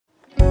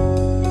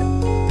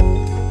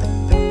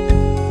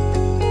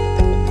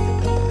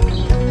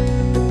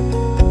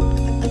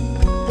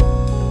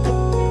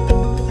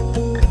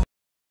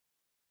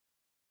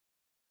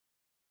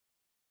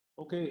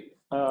Okay,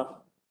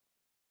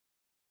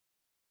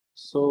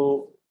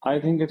 so I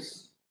think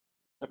it's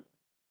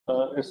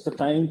the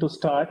time to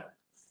start,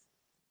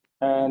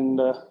 and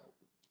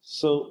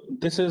so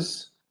this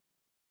is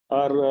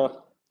our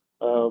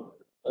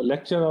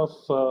lecture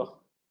of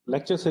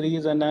lecture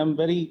series, and I'm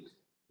very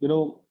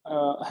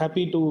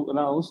happy to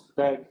announce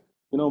that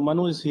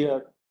Manu is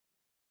here,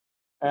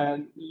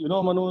 and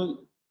Manu,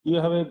 you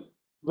have a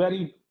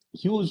very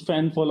huge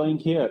fan following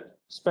here,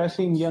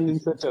 especially in young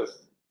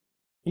researchers.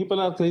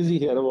 People are crazy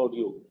here about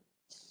you.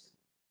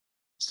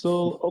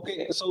 So,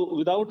 okay, so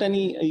without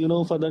any,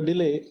 further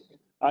delay,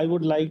 I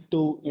would like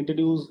to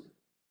introduce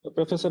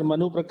Professor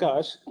Manu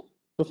Prakash.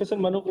 Professor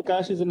Manu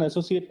Prakash is an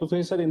associate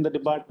professor in the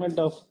Department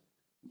of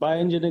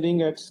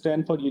Bioengineering at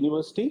Stanford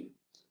University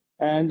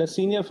and a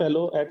senior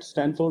fellow at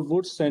Stanford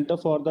Woods Center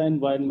for the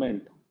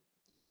Environment.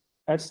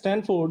 At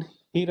Stanford,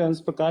 he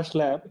runs Prakash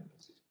Lab,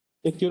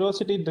 a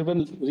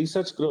curiosity-driven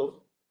research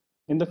group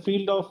in the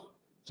field of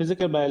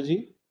physical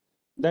biology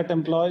that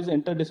employs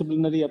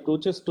interdisciplinary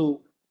approaches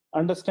to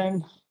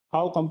understand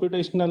how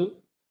computational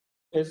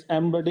is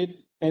embedded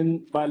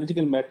in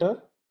biological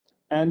matter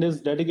and is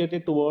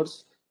dedicated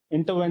towards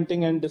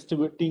interventing and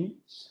distributing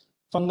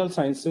fungal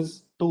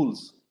sciences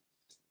tools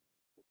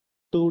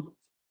to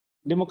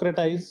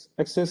democratize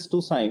access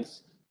to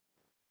science.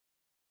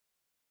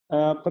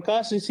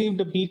 Prakash received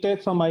a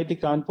BTech from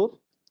IIT Kanpur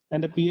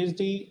and a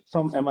PhD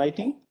from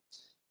MIT.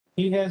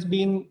 He has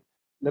been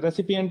the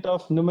recipient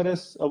of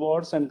numerous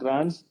awards and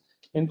grants,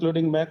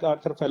 including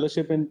MacArthur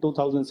Fellowship in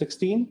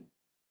 2016.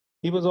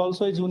 He was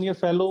also a junior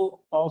fellow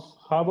of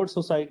Harvard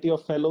Society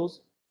of Fellows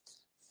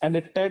and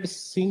a TED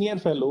Senior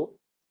Fellow.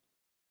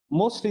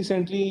 Most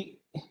recently,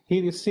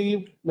 he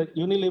received the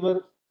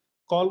Unilever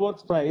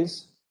Colworth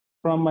Prize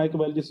from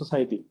Microbiology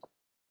Society.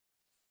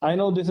 I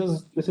know this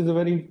is a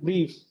very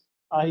brief.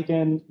 I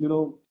can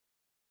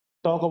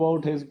talk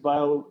about his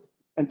bio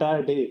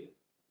entire day.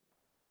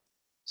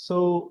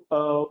 So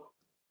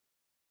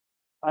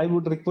I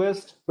would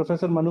request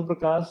Professor Manu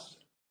Prakash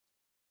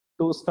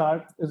to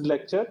start his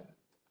lecture,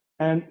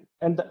 and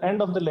at the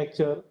end of the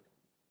lecture,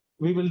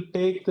 we will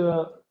take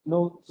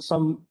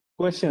some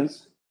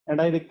questions, and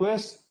I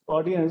request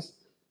audience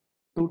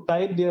to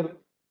type their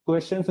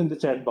questions in the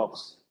chat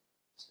box.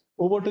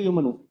 Over to you,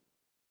 Manu.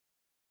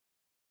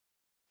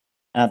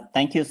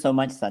 Thank you so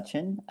much,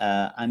 Sachin.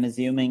 I'm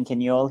assuming,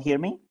 can you all hear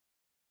me?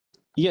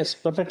 Yes,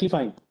 perfectly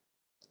fine.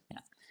 Yeah.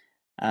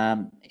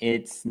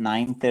 It's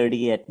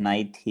 9:30 at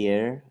night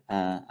here.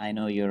 I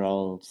know you're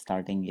all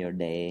starting your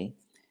day.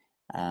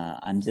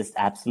 I'm just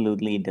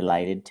absolutely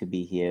delighted to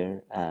be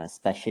here,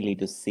 especially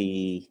to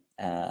see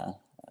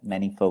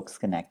many folks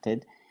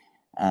connected.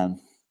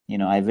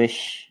 I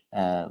wish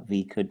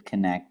we could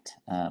connect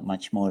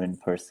much more in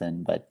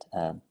person, but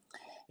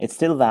it's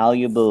still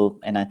valuable.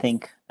 And I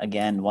think,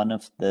 again, one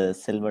of the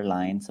silver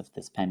lines of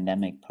this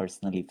pandemic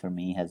personally for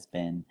me has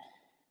been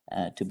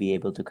to be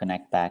able to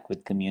connect back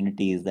with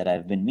communities that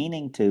I've been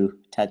meaning to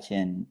touch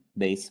in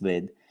base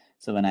with.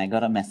 So when I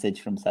got a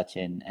message from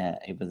Sachin,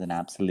 it was an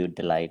absolute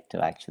delight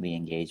to actually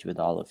engage with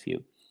all of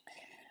you.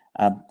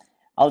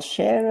 I'll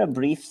share a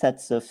brief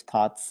sets of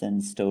thoughts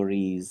and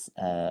stories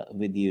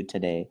with you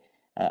today.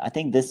 I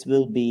think this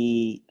will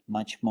be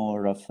much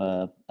more of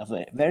a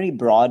very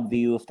broad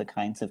view of the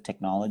kinds of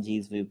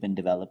technologies we've been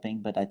developing.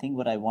 But I think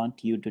what I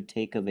want you to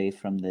take away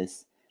from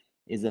this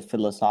is a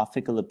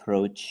philosophical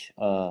approach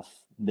of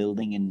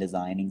building and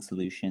designing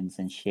solutions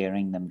and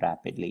sharing them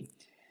rapidly.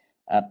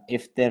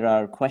 If there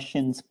are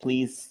questions,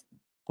 please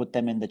put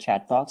them in the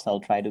chat box. I'll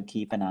try to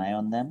keep an eye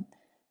on them.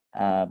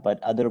 But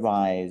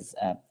otherwise,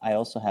 I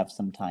also have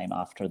some time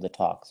after the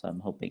talk, so I'm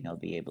hoping I'll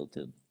be able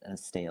to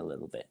stay a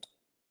little bit.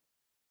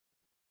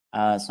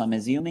 So I'm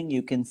assuming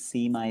you can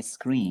see my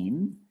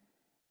screen.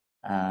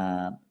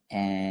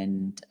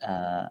 And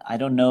I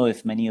don't know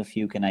if many of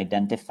you can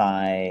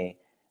identify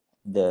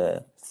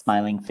the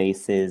smiling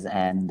faces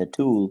and the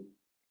tool,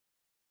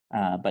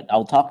 but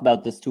I'll talk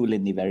about this tool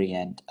in the very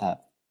end.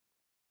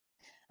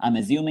 I'm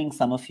assuming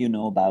some of you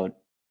know about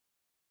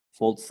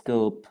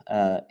Foldscope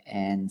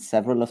and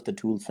several of the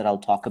tools that I'll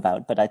talk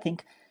about, but I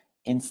think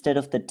instead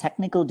of the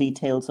technical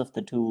details of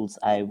the tools,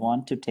 I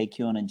want to take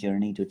you on a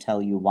journey to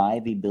tell you why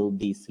we build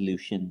these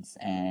solutions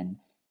and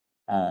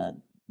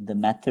the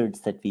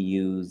methods that we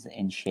use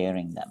in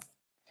sharing them.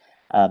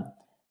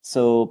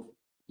 So,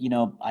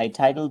 I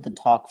titled the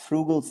talk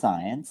Frugal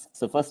Science.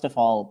 So first of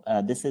all,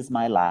 this is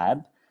my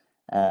lab.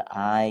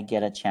 I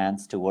get a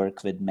chance to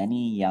work with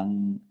many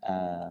young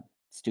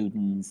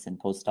students and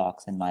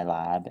postdocs in my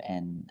lab,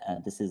 and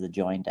this is a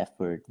joint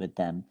effort with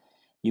them.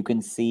 You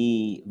can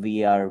see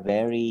we are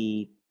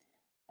very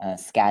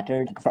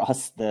scattered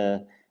across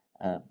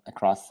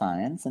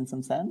science in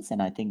some sense,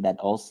 and I think that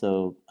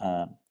also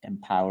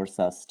empowers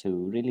us to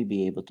really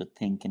be able to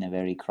think in a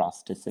very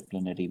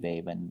cross-disciplinary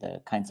way when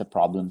the kinds of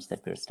problems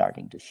that we're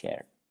starting to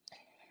share.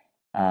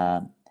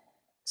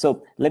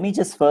 So let me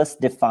just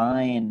first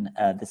define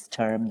this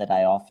term that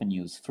I often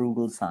use,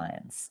 frugal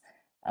science.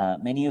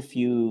 Many of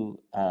you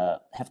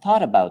have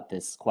thought about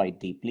this quite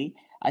deeply.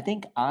 I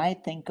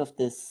think of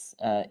this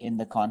in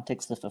the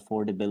context of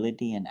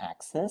affordability and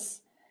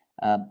access.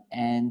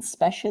 And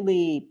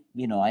especially,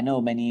 I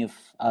know many of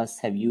us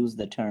have used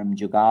the term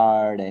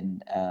jugaad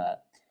and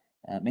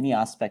many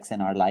aspects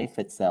in our life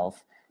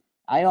itself.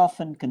 I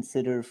often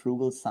consider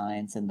frugal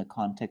science in the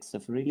context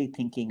of really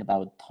thinking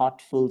about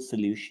thoughtful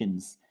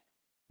solutions.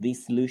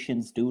 These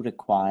solutions do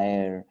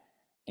require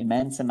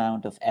immense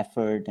amount of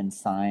effort and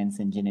science,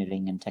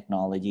 engineering, and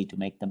technology to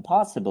make them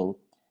possible.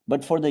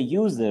 But for the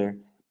user,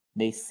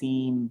 they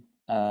seem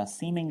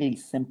seemingly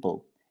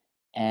simple.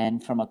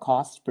 And from a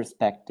cost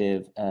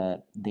perspective,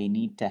 they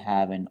need to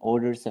have an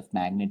orders of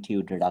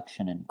magnitude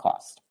reduction in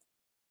cost.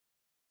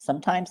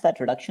 Sometimes that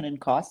reduction in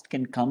cost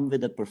can come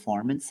with a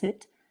performance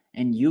hit,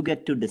 and you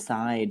get to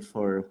decide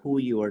for who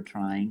you are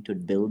trying to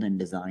build and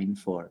design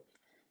for.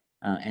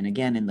 And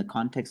again, in the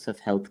context of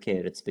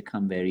healthcare, it's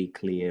become very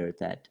clear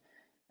that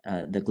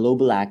the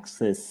global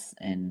access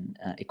and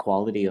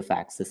equality of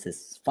access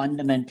is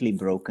fundamentally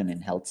broken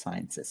in health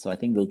sciences. So I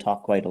think we'll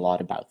talk quite a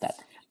lot about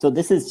that. So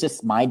this is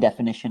just my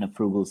definition of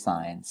frugal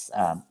science.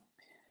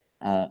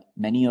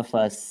 Many of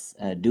us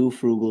do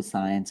frugal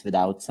science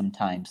without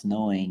sometimes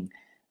knowing,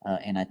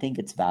 and I think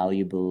it's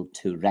valuable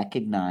to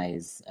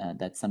recognize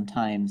that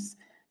sometimes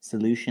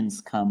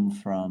solutions come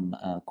from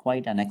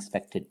quite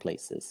unexpected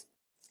places.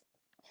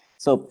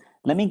 So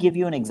let me give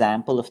you an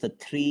example of the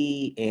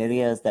three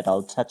areas that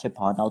I'll touch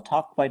upon. I'll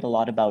talk quite a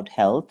lot about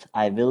health.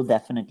 I will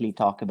definitely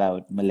talk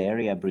about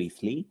malaria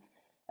briefly.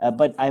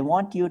 But I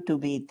want you to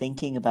be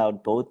thinking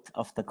about both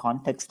of the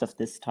context of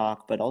this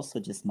talk, but also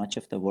just much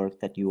of the work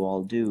that you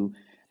all do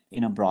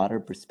in a broader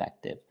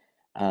perspective.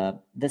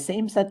 The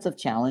same sets of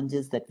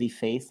challenges that we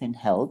face in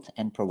health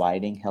and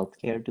providing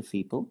healthcare to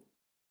people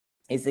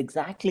is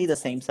exactly the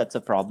same sets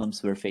of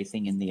problems we're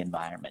facing in the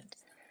environment.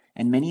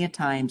 And many a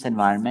times,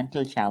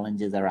 environmental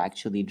challenges are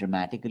actually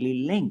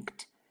dramatically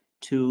linked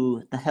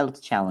to the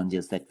health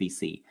challenges that we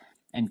see.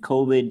 And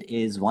COVID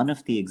is one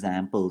of the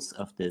examples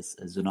of this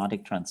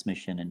zoonotic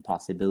transmission and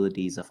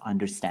possibilities of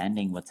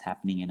understanding what's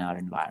happening in our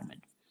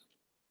environment.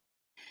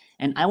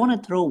 And I want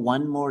to throw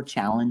one more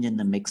challenge in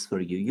the mix for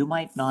you. You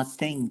might not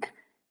think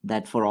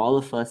that for all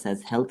of us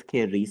as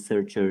healthcare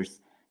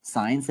researchers,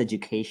 science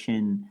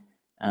education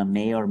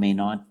may or may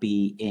not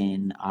be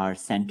in our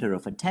center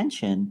of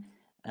attention.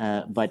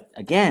 But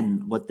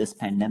again, what this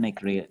pandemic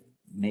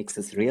makes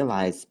us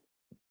realize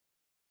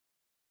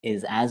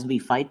is as we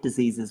fight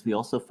diseases, we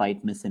also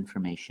fight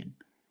misinformation.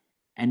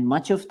 And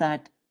much of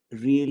that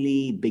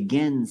really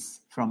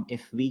begins from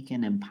if we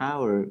can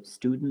empower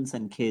students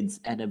and kids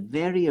at a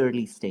very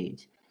early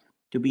stage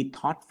to be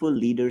thoughtful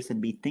leaders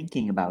and be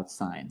thinking about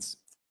science,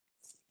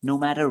 no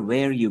matter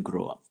where you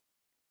grow up.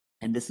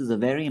 And this is a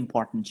very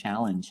important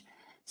challenge,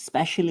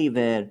 especially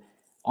where,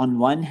 on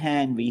one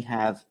hand, we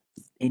have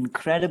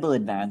incredible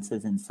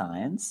advances in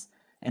science,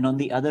 and on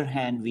the other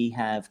hand, we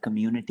have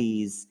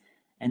communities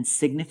and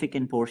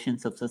significant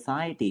portions of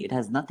society. It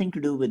has nothing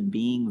to do with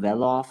being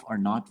well off or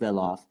not well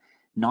off,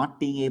 not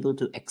being able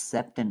to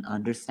accept and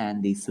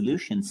understand these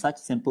solutions, such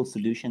simple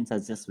solutions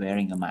as just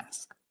wearing a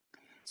mask.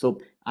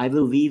 So I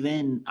will weave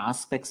in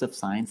aspects of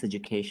science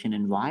education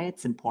and why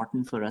it's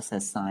important for us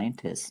as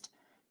scientists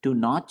to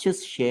not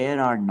just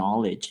share our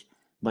knowledge,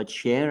 but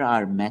share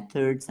our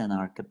methods and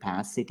our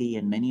capacity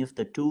and many of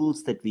the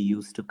tools that we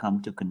use to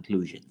come to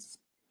conclusions.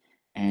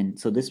 And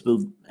so this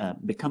will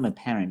become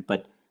apparent.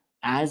 But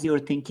as you're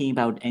thinking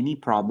about any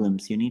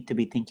problems, you need to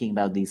be thinking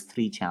about these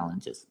three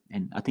challenges.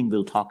 And I think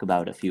we'll talk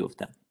about a few of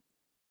them.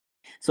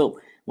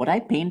 So what I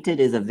painted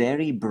is a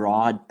very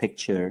broad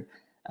picture.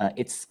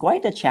 It's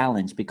quite a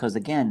challenge because,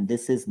 again,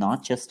 this is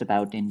not just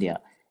about India.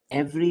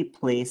 Every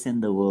place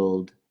in the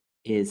world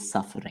is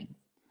suffering.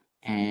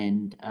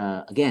 And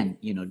again,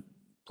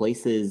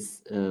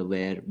 places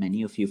where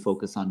many of you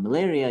focus on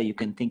malaria, you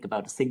can think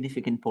about a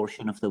significant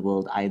portion of the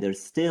world either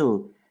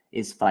still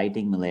is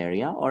fighting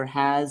malaria or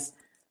has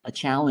a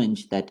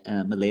challenge that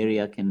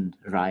malaria can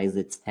rise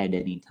its head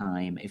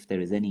anytime if there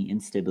is any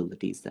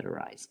instabilities that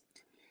arise.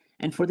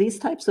 And for these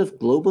types of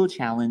global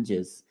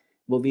challenges,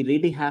 what we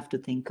really have to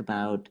think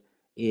about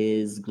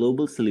is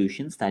global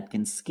solutions that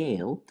can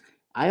scale.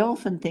 I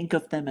often think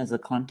of them as a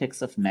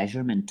context of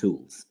measurement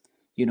tools.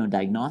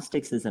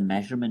 Diagnostics is a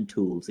measurement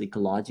tools,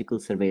 ecological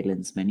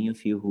surveillance. Many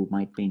of you who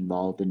might be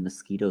involved in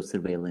mosquito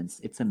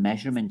surveillance, it's a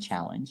measurement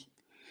challenge.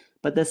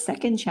 But the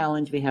second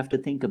challenge we have to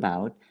think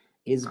about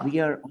is we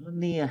are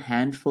only a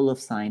handful of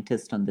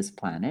scientists on this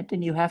planet,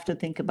 and you have to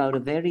think about a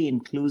very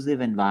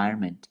inclusive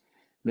environment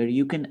where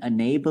you can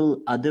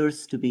enable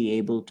others to be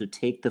able to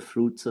take the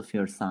fruits of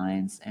your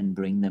science and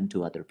bring them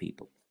to other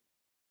people.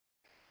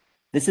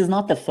 This is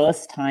not the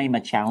first time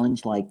a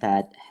challenge like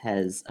that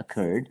has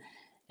occurred.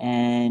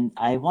 And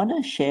I want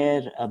to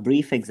share a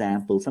brief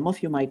example. Some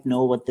of you might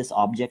know what this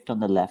object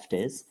on the left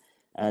is.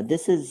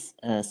 This is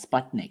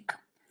Sputnik.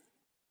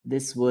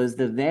 This was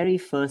the very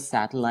first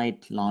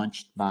satellite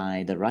launched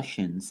by the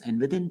Russians.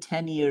 And within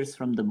 10 years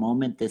from the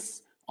moment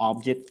this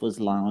object was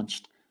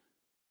launched,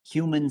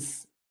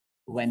 humans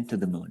went to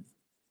the moon.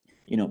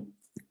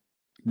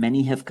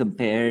 Many have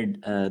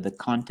compared the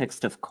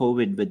context of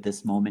COVID with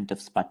this moment of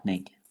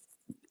Sputnik.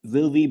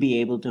 Will we be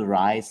able to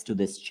rise to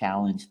this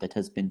challenge that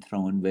has been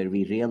thrown, where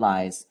we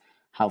realize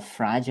how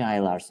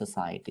fragile our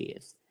society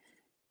is?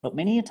 But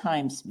many a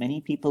times,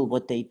 many people,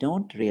 what they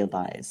don't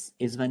realize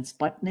is when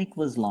Sputnik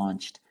was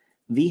launched,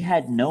 we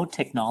had no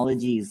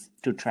technologies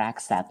to track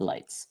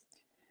satellites.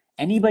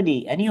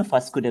 Any of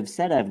us could have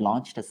said, I've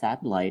launched a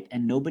satellite,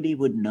 and nobody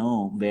would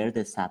know where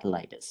this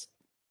satellite is.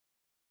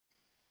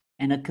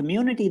 And a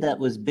community that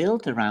was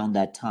built around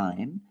that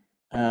time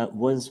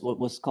was what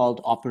was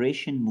called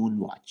Operation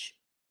Moonwatch.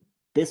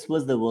 This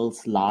was the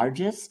world's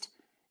largest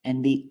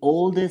and the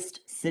oldest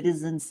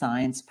citizen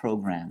science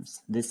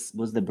programs. This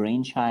was the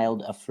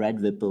brainchild of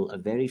Fred Whipple, a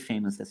very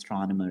famous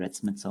astronomer at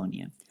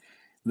Smithsonian,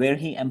 where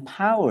he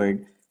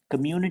empowered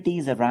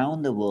communities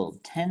around the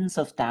world, tens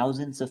of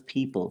thousands of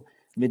people,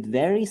 with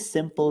very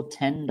simple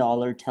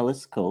 $10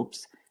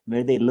 telescopes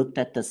where they looked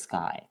at the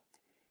sky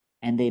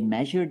and they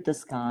measured the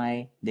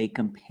sky, they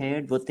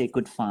compared what they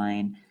could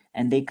find,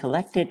 and they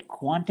collected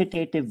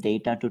quantitative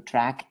data to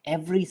track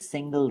every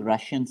single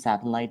Russian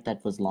satellite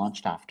that was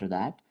launched after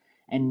that.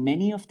 And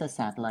many of the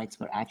satellites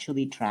were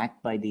actually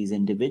tracked by these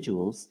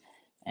individuals.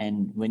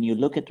 And when you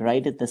look at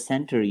right at the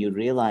center, you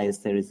realize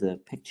there is a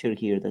picture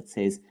here that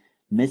says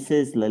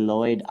Mrs.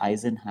 Lloyd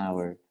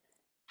Eisenhower,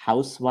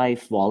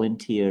 housewife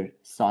volunteer,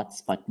 sought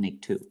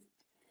Sputnik 2.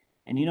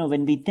 And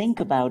when we think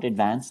about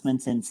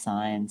advancements in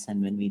science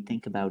and when we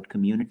think about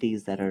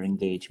communities that are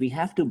engaged, we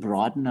have to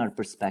broaden our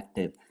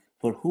perspective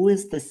for who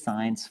is this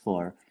science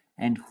for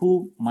and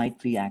who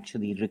might we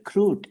actually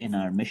recruit in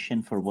our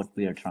mission for what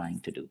we are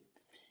trying to do.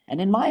 And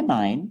in my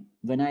mind,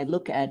 when I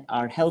look at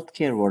our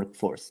healthcare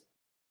workforce,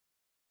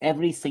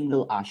 every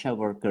single ASHA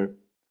worker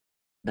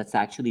that's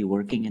actually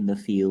working in the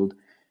field,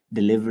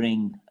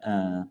 delivering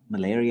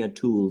malaria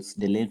tools,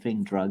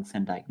 delivering drugs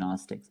and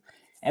diagnostics.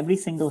 Every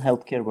single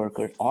healthcare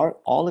worker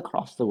all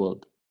across the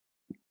world.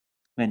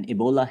 When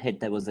Ebola hit,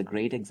 there was a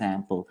great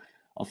example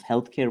of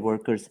healthcare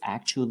workers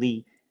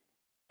actually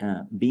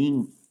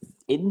being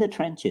in the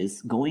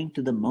trenches, going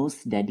to the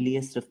most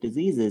deadliest of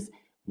diseases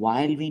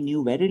while we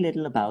knew very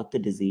little about the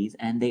disease,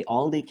 and they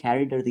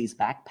carried are these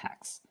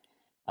backpacks.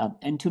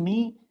 And to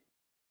me,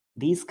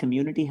 these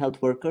community health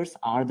workers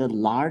are the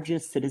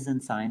largest citizen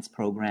science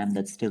program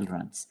that still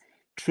runs.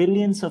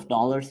 Trillions of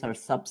dollars are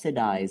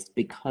subsidized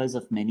because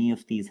of many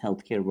of these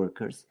healthcare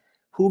workers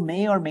who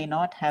may or may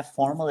not have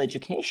formal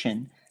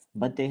education,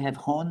 but they have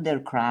honed their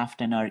craft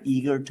and are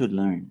eager to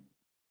learn.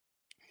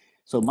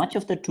 So much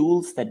of the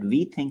tools that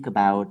we think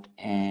about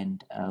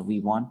and we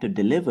want to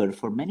deliver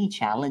for many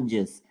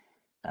challenges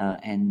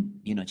and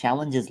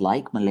challenges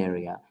like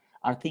malaria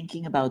are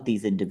thinking about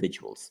these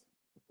individuals.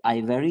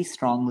 I very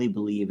strongly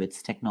believe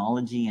it's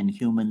technology and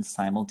humans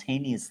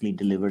simultaneously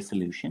deliver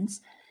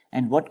solutions.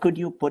 And what could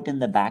you put in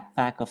the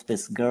backpack of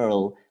this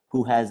girl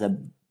who has a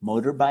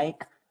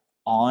motorbike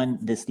on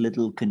this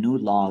little canoe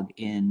log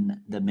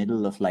in the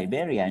middle of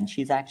Liberia? And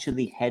she's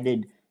actually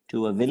headed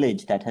to a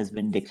village that has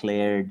been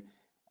declared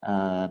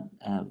uh,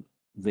 uh,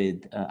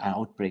 with an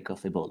outbreak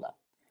of Ebola.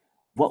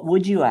 What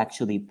would you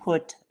actually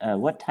put,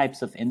 what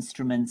types of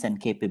instruments and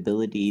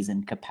capabilities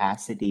and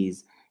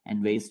capacities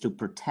and ways to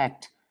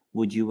protect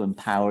would you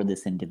empower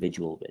this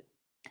individual with?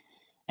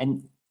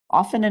 And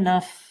often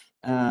enough,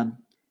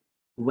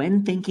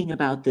 when thinking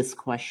about this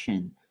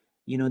question,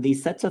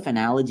 these sets of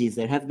analogies,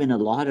 there have been a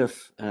lot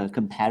of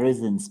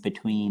comparisons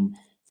between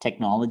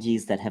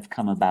technologies that have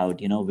come about.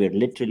 We're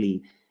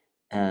literally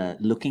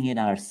looking at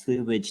our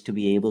sewage to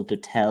be able to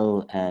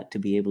tell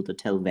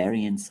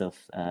variants of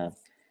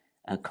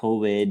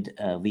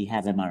COVID. We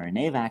have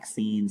mRNA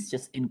vaccines,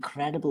 just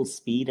incredible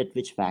speed at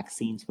which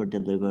vaccines were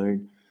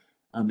delivered.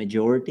 A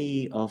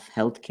majority of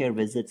healthcare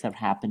visits are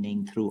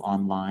happening through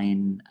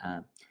online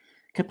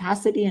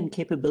capacity and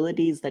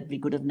capabilities that we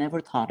could have never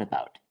thought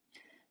about.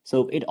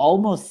 So it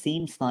almost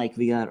seems like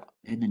we are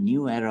in a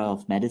new era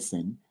of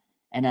medicine.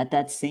 And at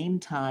that same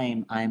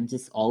time, I'm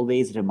just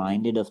always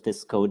reminded of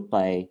this quote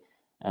by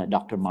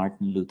Dr.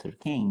 Martin Luther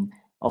King: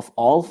 of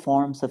all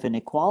forms of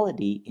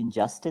inequality,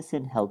 injustice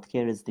in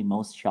healthcare is the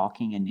most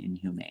shocking and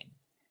inhumane.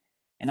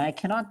 And I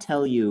cannot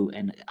tell you,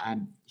 and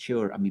I'm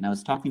sure, I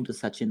was talking to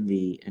Sachin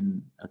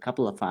in a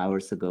couple of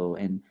hours ago,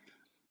 and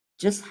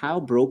just how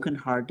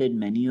brokenhearted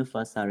many of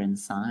us are in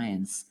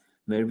science,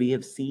 where we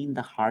have seen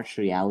the harsh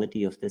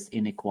reality of this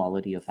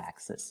inequality of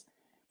access.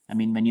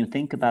 When you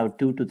think about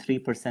 2 to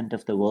 3%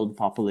 of the world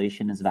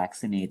population is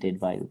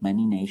vaccinated, while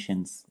many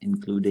nations,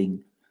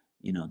 including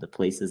the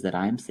places that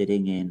I'm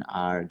sitting in,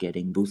 are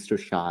getting booster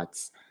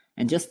shots,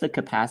 and just the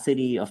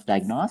capacity of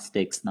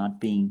diagnostics not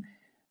being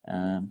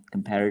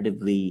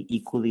comparatively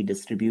equally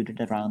distributed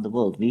around the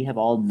world. We have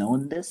all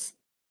known this.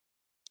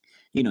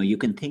 You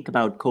can think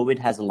about COVID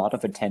has a lot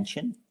of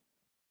attention.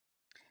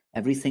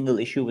 Every single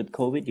issue with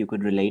COVID, you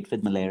could relate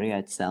with malaria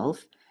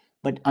itself.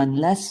 But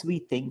unless we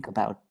think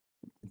about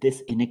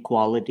this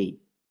inequality,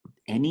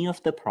 any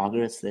of the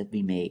progress that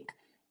we make,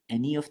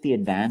 any of the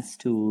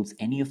advanced tools,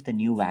 any of the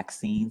new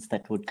vaccines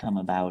that would come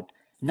about,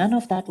 none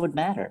of that would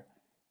matter.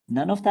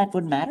 none of that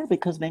would matter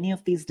because many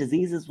of these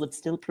diseases would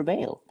still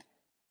prevail.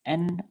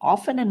 And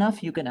often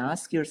enough, you can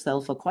ask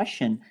yourself a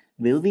question,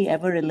 will we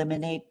ever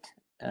eliminate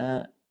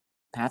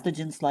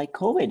pathogens like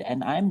COVID?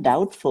 And I'm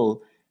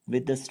doubtful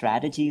with the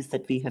strategies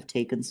that we have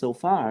taken so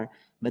far,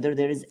 whether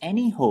there is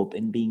any hope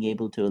in being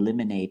able to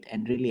eliminate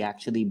and really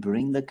actually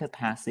bring the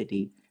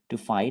capacity to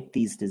fight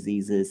these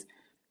diseases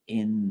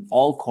in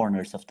all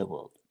corners of the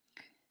world.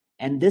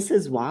 And this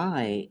is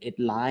why it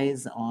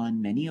lies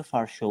on many of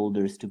our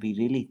shoulders to be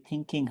really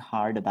thinking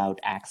hard about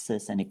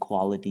access and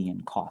equality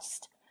and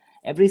cost.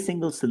 Every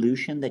single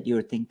solution that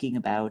you're thinking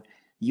about,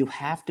 you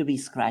have to be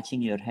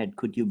scratching your head.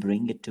 Could you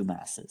bring it to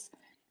masses?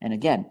 And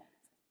again,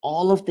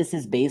 all of this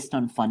is based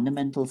on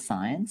fundamental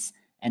science,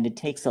 and it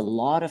takes a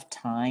lot of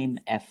time,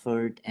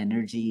 effort,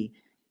 energy,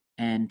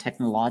 and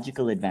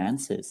technological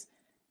advances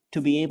to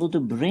be able to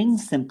bring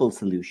simple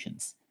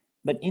solutions.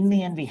 But in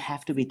the end, we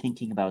have to be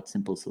thinking about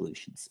simple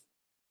solutions.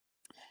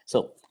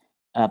 So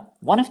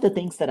one of the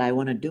things that I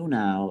want to do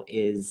now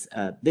is,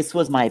 this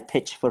was my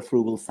pitch for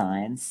Frugal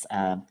Science.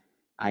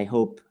 I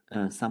hope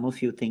some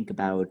of you think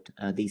about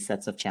these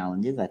sets of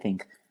challenges. I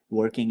think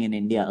working in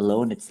India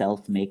alone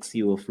itself makes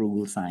you a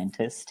frugal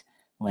scientist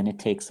when it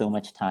takes so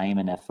much time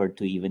and effort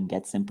to even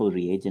get simple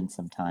reagents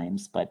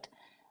sometimes. But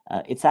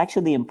it's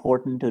actually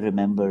important to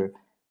remember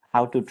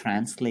how to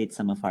translate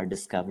some of our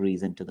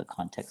discoveries into the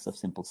context of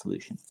simple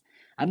solutions.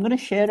 I'm going to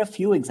share a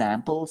few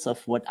examples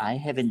of what I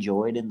have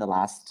enjoyed in the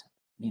last,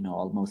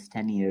 almost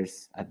 10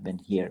 years I've been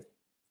here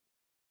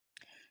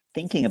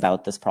thinking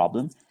about this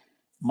problem.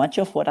 Much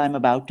of what I'm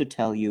about to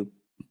tell you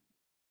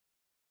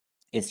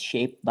is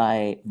shaped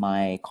by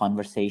my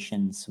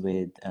conversations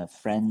with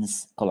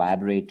friends,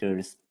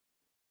 collaborators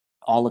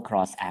all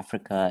across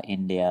Africa,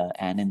 India,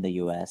 and in the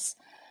US.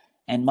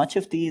 And much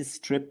of these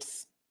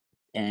trips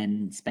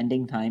and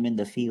spending time in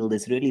the field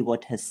is really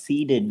what has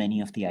seeded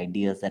many of the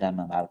ideas that I'm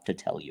about to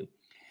tell you.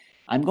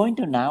 I'm going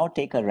to now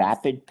take a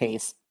rapid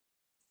pace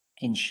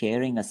in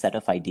sharing a set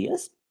of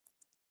ideas,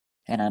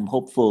 and I'm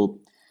hopeful,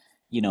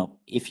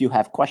 if you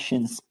have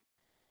questions,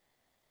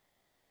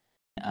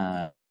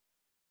 and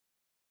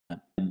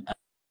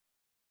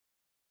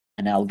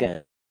I'll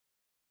get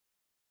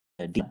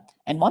deep.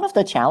 And one of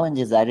the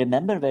challenges I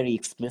remember very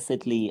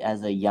explicitly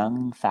as a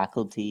young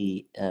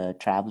faculty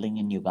traveling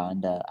in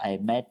Uganda, I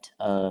met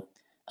a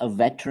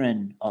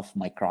veteran of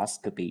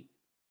microscopy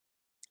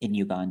in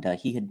Uganda.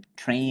 He had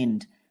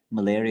trained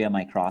malaria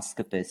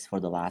microscopists for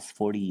the last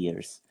 40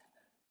 years.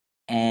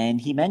 And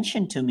he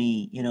mentioned to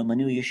me,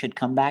 Manu, you should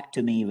come back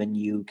to me when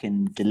you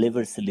can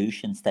deliver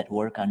solutions that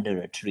work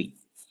under a tree.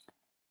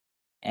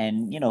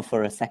 And,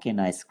 for a second,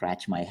 I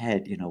scratched my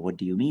head, what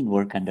do you mean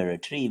work under a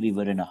tree? We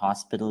were in a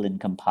hospital in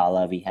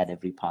Kampala. We had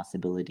every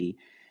possibility.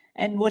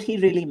 And what he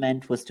really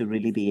meant was to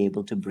really be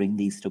able to bring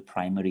these to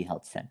primary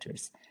health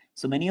centers.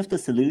 So many of the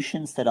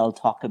solutions that I'll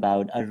talk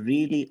about are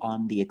really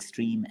on the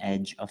extreme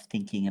edge of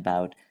thinking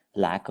about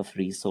lack of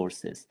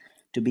resources,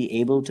 to be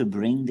able to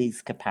bring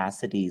these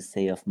capacities,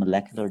 say, of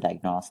molecular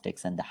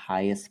diagnostics and the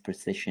highest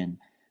precision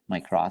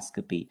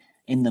microscopy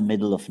in the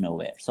middle of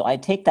nowhere. So I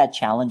take that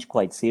challenge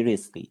quite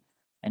seriously.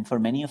 And for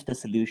many of the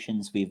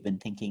solutions we've been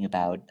thinking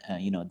about,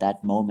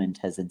 that moment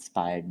has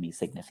inspired me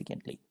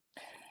significantly.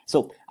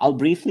 So I'll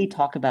briefly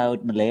talk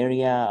about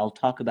malaria, I'll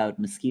talk about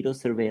mosquito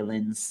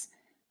surveillance,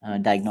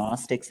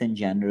 diagnostics in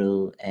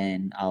general,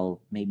 and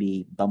I'll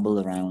maybe bumble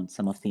around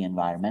some of the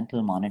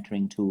environmental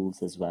monitoring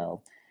tools as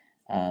well.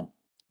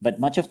 But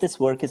much of this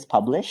work is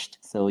published,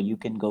 so you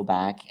can go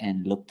back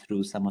and look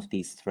through some of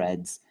these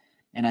threads.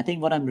 And I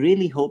think what I'm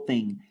really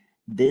hoping,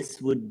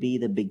 this would be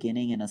the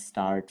beginning and a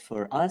start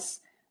for us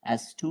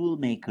as tool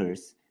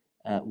makers.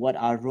 What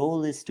our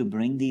role is to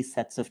bring these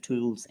sets of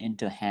tools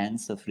into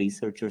hands of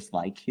researchers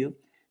like you.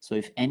 So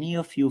if any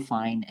of you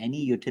find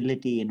any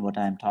utility in what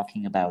I'm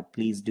talking about,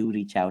 please do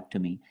reach out to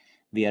me.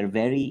 We are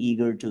very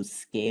eager to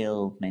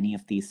scale many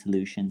of these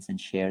solutions and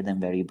share them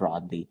very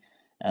broadly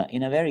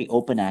in a very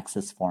open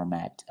access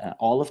format.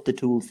 All of the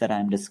tools that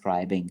I'm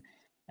describing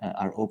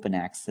are open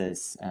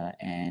access,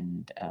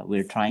 and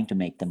we're trying to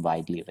make them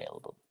widely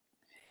available.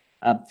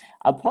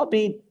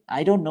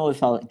 I don't know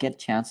if I'll get a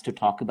chance to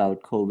talk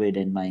about COVID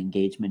and my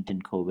engagement in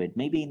COVID.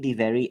 Maybe in the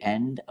very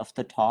end of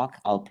the talk,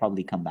 I'll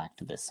probably come back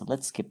to this. So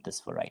let's skip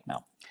this for right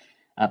now.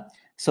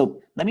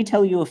 So let me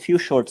tell you a few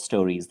short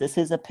stories. This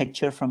is a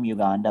picture from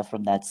Uganda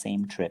from that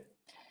same trip.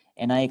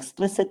 And I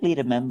explicitly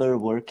remember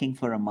working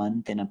for a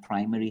month in a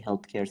primary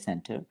healthcare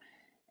center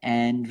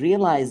and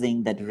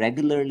realizing that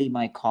regularly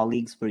my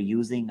colleagues were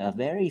using a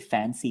very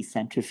fancy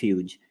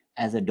centrifuge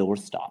as a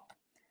doorstop.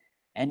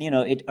 And,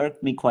 it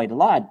irked me quite a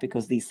lot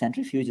because these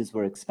centrifuges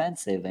were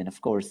expensive. And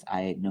of course,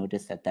 I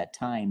noticed at that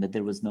time that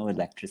there was no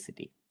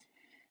electricity.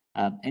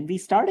 And we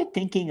started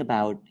thinking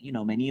about,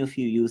 many of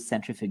you use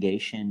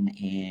centrifugation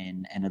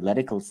in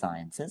analytical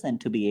sciences,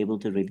 and to be able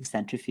to really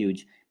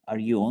centrifuge, are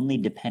you only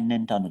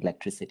dependent on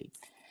electricity?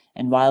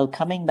 And while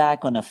coming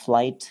back on a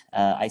flight,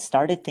 I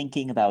started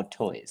thinking about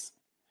toys.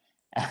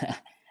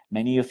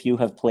 Many of you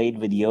have played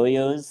with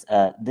yo-yos.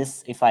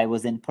 If I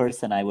was in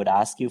person, I would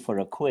ask you for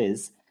a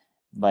quiz.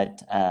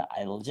 but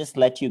I'll just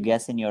let you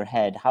guess in your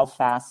head, how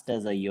fast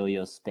does a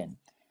yo-yo spin?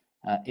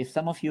 If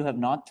some of you have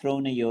not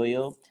thrown a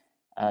yo-yo,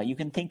 you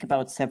can think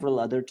about several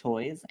other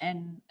toys,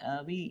 and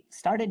we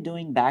started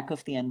doing back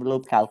of the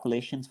envelope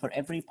calculations for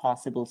every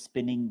possible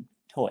spinning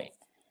toy.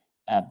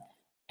 Uh,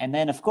 and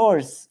then, of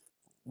course,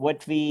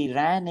 what we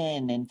ran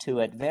into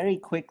it very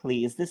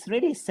quickly is this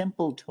really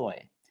simple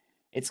toy.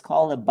 It's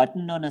called a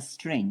button on a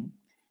string.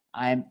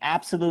 I'm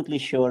absolutely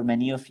sure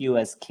many of you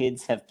as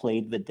kids have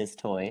played with this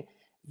toy.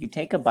 You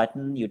take a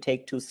button, you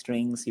take two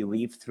strings, you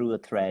weave through a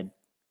thread,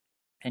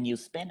 and you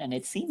spin, and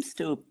it seems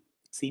to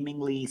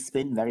seemingly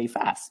spin very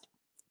fast.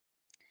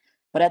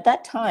 But at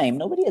that time,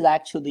 nobody had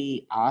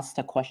actually asked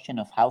a question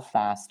of how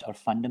fast, or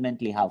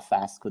fundamentally how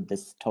fast could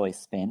this toy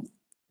spin.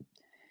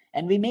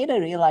 And we made a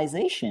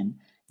realization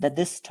that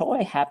this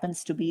toy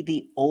happens to be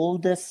the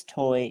oldest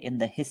toy in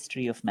the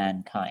history of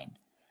mankind.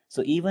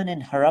 So even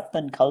in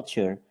Harappan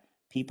culture,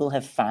 people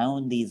have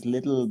found these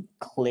little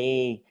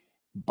clay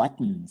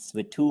buttons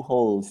with two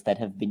holes that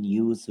have been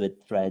used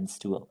with threads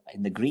to,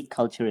 in the Greek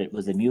culture, it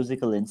was a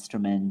musical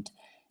instrument.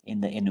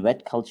 In the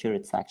Inuit culture,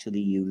 it's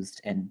actually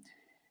used. And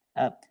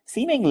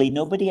seemingly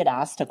nobody had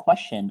asked a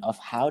question of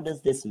how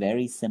does this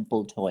very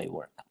simple toy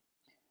work?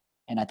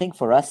 And I think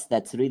for us,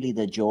 that's really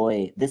the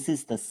joy. This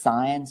is the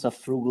science of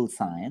frugal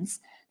science,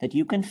 that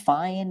you can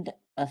find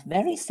a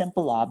very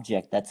simple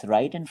object that's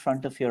right in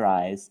front of your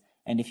eyes.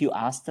 And if you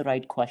ask the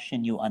right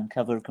question, you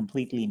uncover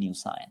completely new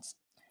science.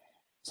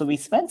 So we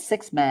spent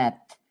 6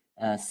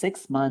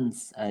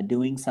 months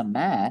doing some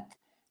math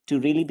to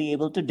really be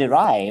able to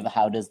derive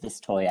how does this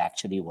toy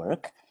actually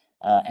work.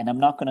 And I'm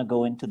not going to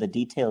go into the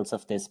details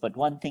of this, but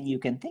one thing you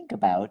can think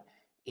about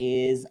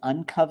is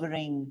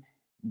uncovering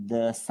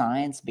the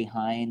science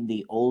behind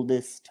the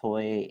oldest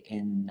toy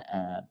in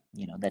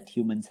that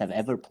humans have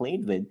ever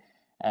played with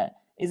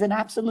is an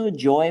absolute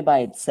joy by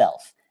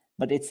itself.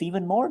 But it's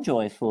even more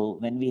joyful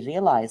when we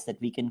realize that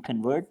we can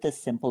convert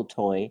this simple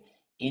toy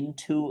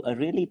into a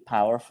really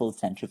powerful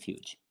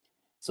centrifuge.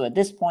 So at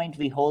this point,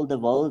 we hold the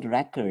world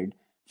record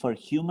for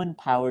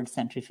human-powered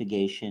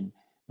centrifugation,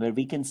 where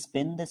we can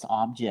spin this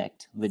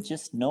object with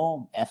just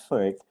no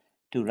effort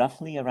to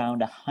roughly around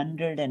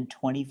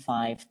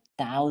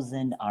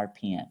 125,000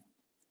 RPM.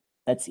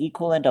 That's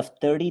equivalent of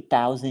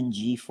 30,000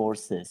 G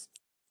forces.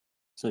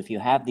 So if you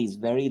have these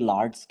very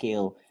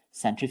large-scale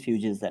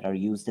centrifuges that are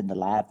used in the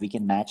lab, we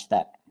can match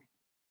that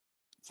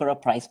for a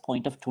price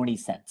point of 20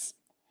 cents.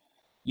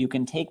 You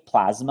can take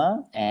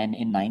plasma, and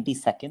in 90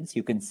 seconds,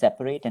 you can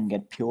separate and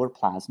get pure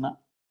plasma.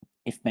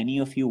 If many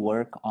of you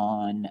work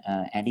on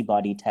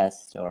antibody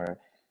tests or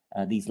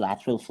these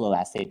lateral flow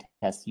assay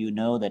tests, you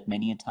know that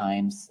many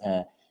times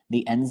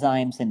the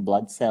enzymes in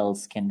blood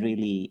cells can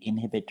really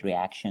inhibit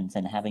reactions,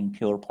 and having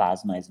pure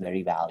plasma is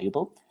very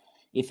valuable.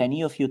 If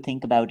any of you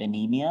think about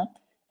anemia,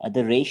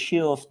 the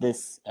ratio of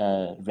this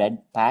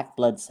red packed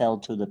blood cell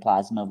to the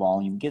plasma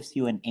volume gives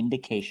you an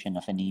indication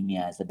of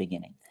anemia as a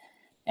beginning.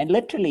 And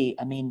literally,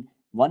 I mean,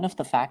 one of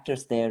the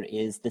factors there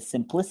is the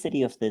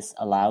simplicity of this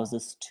allows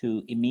us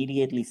to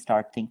immediately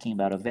start thinking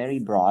about a very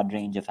broad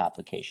range of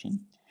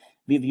application.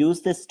 We've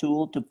used this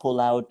tool to pull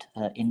out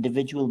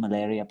individual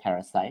malaria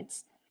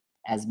parasites.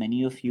 As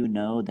many of you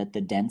know, that the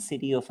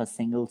density of a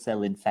single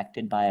cell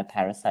infected by a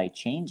parasite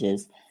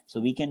changes, so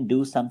we can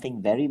do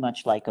something very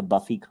much like a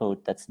Buffy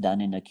coat that's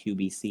done in a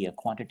QBC, a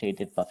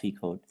quantitative Buffy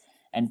coat,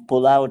 and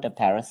pull out a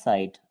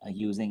parasite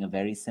using a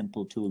very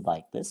simple tool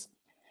like this.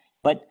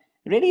 But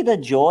really, the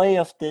joy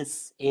of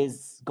this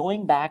is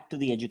going back to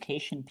the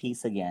education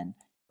piece again.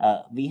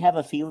 We have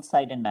a field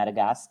site in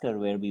Madagascar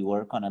where we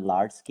work on a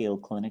large-scale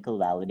clinical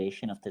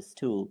validation of this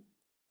tool.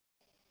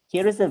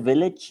 Here is a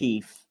village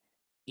chief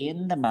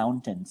in the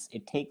mountains.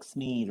 It takes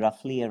me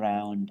roughly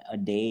around a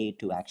day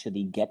to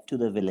actually get to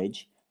the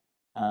village.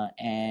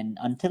 And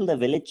until the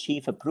village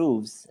chief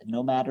approves,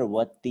 no matter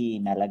what the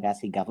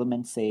Malagasy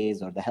government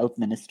says or the health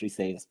ministry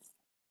says,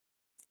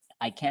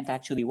 I can't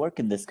actually work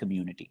in this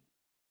community.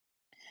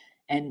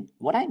 And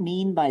what I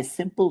mean by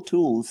simple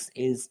tools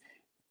is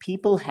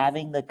people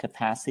having the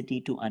capacity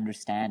to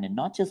understand and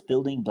not just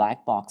building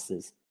black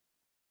boxes,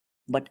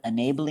 but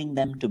enabling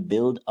them to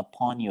build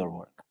upon your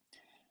work.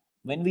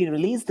 When we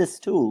released this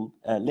tool,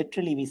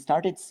 literally we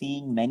started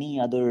seeing many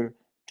other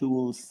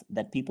tools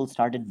that people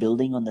started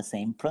building on the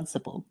same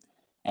principle.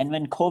 And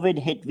when COVID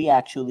hit, we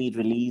actually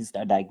released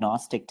a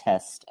diagnostic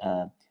test,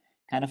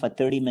 kind of a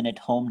 30-minute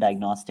home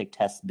diagnostic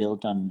test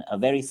built on a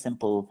very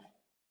simple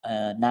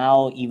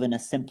now even a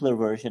simpler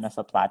version of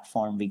a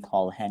platform we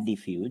call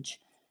HandyFuge.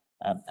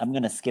 I'm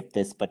going to skip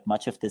this, but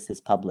much of this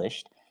is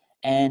published.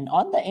 And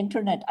on the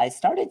internet, I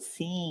started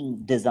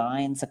seeing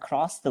designs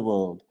across the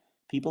world.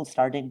 People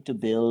starting to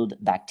build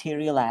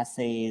bacterial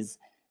assays,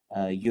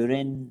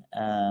 urine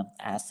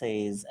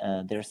assays.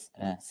 There's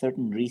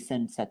certain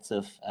recent sets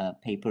of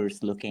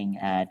papers looking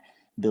at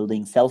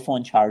building cell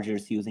phone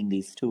chargers using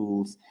these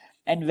tools.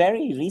 And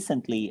very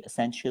recently,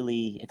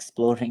 essentially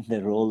exploring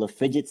the role of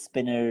fidget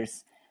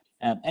spinners.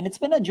 And it's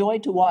been a joy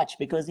to watch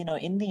because,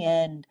 in the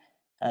end,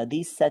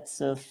 these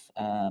sets of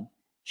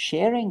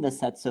sharing the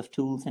sets of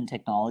tools and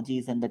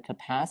technologies and the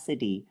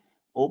capacity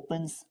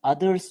opens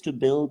others to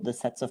build the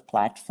sets of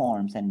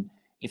platforms. And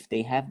if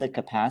they have the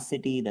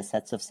capacity, the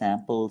sets of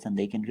samples, and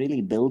they can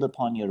really build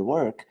upon your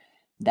work,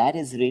 that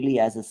is really,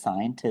 as a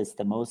scientist,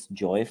 the most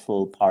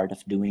joyful part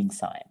of doing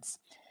science.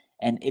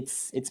 And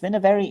it's been a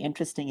very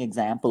interesting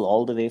example,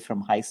 all the way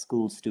from high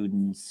school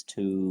students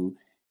to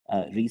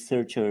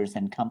researchers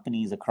and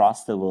companies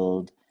across the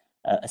world,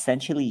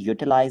 essentially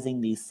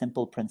utilizing these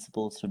simple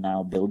principles to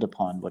now build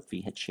upon what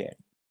we had shared.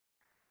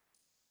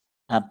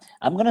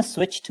 I'm going to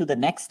switch to the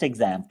next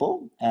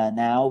example.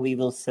 Now we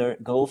will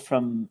go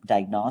from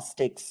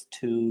diagnostics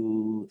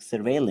to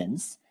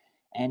surveillance.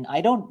 And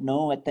I don't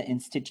know at the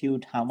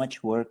Institute how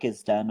much work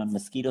is done on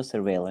mosquito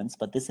surveillance,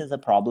 but this is a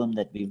problem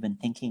that we've been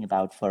thinking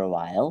about for a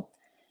while.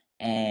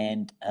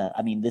 And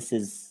I mean, this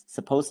is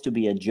supposed to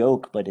be a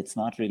joke, but it's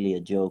not really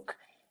a joke.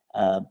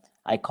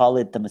 I call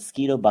it the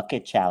mosquito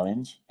bucket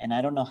challenge. And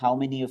I don't know how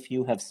many of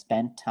you have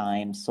spent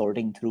time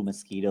sorting through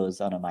mosquitoes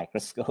on a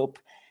microscope.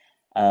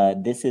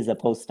 This is a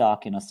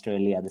postdoc in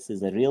Australia. This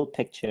is a real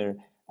picture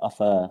of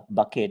a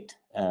bucket,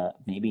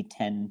 maybe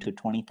 10 to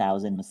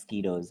 20,000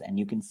 mosquitoes. And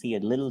you can see a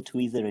little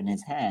tweezer in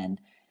his hand,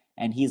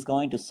 and he's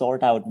going to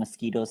sort out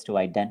mosquitoes to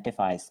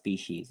identify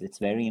species. It's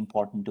very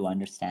important to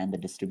understand the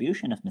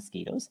distribution of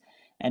mosquitoes.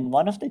 And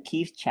one of the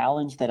key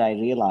challenge that I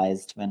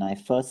realized when I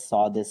first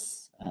saw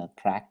this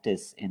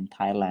practice in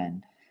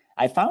Thailand,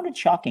 I found it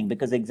shocking,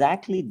 because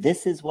exactly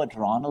this is what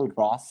Ronald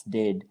Ross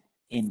did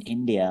in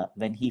India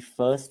when he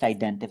first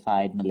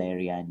identified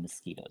malaria in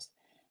mosquitoes.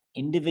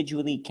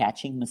 Individually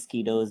catching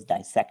mosquitoes,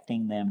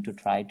 dissecting them to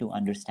try to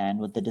understand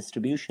what the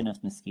distribution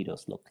of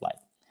mosquitoes looked like.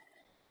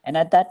 And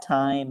at that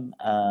time,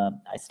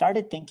 I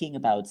started thinking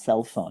about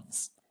cell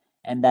phones.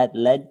 And that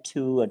led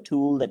to a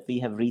tool that we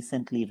have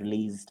recently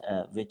released,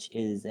 which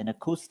is an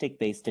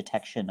acoustic-based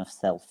detection of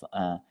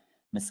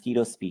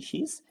mosquito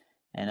species.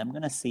 And I'm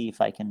going to see if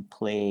I can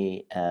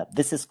play.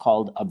 This is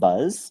called a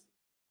buzz.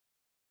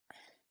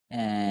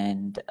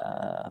 And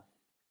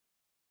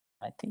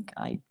I think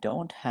I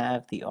don't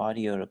have the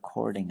audio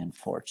recording,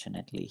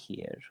 unfortunately,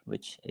 here,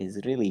 which is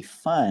really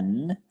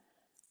fun.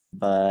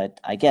 But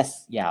I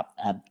guess, yeah,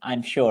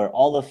 I'm sure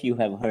all of you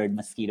have heard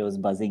mosquitoes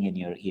buzzing in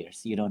your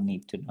ears. You don't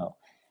need to know.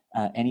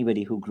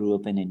 Anybody who grew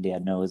up in India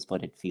knows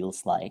what it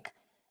feels like.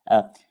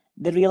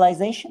 The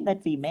realization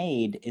that we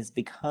made is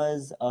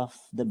because of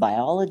the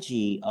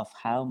biology of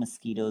how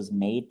mosquitoes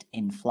mate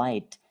in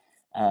flight.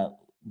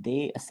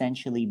 They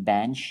essentially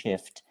band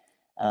shift.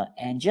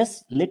 And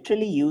just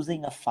literally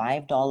using a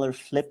 $5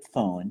 flip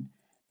phone,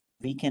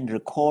 we can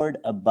record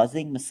a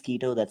buzzing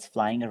mosquito that's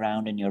flying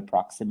around in your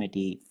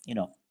proximity,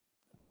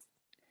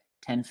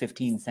 10,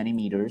 15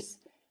 centimeters.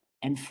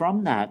 And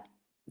from that,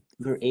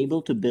 we're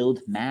able to build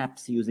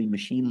maps using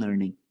machine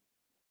learning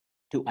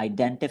to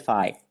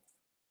identify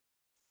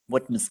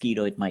what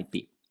mosquito it might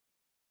be.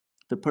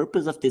 The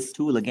purpose of this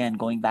tool, again,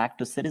 going back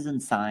to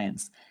citizen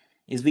science,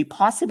 is we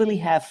possibly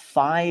have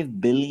 5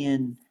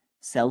 billion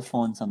cell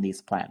phones on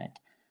this planet.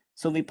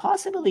 So we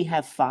possibly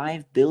have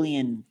 5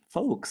 billion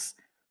folks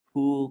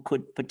who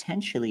could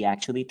potentially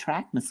actually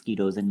track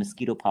mosquitoes and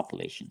mosquito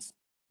populations.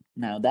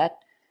 Now that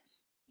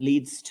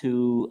leads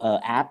to an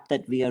app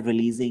that we are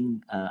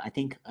releasing. I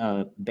think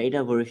a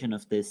beta version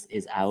of this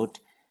is out.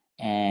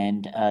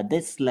 And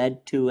this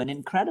led to an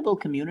incredible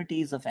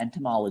communities of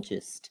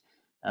entomologists.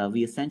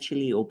 We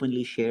essentially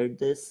openly shared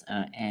this,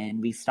 and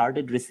we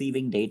started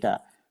receiving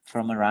data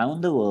from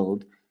around the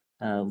world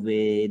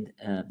with,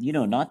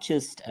 not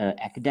just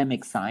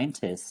academic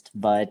scientists,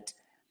 but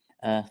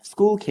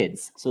school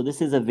kids. So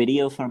this is a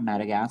video from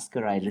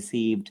Madagascar I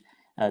received.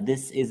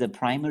 This is a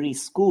primary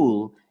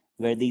school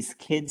where these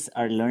kids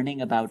are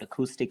learning about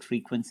acoustic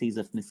frequencies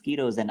of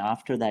mosquitoes, and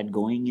after that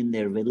going in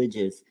their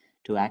villages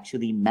to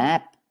actually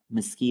map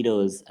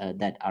mosquitoes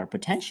that are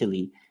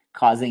potentially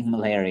causing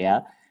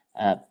malaria.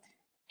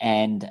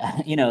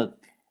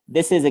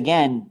 This is,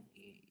 again,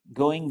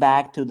 going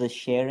back to the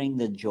sharing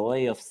the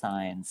joy of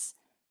science.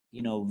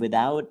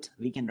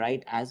 We can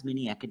write as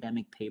many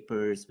academic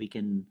papers, we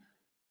can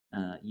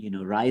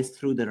rise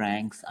through the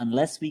ranks,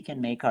 unless we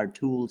can make our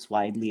tools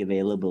widely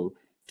available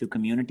to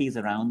communities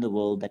around the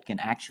world that can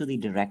actually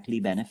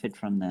directly benefit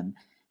from them,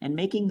 and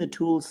making the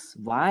tools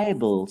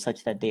viable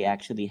such that they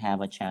actually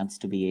have a chance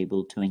to be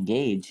able to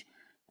engage.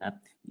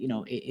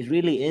 It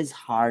really is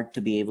hard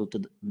to be able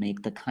to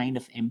make the kind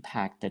of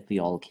impact that we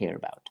all care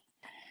about.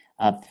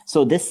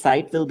 So this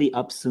site will be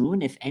up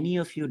soon. If any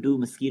of you do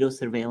mosquito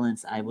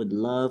surveillance, I would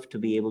love to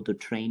be able to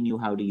train you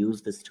how to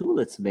use this tool.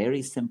 It's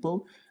very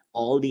simple.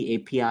 All the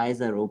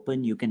APIs are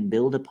open. You can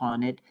build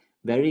upon it.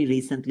 Very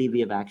recently, we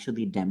have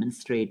actually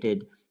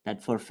demonstrated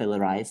that for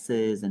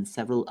filariasis and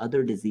several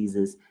other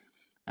diseases,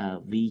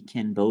 we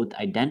can both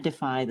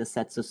identify the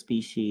sets of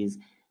species,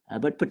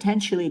 but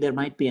potentially there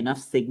might be enough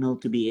signal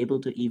to be able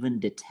to even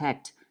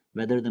detect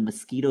whether the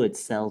mosquito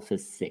itself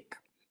is sick,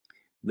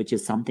 which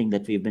is something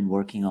that we've been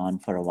working on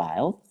for a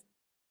while.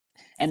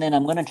 And then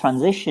I'm going to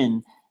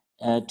transition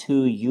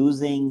to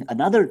using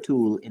another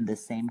tool in the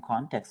same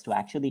context to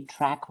actually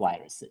track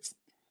viruses.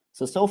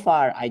 So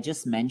far, I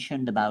just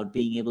mentioned about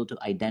being able to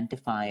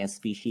identify a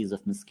species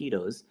of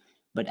mosquitoes,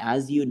 but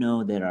as you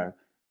know, there are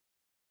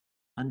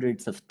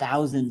hundreds of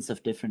thousands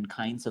of different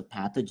kinds of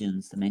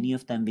pathogens. Many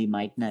of them we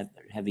might never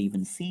have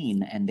even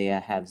seen, and they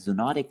have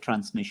zoonotic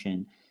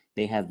transmission.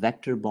 They have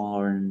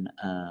vector-borne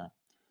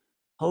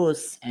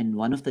hosts, and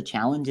one of the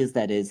challenges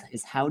that is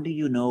how do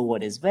you know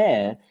what is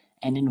where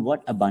and in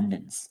what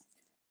abundance?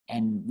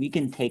 And we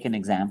can take an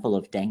example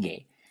of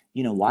dengue.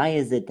 You know, why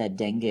is it that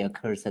dengue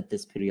occurs at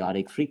this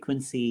periodic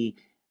frequency?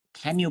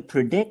 Can you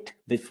predict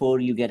before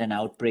you get an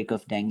outbreak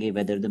of dengue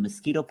whether the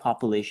mosquito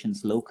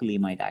populations locally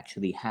might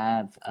actually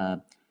have a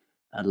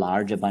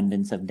large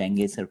abundance of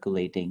dengue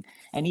circulating?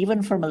 And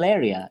even for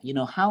malaria, you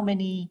know, how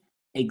many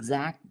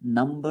exact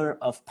number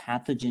of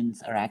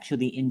pathogens are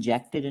actually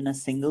injected in a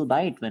single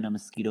bite when a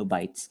mosquito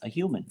bites a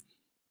human?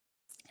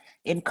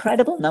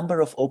 Incredible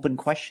number of open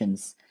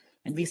questions.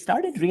 And we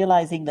started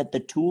realizing that the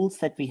tools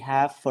that we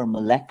have for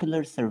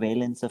molecular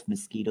surveillance of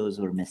mosquitoes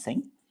were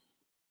missing.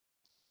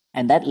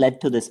 And that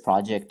led to this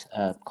project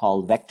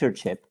called Vector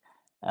Chip.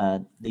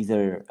 These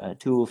are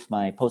two of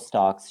my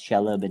postdocs,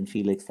 Shelab and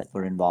Felix, that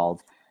were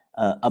involved.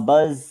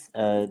 Abuzz,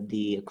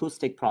 the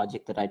acoustic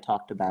project that I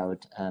talked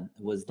about,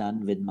 was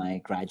done with my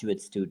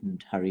graduate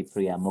student,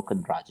 Haripriya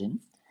Mukundrajan.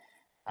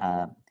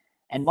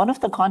 And one of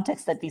the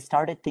contexts that we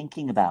started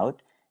thinking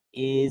about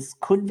is,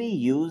 could we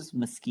use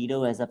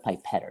mosquito as a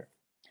pipetter?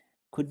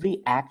 Could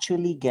we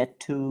actually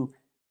get to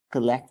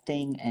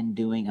collecting and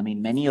doing, I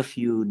mean, many of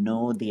you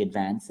know the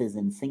advances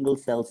in single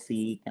cell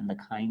seq and the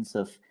kinds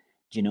of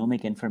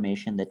genomic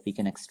information that we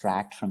can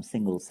extract from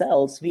single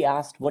cells. We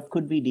asked, what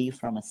could we do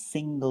from a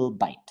single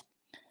bite?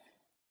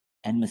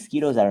 And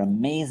mosquitoes are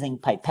amazing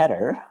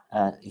pipetter,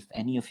 if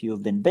any of you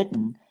have been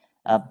bitten.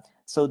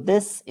 So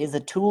this is a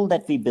tool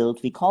that we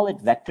built. We call it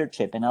Vector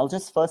Chip, and I'll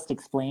just first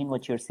explain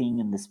what you're seeing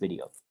in this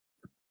video.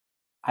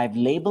 I've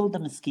labeled the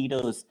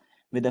mosquitoes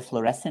with a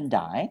fluorescent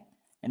dye,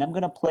 and I'm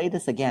going to play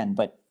this again,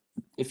 but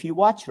if you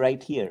watch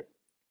right here,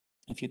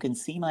 if you can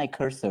see my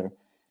cursor,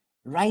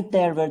 right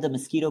there where the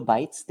mosquito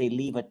bites, they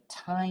leave a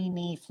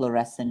tiny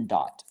fluorescent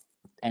dot.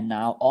 And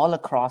now all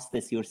across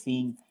this, you're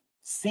seeing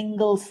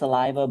single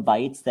saliva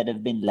bites that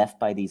have been left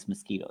by these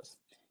mosquitoes.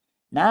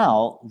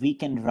 Now we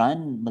can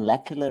run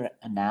molecular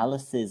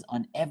analysis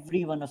on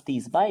every one of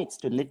these bites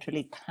to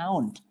literally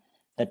count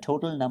the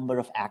total number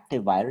of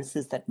active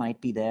viruses that might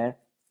be there.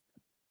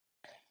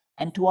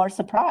 And to our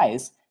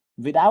surprise,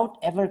 without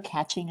ever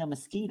catching a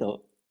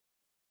mosquito,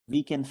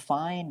 we can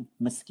find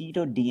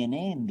mosquito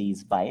DNA in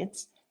these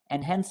bites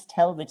and hence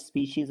tell which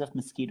species of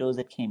mosquitoes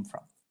it came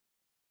from.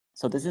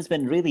 So this has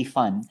been really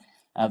fun.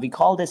 We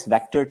call this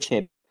Vector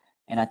Chip,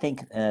 and I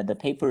think the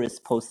paper is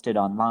posted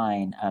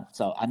online.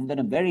 So I'm going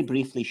to very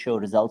briefly show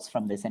results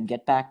from this and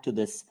get back to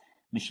this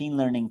machine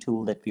learning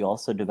tool that we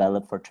also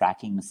developed for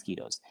tracking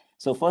mosquitoes.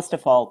 So first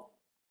of all,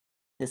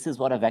 this is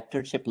what a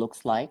vector chip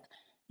looks like.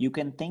 You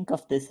can think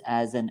of this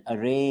as an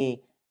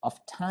array of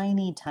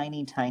tiny,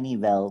 tiny, tiny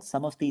wells.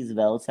 Some of these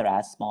wells are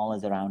as small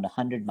as around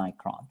 100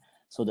 micron.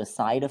 So the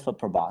side of a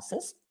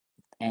proboscis,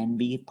 and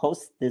we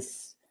post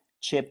this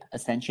chip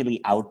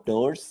essentially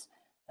outdoors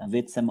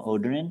with some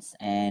odorants,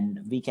 and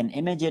we can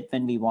image it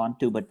when we want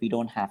to, but we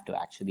don't have to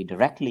actually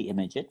directly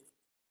image it.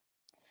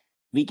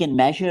 We can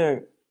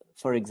measure,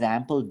 for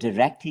example,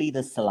 directly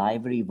the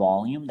salivary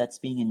volume that's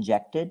being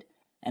injected,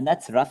 and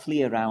that's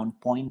roughly around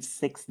 0.6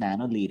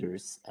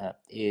 nanoliters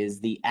is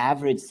the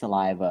average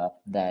saliva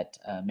that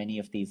many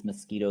of these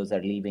mosquitoes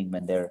are leaving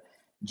when they're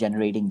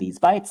generating these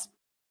bites.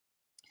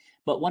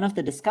 But one of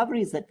the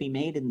discoveries that we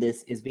made in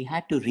this is we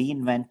had to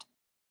reinvent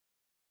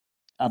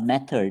a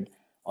method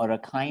or a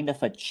kind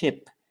of a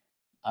chip,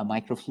 a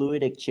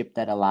microfluidic chip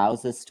that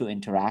allows us to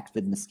interact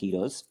with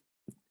mosquitoes,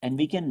 and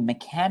we can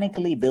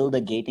mechanically build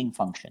a gating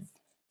function.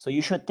 So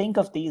you should think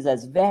of these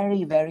as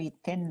very, very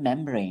thin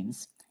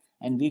membranes,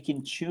 and we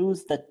can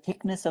choose the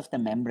thickness of the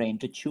membrane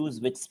to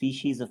choose which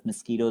species of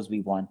mosquitoes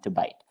we want to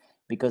bite,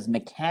 because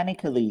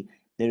mechanically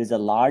there is a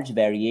large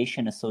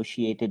variation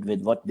associated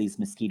with what these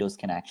mosquitoes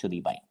can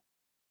actually bite.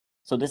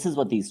 So this is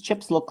what these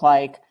chips look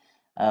like,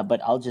 but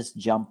I'll just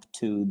jump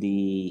to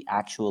the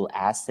actual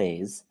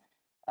assays.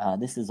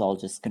 This is all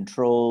just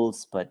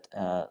controls, but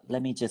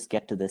let me just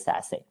get to this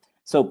assay.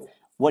 So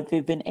what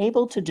we've been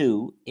able to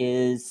do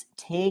is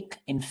take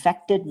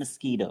infected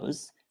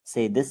mosquitoes,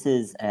 say this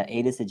is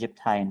Aedes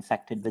aegypti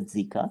infected with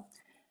Zika,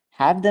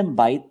 have them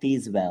bite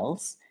these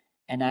wells,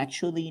 and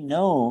actually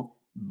know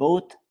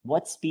both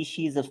what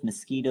species of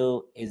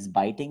mosquito is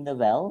biting the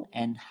well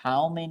and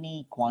how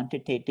many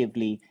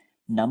quantitatively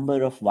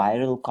number of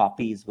viral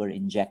copies were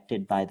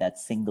injected by that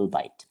single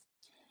bite.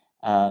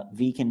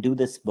 We can do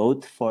this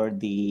both for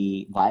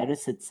the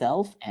virus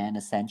itself and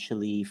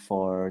essentially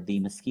for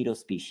the mosquito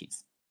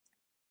species.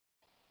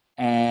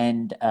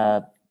 And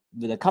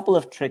with a couple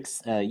of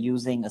tricks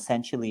using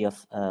essentially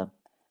a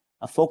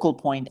focal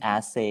point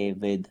assay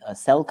with a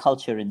cell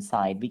culture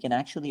inside, we can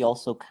actually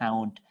also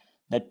count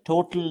the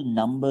total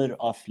number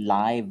of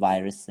live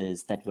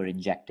viruses that were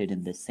injected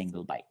in this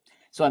single bite.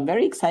 So I'm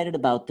very excited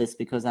about this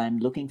because I'm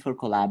looking for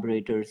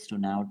collaborators to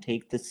now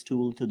take this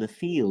tool to the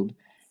field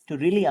to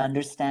really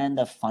understand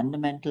the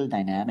fundamental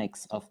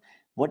dynamics of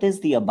what is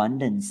the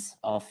abundance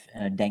of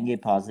dengue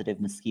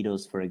positive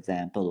mosquitoes, for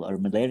example, or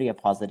malaria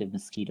positive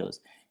mosquitoes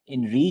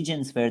in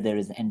regions where there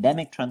is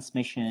endemic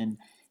transmission,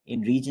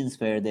 in regions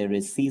where there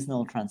is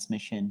seasonal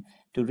transmission,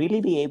 to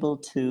really be able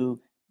to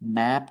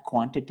map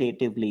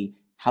quantitatively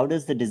how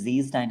does the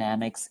disease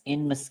dynamics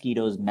in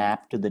mosquitoes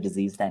map to the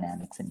disease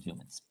dynamics in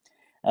humans.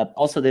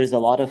 Also, there's a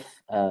lot of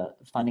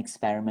fun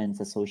experiments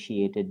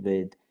associated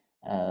with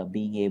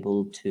being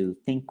able to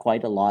think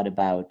quite a lot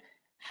about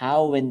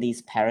how, when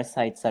these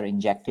parasites are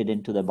injected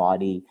into the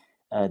body,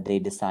 they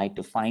decide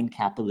to find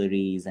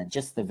capillaries and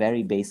just the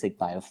very basic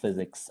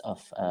biophysics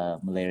of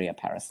malaria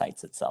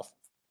parasites itself.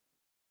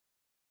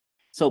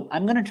 So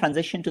I'm going to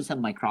transition to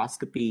some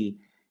microscopy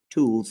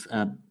tools.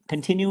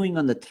 Continuing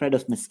on the thread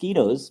of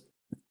mosquitoes,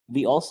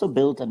 we also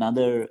built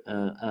another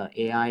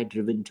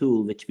AI-driven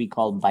tool, which we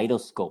call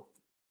Vitoscope.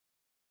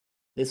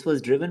 This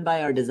was driven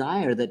by our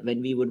desire that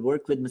when we would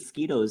work with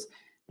mosquitoes,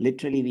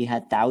 literally we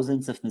had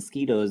thousands of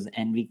mosquitoes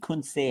and we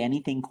couldn't say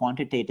anything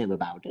quantitative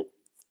about it.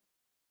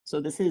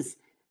 So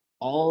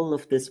all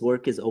of this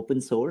work is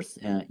open source.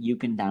 You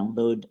can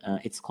download,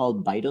 it's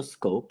called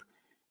Vitoscope.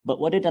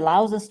 But what it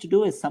allows us to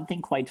do is something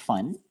quite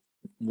fun,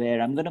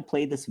 where I'm going to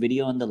play this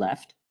video on the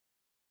left.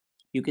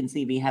 You can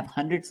see we have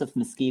hundreds of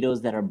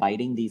mosquitoes that are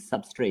biting these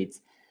substrates,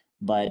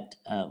 but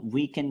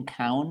we can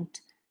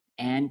count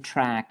and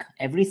track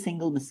every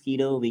single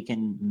mosquito. We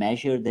can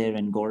measure their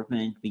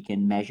engorgement. We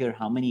can measure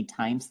how many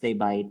times they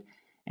bite,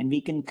 and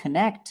we can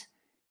connect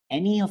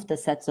any of the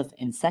sets of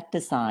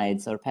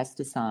insecticides or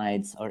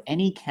pesticides or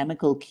any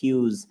chemical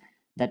cues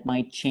that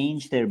might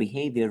change their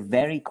behavior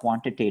very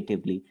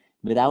quantitatively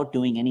without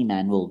doing any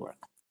manual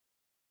work.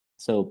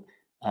 So,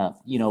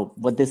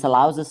 what this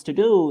allows us to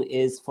do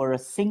is, for a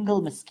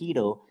single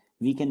mosquito,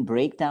 we can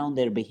break down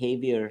their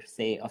behavior,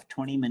 say, of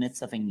 20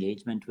 minutes of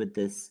engagement with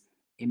this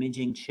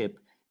imaging chip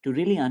to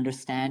really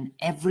understand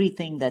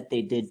everything that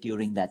they did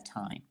during that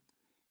time.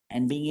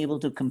 And being able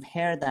to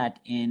compare that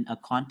in a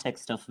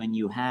context of when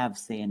you have,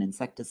 say, an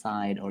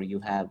insecticide or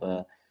you have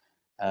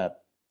a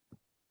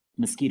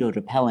mosquito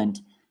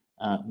repellent,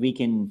 we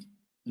can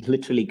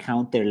literally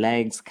count their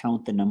legs,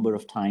 count the number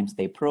of times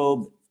they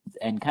probe.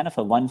 And kind of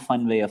one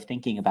fun way of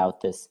thinking about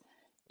this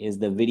is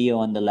the video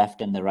on the left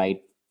and the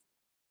right,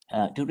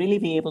 to really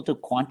be able to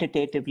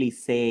quantitatively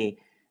say,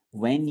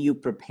 when you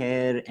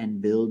prepare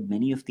and build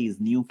many of these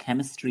new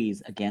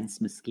chemistries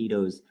against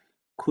mosquitoes,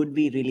 could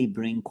we really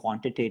bring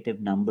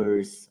quantitative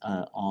numbers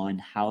on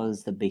how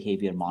is the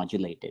behavior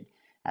modulated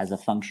as a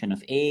function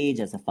of age,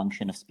 as a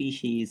function of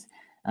species.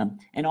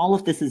 And all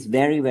of this is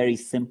very, very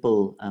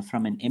simple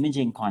from an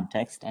imaging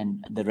context,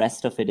 and the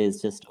rest of it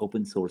is just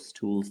open source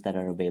tools that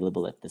are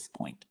available at this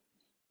point.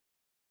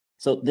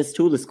 So this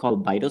tool is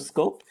called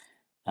Vitoscope.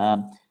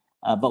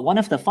 But one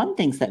of the fun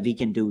things that we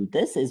can do with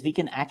this is we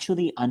can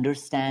actually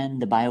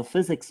understand the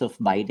biophysics of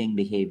biting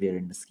behavior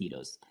in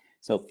mosquitoes.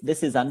 So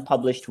this is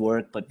unpublished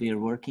work, but we are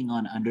working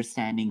on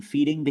understanding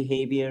feeding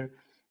behavior,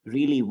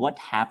 really what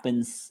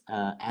happens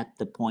at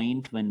the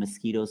point when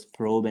mosquitoes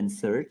probe and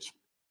search.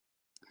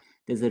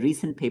 There's a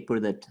recent paper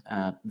that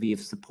we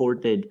have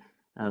supported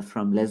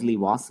from Leslie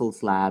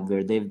Wassell's lab,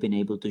 where they've been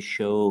able to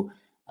show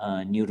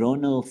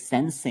neuronal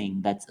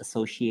sensing that's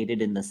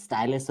associated in the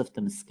stylus of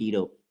the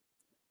mosquito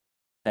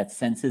that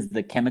senses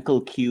the chemical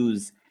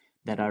cues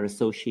that are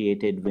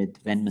associated with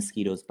when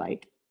mosquitoes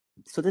bite.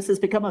 So this has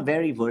become a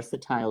very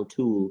versatile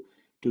tool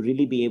to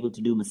really be able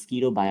to do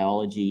mosquito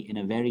biology in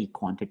a very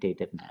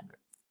quantitative manner.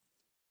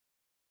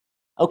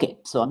 Okay,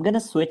 so I'm going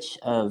to switch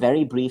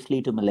very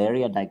briefly to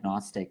malaria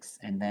diagnostics,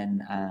 and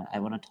then I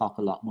want to talk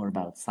a lot more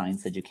about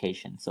science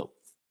education. So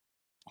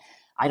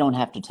I don't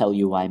have to tell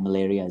you why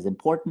malaria is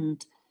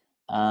important.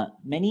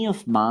 Many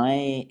of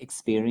my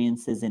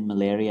experiences in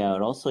malaria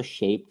are also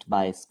shaped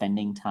by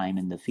spending time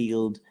in the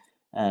field.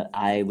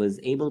 I was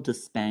able to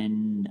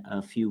spend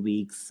a few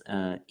weeks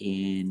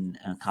in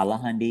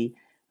Kalahandi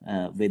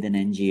with an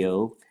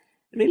NGO,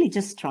 really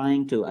just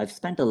trying to, I've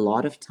spent a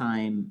lot of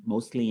time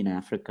mostly in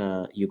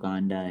Africa,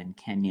 Uganda, and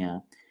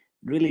Kenya,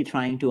 really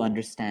trying to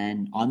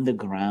understand on the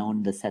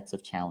ground the sets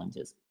of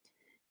challenges.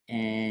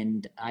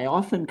 And I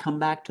often come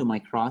back to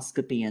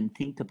microscopy and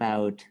think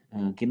about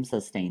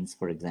Giemsa stains,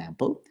 for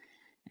example.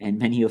 And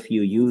many of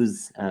you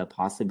use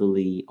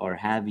possibly or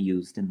have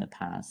used in the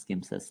past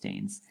Giemsa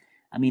stains.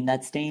 I mean,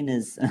 that stain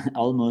is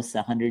almost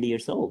 100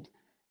 years old.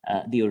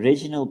 The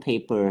original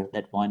paper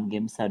that Juan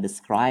Giemsa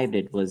described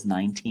it was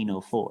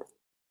 1904.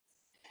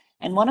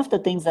 And one of the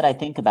things that I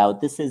think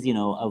about, this is,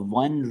 a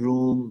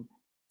one-room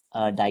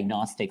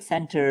diagnostic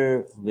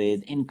center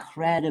with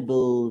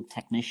incredible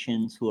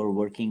technicians who are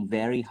working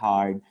very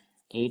hard,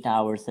 8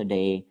 hours a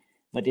day,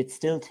 but it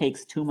still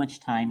takes too much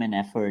time and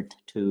effort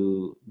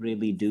to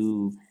really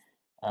do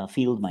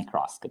field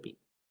microscopy.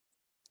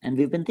 And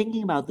we've been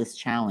thinking about this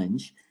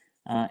challenge,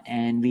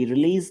 and we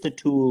released a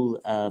tool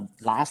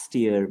last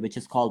year, which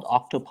is called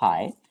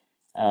Octopi.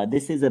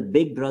 This is a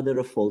big brother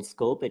of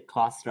Foldscope. It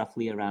costs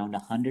roughly around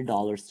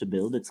 $100 to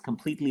build. It's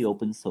completely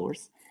open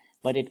source,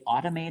 but it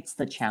automates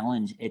the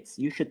challenge.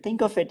 You should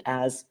think of it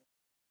as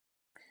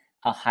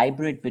a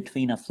hybrid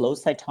between a flow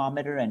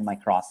cytometer and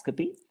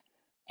microscopy.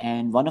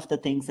 And one of the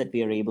things that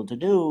we are able to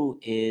do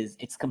is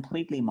it's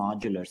completely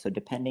modular. So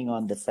depending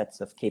on the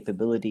sets of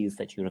capabilities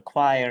that you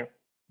require,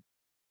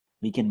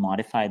 we can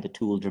modify the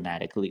tool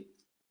dramatically.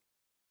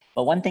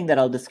 But one thing that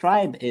I'll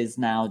describe is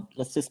now,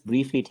 let's just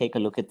briefly take a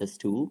look at this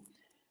tool.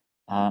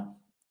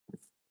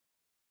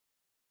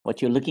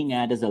 What you're looking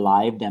at is a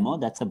live demo.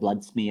 That's a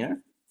blood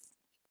smear.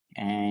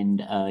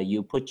 And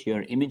you put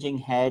your imaging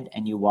head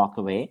and you walk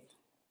away.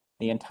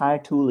 The entire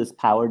tool is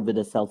powered with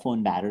a cell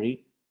phone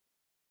battery.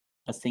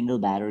 A single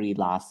battery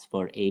lasts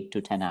for 8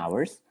 to 10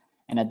 hours.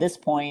 And at this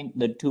point,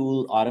 the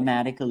tool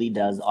automatically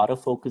does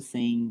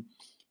autofocusing.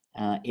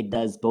 It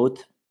does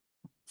both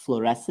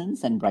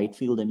fluorescence and bright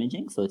field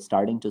imaging. So it's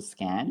starting to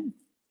scan.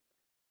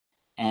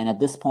 And at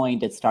this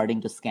point, it's starting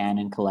to scan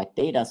and collect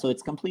data. So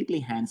it's completely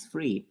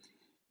hands-free.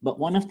 But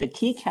one of the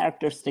key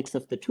characteristics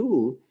of the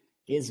tool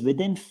is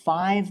within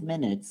 5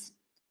 minutes,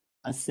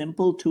 a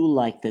simple tool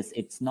like this,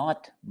 it's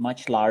not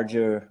much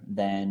larger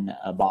than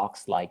a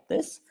box like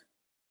this.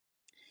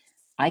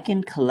 I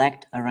can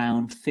collect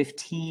around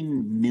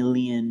 15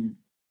 million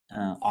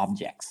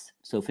objects,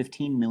 so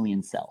 15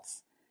 million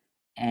cells.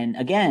 And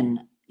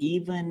again,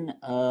 even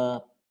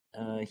a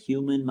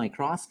human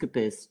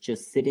microscopist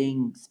just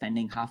sitting,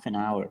 spending half an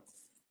hour,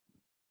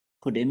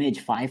 could image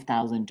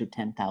 5,000 to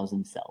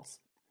 10,000 cells.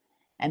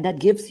 And that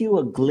gives you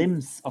a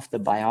glimpse of the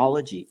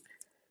biology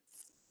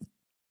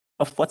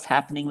of what's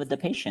happening with the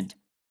patient,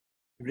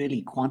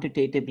 really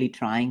quantitatively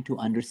trying to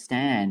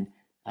understand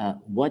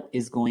what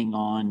is going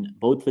on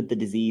both with the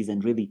disease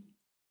and really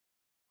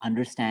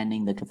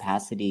understanding the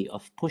capacity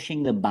of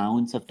pushing the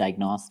bounds of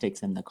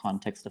diagnostics in the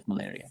context of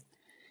malaria.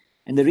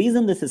 And the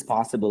reason this is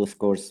possible, of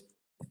course,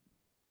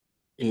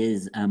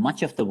 is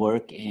much of the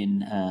work in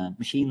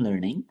machine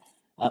learning,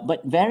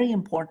 but very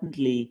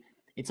importantly,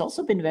 it's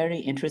also been very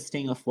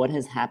interesting of what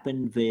has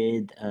happened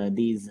with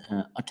these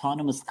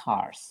autonomous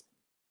cars.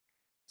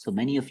 So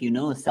many of you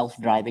know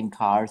self-driving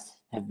cars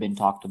have been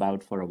talked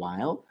about for a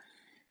while,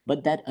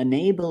 but that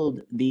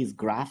enabled these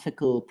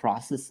graphical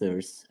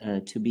processors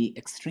to be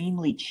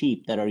extremely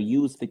cheap that are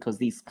used because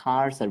these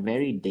cars are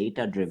very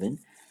data-driven.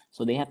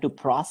 So they have to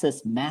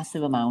process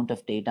massive amount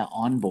of data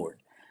on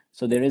board.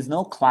 So there is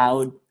no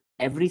cloud.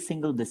 Every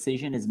single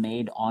decision is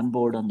made on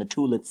board on the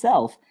tool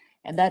itself.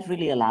 And that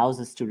really allows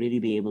us to really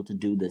be able to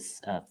do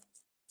this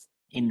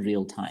in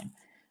real time.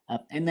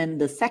 And then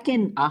the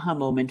second aha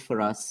moment for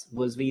us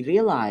was we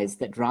realized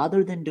that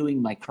rather than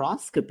doing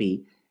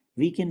microscopy,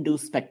 we can do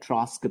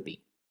spectroscopy.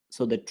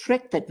 So the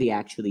trick that we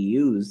actually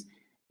use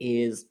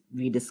is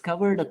we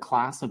discovered a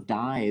class of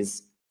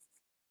dyes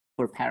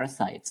for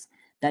parasites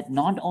that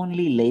not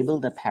only label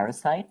the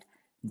parasite,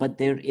 but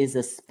there is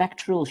a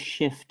spectral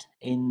shift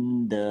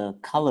in the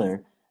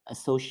color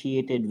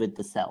associated with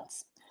the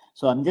cells.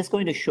 So I'm just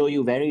going to show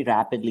you very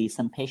rapidly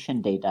some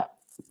patient data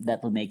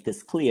that will make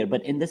this clear.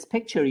 But in this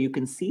picture, you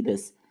can see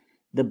this.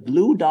 The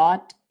blue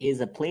dot is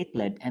a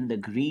platelet and the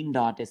green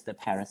dot is the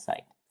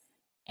parasite.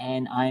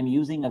 And I'm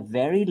using a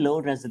very low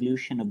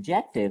resolution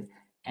objective.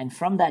 And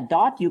from that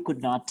dot, you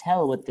could not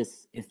tell what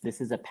if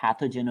this is a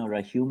pathogen or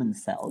a human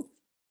cell,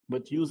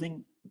 but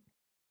using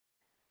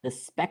the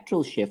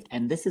spectral shift,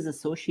 and this is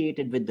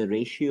associated with the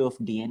ratio of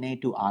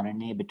DNA to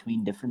RNA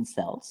between different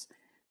cells.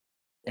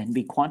 And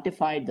we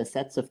quantified the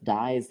sets of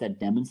dyes that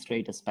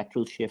demonstrate a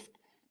spectral shift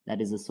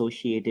that is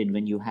associated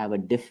when you have a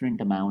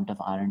different amount of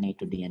RNA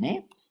to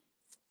DNA.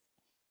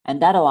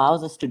 And that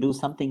allows us to do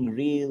something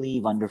really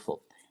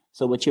wonderful.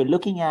 So what you're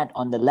looking at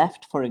on the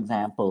left, for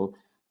example,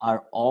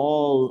 are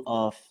all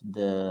of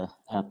the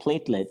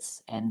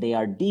platelets, and they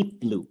are deep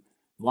blue.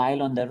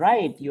 While on the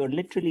right, you're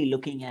literally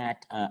looking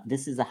at,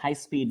 this is a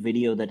high-speed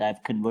video that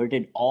I've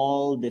converted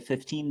all the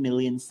 15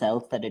 million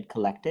cells that it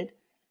collected.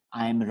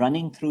 I'm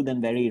running through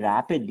them very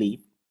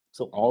rapidly.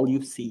 So all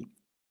you see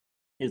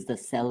is the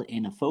cell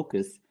in a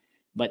focus,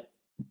 but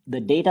the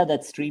data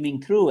that's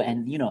streaming through,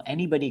 and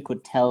anybody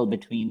could tell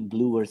between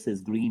blue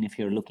versus green if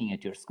you're looking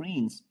at your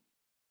screens.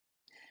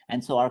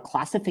 And so our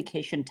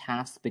classification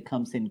task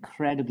becomes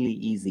incredibly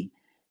easy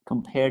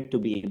compared to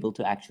be able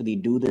to actually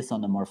do this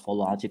on a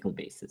morphological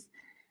basis.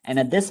 And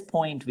at this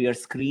point, we are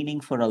screening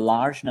for a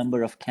large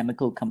number of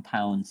chemical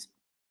compounds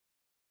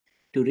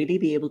to really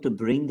be able to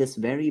bring this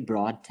very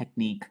broad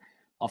technique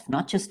of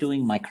not just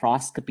doing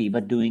microscopy,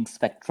 but doing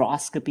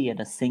spectroscopy at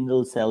a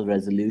single cell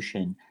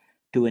resolution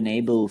to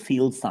enable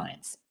field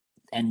science.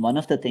 And one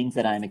of the things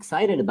that I'm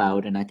excited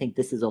about, and I think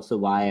this is also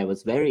why I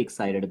was very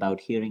excited about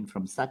hearing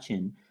from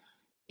Sachin,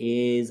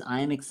 is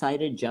I'm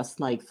excited, just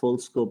like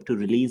Foldscope, to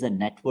release a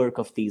network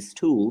of these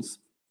tools.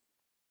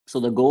 So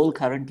the goal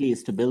currently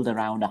is to build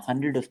around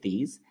 100 of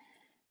these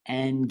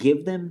and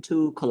give them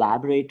to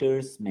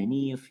collaborators,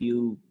 many of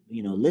you,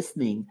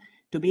 listening,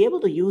 to be able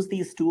to use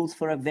these tools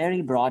for a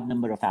very broad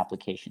number of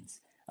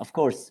applications. Of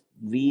course,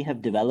 we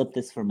have developed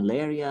this for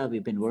malaria.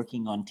 We've been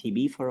working on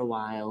TB for a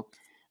while.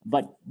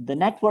 But the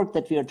network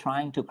that we are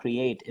trying to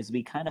create is,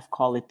 we kind of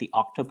call it the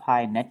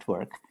Octopi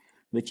network,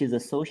 which is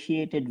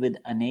associated with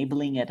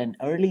enabling at an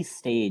early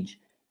stage,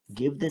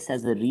 give this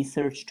as a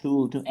research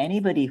tool to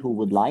anybody who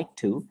would like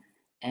to,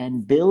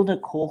 and build a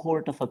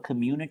cohort of a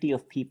community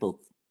of people.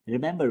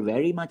 Remember,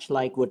 very much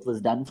like what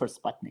was done for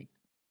Sputnik,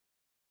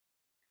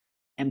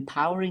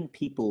 empowering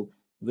people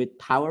with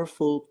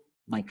powerful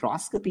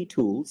microscopy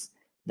tools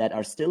that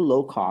are still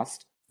low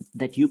cost,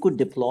 that you could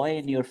deploy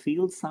in your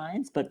field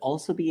science, but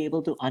also be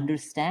able to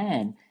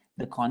understand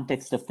the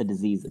context of the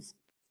diseases.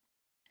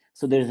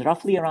 So there's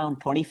roughly around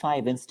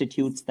 25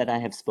 institutes that I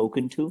have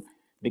spoken to,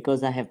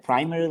 because I have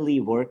primarily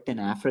worked in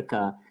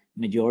Africa.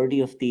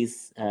 Majority of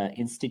these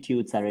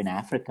institutes are in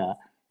Africa.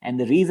 And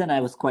the reason I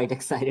was quite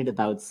excited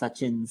about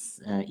Sachin's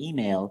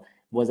email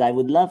was, I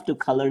would love to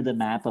color the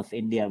map of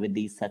India with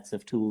these sets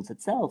of tools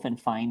itself, and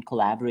find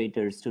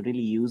collaborators to really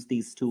use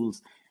these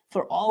tools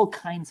for all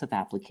kinds of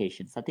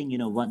applications. I think,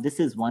 this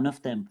is one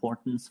of the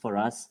importance for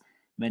us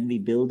when we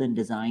build and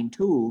design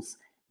tools.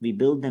 We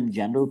build them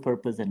general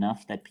purpose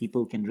enough that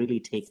people can really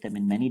take them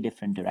in many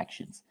different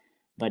directions.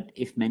 But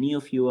if many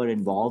of you are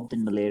involved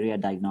in malaria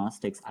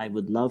diagnostics, I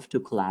would love to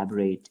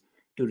collaborate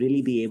to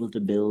really be able to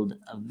build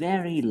a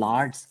very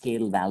large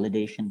scale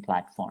validation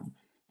platform.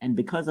 And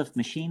because of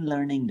machine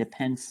learning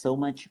depends so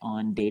much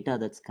on data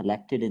that's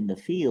collected in the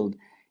field,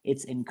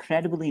 it's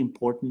incredibly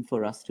important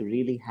for us to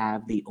really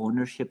have the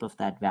ownership of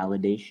that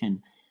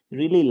validation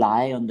really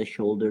lie on the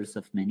shoulders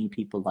of many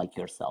people like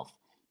yourself.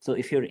 So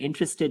if you're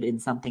interested in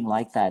something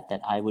like that,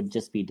 I would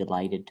just be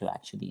delighted to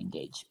actually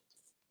engage.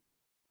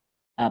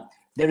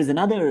 There is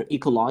another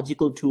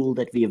ecological tool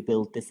that we have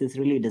built. This is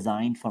really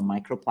designed for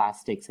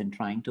microplastics and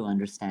trying to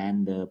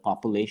understand the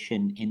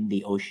population in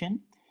the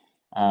ocean.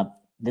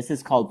 This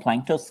is called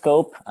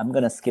Planktoscope. I'm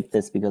going to skip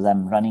this because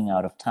I'm running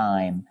out of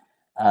time.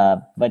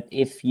 But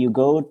if you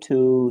go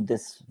to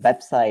this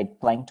website,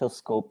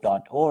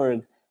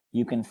 planktoscope.org,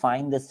 you can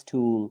find this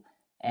tool.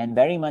 And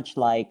very much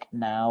like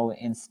now,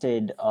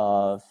 instead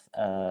of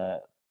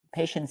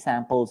patient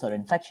samples or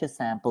infectious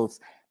samples,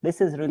 this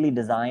is really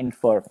designed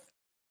for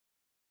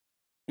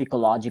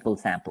ecological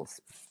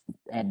samples.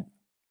 And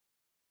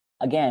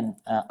again,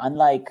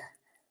 unlike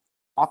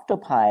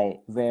octopi,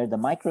 where the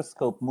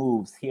microscope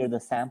moves, here the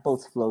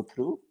samples flow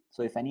through.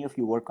 So if any of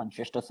you work on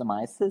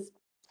schistosomiasis,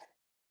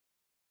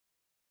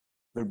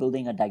 we're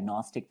building a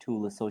diagnostic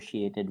tool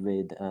associated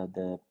with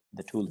the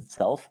tool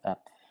itself.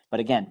 But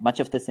again, much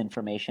of this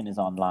information is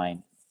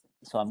online,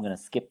 so I'm going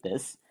to skip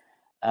this.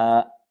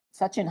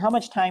 Sachin, how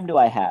much time do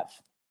I have?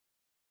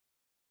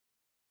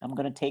 I'm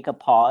going to take a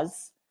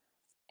pause,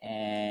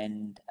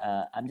 and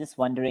I'm just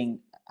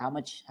wondering how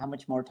much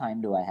more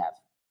time do I have?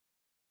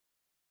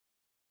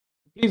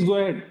 Please go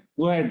ahead.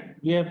 Go ahead.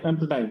 We have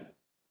ample time.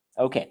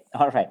 Okay.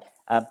 All right.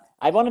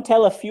 I want to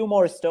tell a few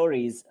more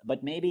stories,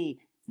 but maybe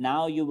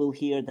now you will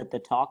hear that the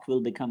talk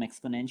will become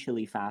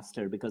exponentially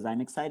faster, because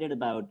I'm excited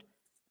about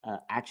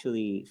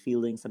actually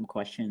fielding some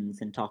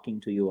questions and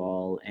talking to you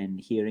all and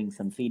hearing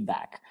some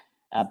feedback.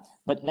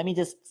 But let me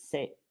just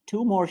say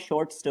 2 more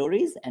short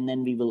stories, and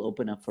then we will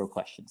open up for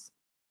questions.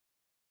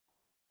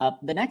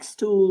 The next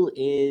tool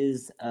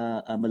is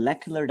a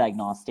molecular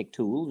diagnostic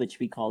tool, which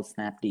we call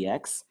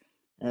SnapDx.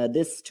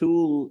 This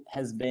tool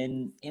has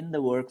been in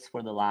the works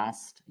for the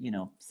last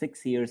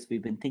 6 years.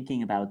 We've been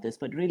thinking about this,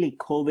 but really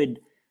COVID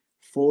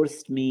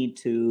forced me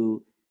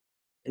to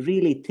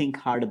really think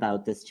hard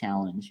about this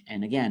challenge.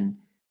 And again,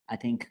 I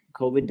think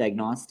COVID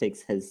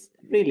diagnostics has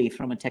really,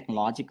 from a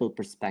technological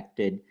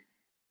perspective,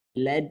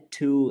 led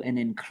to an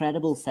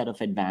incredible set of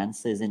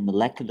advances in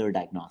molecular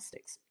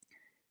diagnostics.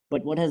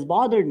 But what has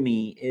bothered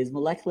me is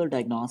molecular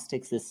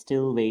diagnostics is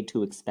still way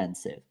too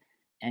expensive,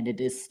 and it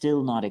is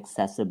still not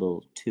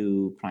accessible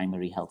to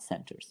primary health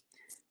centers.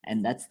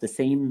 And that's the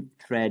same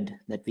thread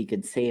that we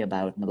could say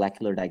about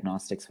molecular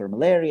diagnostics for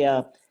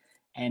malaria.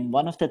 And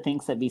one of the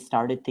things that we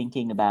started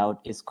thinking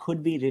about is,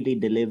 could we really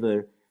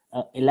deliver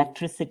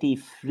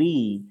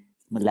electricity-free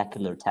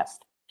molecular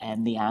test?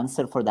 And the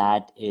answer for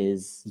that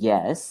is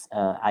yes.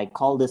 I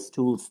call this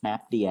tool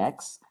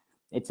SnapDx.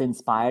 It's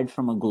inspired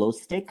from a glow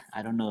stick.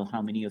 I don't know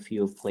how many of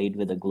you have played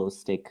with a glow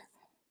stick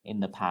in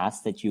the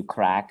past that you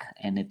crack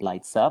and it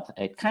lights up.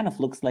 It kind of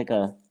looks like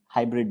a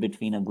hybrid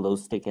between a glow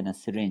stick and a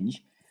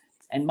syringe.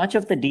 And much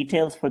of the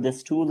details for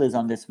this tool is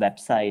on this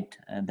website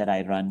that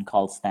I run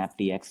called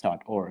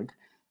snapdx.org.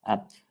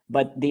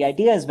 But the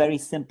idea is very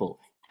simple.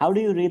 How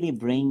do you really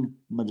bring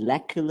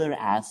molecular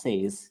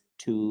assays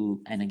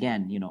to, and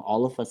again,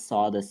 all of us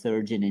saw the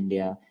surge in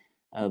India.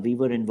 We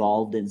were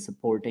involved in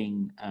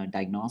supporting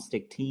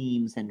diagnostic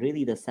teams and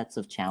really the sets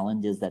of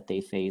challenges that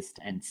they faced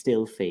and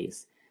still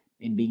face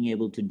in being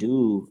able to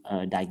do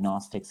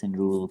diagnostics in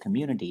rural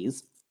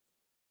communities.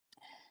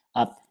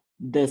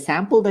 The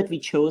sample that we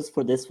chose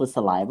for this was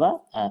saliva.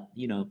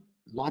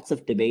 Lots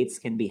of debates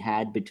can be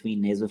had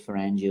between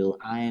nasopharyngeal.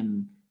 I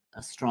am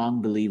a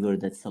strong believer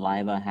that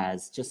saliva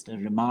has just a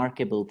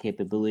remarkable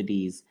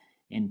capabilities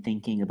in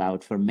thinking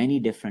about for many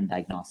different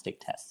diagnostic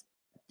tests.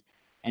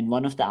 And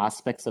one of the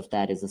aspects of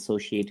that is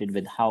associated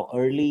with how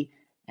early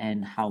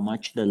and how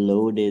much the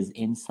load is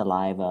in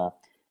saliva.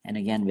 And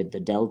again, with the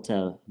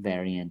Delta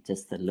variant,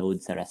 just the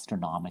loads are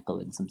astronomical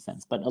in some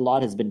sense, but a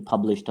lot has been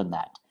published on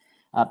that.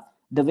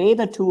 The way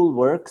the tool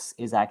works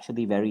is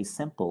actually very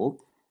simple.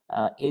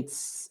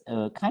 It's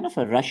kind of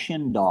a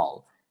Russian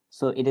doll.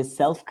 So it is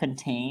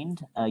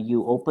self-contained.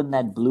 You open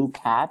that blue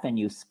cap and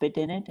you spit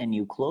in it and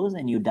you close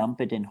and you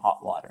dump it in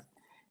hot water.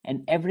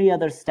 And every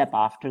other step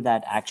after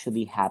that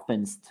actually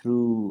happens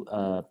through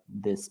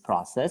this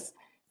process.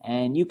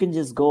 And you can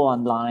just go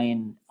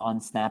online on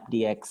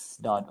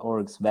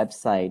snapdx.org's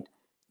website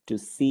to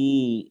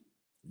see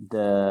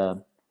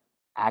the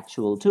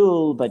actual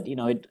tool, but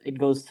it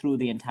goes through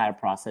the entire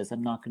process.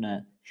 I'm not going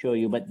to show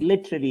you, but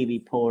literally we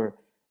pour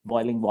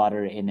boiling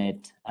water in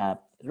it.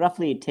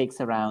 Roughly it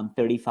takes around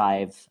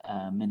 35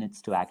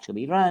 minutes to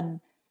actually run.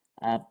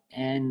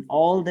 And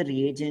all the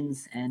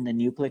reagents and the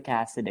nucleic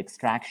acid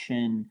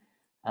extraction,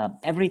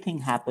 everything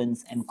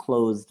happens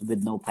enclosed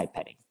with no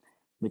pipetting,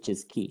 which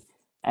is key.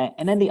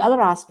 And then the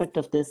other aspect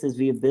of this is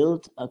we have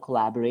built a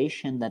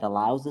collaboration that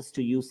allows us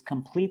to use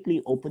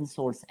completely open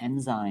source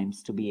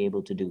enzymes to be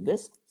able to do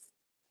this.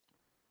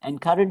 And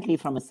currently,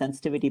 from a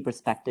sensitivity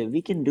perspective,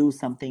 we can do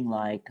something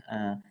like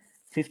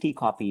 50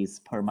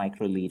 copies per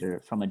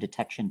microliter from a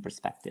detection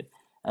perspective.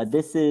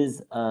 This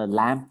is a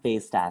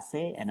LAMP-based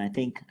assay, and I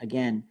think,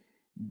 again,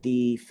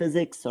 the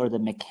physics or the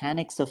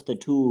mechanics of the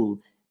tool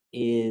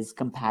is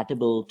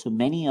compatible to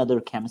many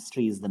other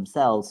chemistries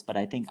themselves, but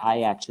I think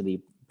I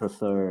actually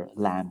prefer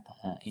LAMP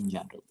in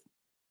general.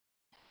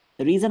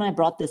 The reason I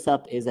brought this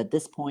up is at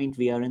this point,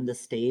 we are in the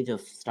stage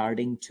of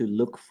starting to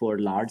look for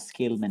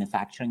large-scale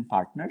manufacturing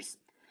partners.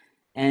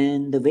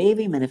 And the way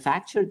we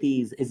manufacture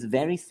these is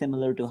very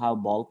similar to how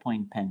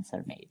ballpoint pens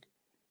are made.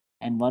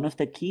 And one of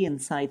the key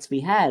insights we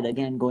had,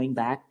 again, going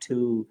back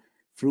to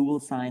Frugal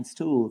Science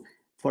tool,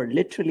 for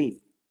literally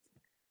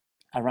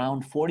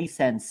around 40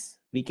 cents,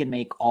 we can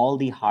make all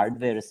the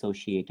hardware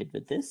associated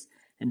with this.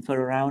 And for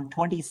around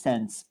 20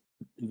 cents,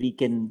 we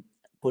can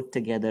put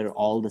together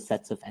all the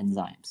sets of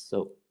enzymes.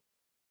 So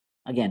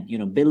again,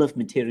 bill of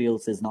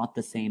materials is not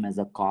the same as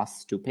a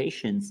cost to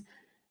patients,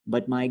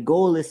 but my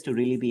goal is to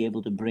really be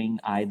able to bring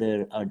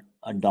either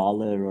a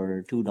dollar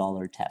or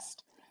 $2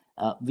 test.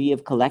 We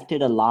have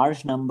collected a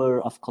large number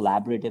of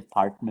collaborative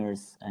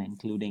partners,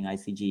 including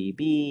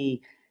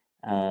ICGEB,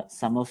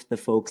 some of the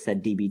folks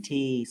at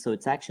DBT. So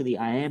it's actually,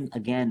 I am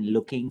again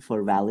looking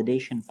for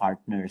validation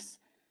partners,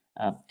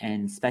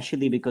 and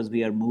especially because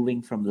we are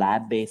moving from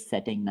lab-based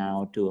setting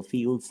now to a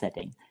field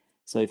setting.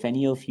 So if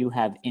any of you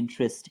have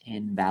interest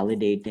in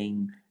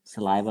validating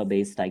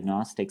saliva-based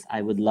diagnostics,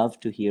 I would love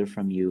to hear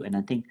from you. And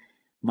I think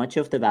much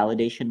of the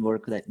validation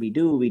work that we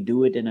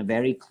do it in a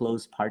very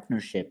close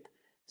partnership.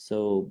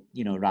 So,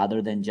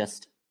 rather than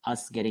just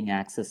us getting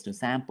access to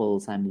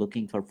samples, I'm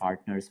looking for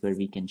partners where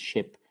we can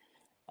ship.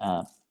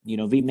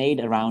 We made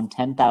around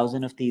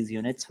 10,000 of these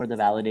units for the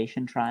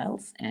validation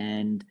trials,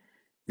 and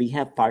we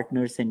have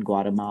partners in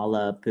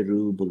Guatemala,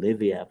 Peru,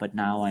 Bolivia, but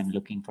now I'm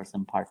looking for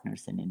some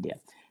partners in India.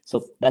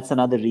 So that's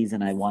another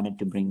reason I wanted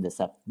to bring this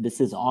up. This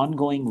is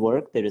ongoing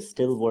work. There is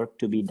still work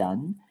to be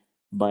done,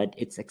 but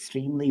it's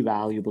extremely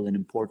valuable and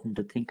important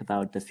to think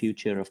about the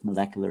future of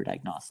molecular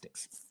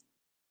diagnostics.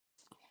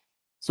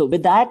 So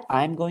with that,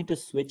 I'm going to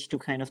switch to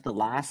kind of the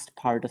last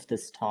part of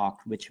this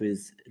talk, which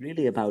was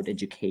really about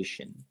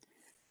education.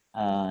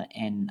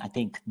 And I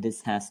think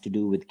this has to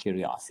do with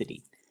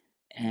curiosity.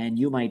 And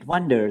you might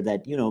wonder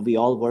that, we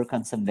all work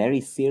on some very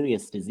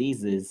serious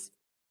diseases,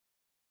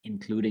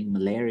 including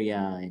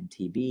malaria and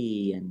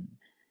TB and,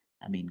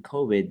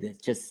 COVID.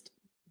 It's just,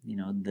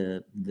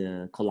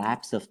 the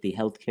collapse of the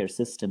healthcare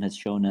system has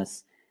shown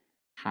us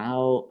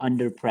how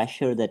under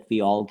pressure that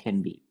we all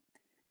can be.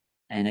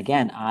 And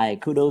again,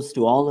 kudos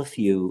to all of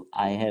you.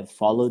 I have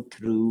followed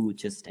through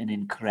just an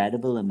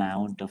incredible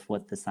amount of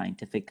what the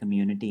scientific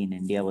community in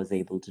India was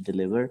able to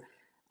deliver.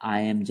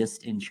 I am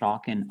just in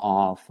shock and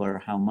awe for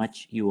how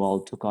much you all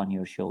took on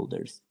your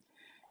shoulders.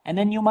 And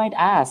then you might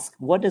ask,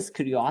 what does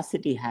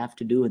curiosity have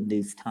to do in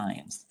these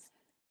times?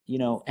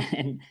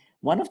 And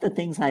one of the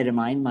things I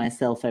remind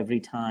myself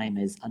every time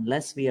is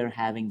unless we are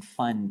having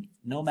fun,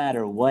 no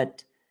matter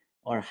what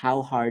or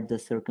how hard the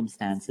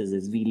circumstances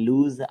is, we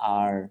lose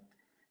our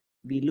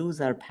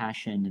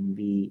passion, and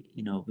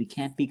we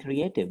can't be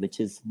creative, which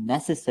is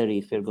necessary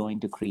if we're going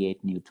to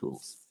create new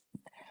tools.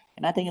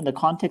 And I think in the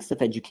context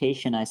of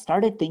education, I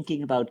started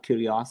thinking about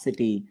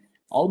curiosity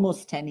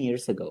almost 10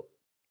 years ago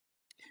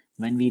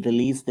when we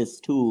released this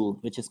tool,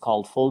 which is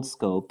called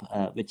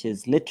Foldscope, which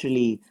is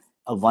literally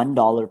a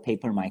 $1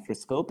 paper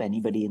microscope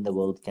anybody in the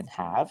world can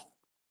have.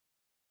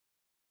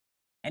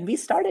 And we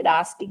started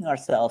asking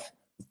ourselves,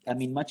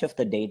 much of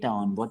the data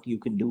on what you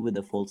can do with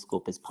the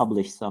Foldscope is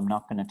published, so I'm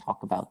not going to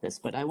talk about this,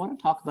 but I want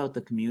to talk about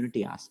the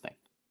community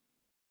aspect.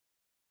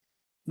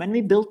 When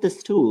we built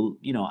this tool,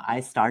 I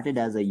started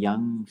as a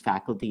young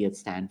faculty at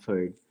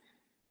Stanford,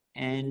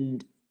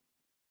 and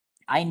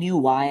I knew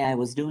why I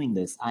was doing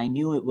this. I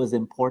knew it was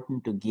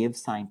important to give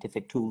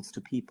scientific tools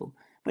to people,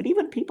 but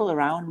even people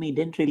around me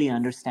didn't really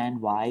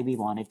understand why we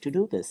wanted to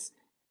do this.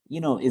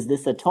 is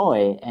this a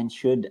toy? And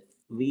should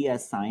we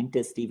as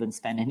scientists even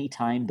spend any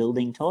time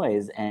building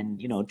toys? And,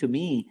 to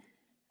me,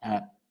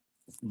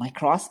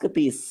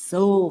 microscopy is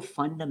so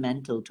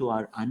fundamental to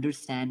our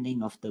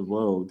understanding of the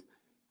world.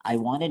 I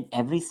wanted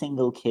every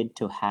single kid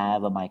to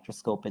have a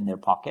microscope in their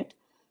pocket.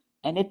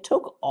 And it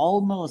took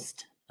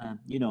almost,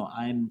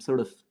 I'm sort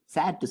of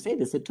sad to say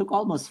this, it took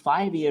almost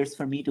 5 years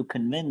for me to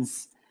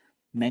convince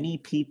many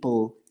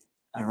people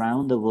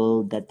around the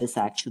world that this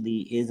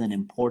actually is an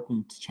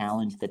important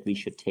challenge that we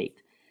should take.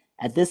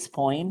 At this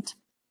point,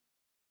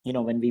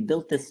 when we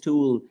built this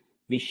tool,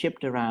 we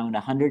shipped around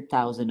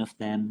 100,000 of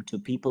them to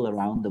people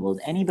around the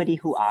world, anybody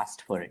who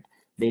asked for it.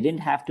 They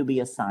didn't have to be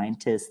a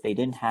scientist, they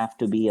didn't have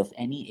to be of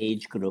any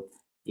age group.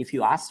 If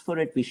you asked for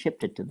it, we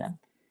shipped it to them.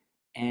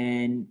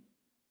 And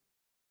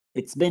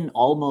it's been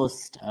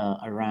almost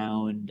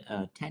around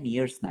 10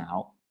 years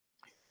now,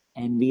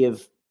 and we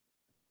have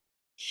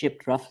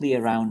shipped roughly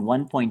around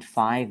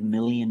 1.5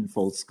 million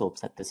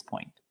Foldscopes at this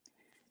point.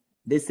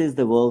 This is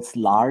the world's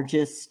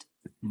largest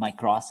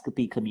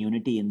microscopy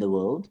community in the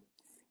world.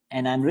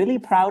 And I'm really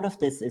proud of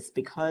this. It's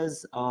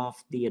because of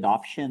the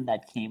adoption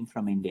that came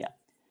from India.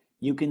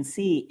 You can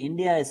see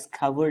India is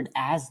covered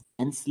as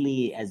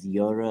densely as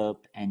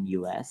Europe and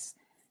US.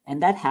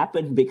 And that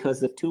happened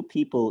because of two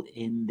people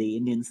in the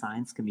Indian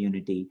science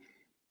community,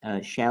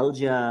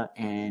 Shelja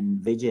and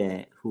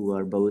Vijay, who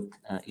are both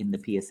in the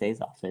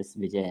PSA's office.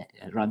 Vijay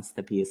runs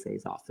the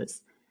PSA's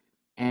office.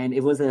 And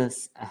it was a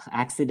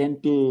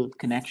accidental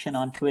connection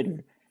on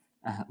Twitter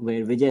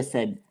where Vijay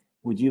said,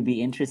 would you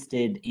be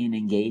interested in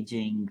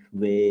engaging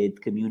with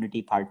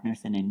community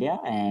partners in India?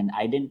 And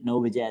I didn't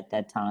know Vijay at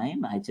that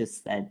time. I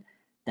just said,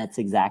 that's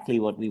exactly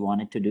what we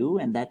wanted to do.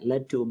 And that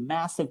led to a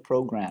massive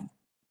program.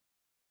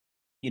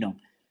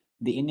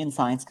 The Indian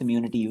science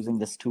community using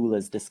this tool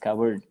has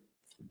discovered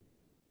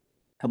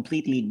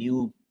completely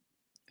new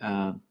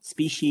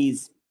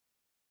species,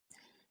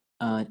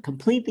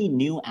 completely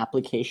new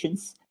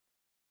applications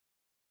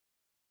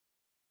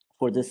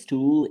for this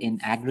tool in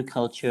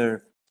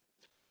agriculture,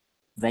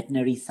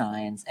 veterinary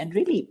science, and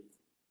really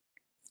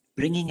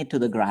bringing it to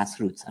the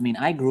grassroots. I mean,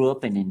 I grew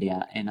up in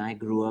India, and I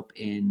grew up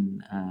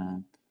in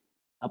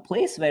a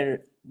place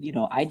where,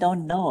 I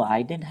don't know,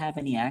 I didn't have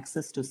any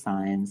access to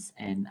science,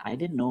 and I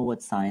didn't know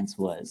what science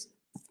was.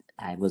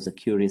 I was a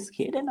curious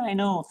kid, and I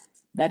know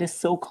that is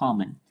so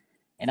common.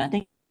 And I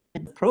think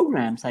in the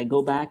programs, I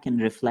go back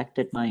and reflect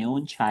at my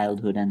own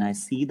childhood, and I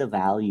see the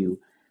value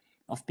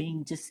of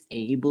being just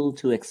able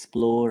to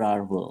explore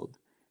our world.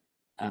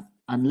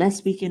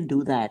 Unless we can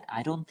do that,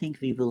 I don't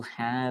think we will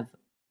have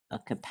a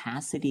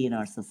capacity in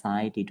our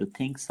society to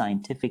think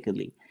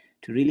scientifically,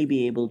 to really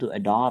be able to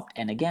adopt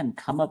and again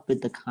come up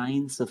with the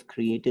kinds of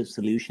creative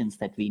solutions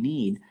that we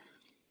need.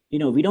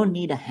 We don't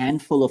need a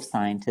handful of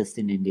scientists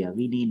in India.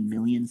 We need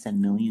millions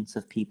and millions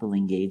of people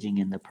engaging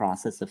in the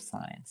process of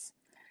science.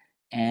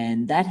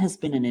 And that has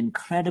been an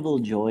incredible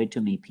joy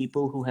to me.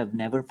 People who have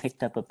never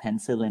picked up a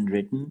pencil and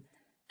written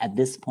at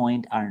this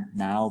point are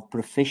now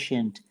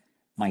proficient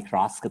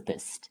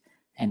microscopists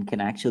and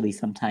can actually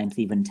sometimes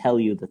even tell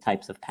you the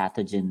types of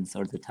pathogens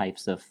or the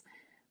types of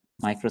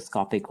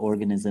microscopic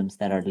organisms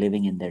that are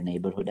living in their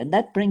neighborhood. And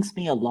that brings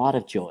me a lot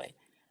of joy.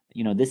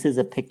 This is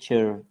a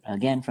picture,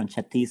 again, from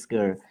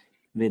Chhattisgarh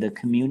with a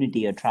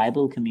community, a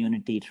tribal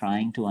community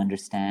trying to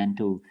understand,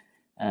 to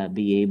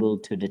be able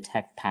to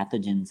detect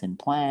pathogens in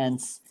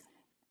plants.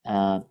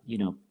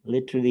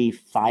 Literally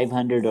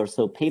 500 or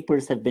so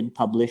papers have been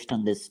published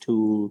on this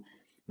tool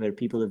where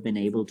people have been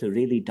able to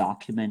really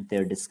document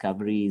their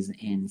discoveries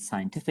in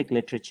scientific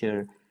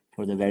literature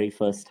for the very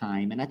first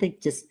time. And I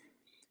think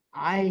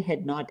I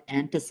had not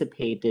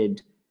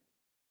anticipated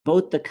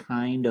both the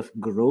kind of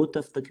growth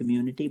of the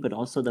community, but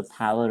also the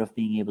power of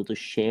being able to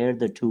share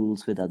the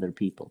tools with other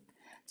people.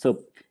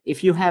 So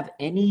if you have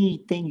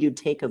anything you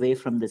take away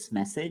from this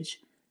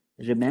message,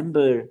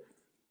 remember,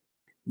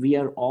 we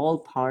are all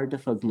part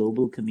of a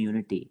global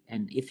community.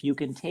 And if you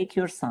can take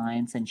your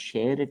science and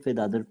share it with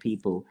other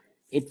people,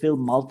 it will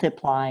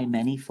multiply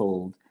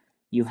manyfold.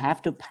 You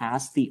have to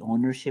pass the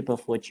ownership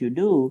of what you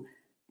do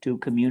to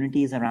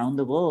communities around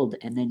the world,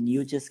 and then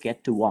you just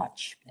get to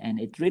watch. And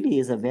it really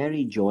is a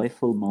very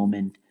joyful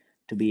moment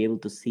to be able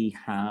to see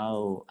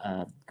how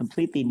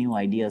completely new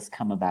ideas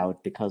come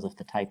about because of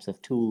the types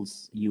of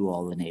tools you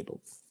all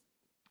enable.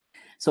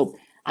 So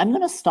I'm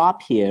going to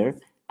stop here.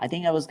 I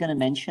think I was going to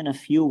mention a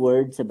few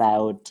words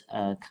about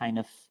kind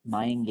of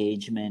my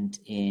engagement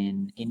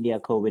in India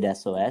COVID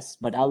SOS,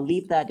 but I'll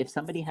leave that. If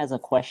somebody has a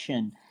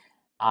question,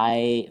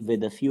 I,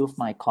 with a few of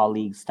my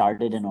colleagues,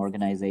 started an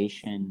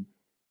organization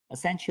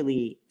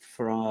essentially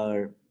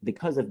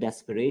because of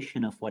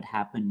desperation of what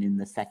happened in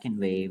the second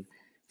wave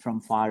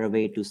from far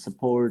away to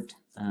support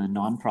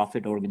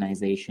nonprofit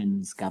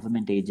organizations,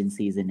 government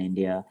agencies in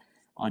India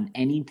on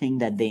anything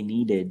that they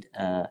needed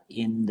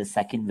in the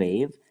second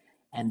wave.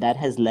 And that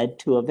has led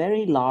to a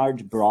very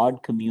large,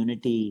 broad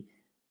community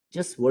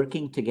just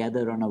working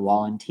together on a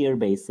volunteer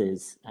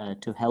basis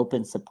to help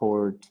and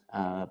support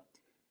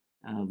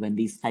when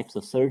these types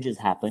of surges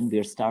happen,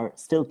 we're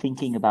still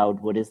thinking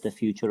about what is the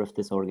future of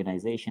this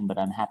organization, but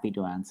I'm happy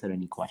to answer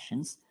any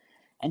questions.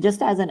 And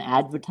just as an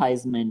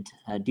advertisement,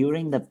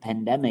 during the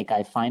pandemic,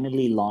 I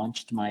finally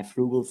launched my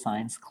Frugal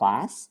Science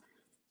class.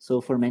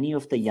 So for many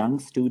of the young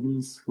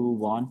students who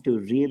want to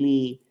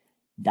really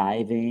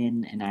dive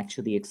in and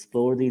actually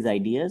explore these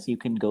ideas, you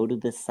can go to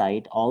this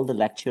site. All the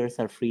lectures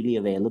are freely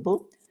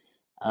available.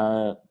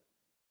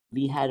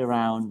 We had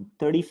around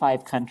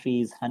 35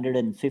 countries,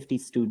 150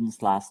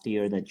 students last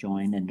year that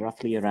joined, and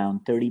roughly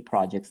around 30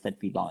 projects that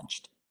we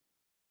launched.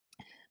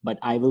 But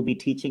I will be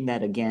teaching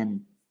that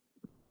again,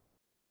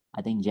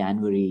 I think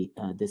January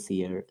this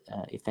year,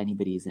 if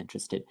anybody is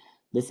interested.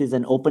 This is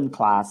an open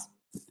class.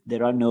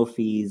 There are no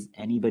fees.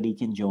 Anybody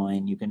can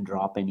join. You can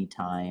drop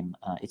anytime.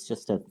 It's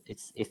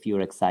if you're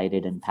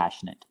excited and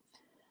passionate.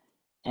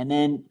 And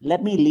then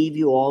let me leave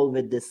you all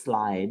with this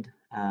slide.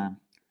 I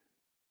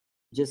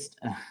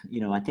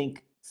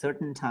think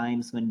certain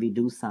times when we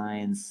do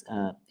science,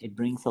 it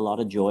brings a lot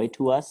of joy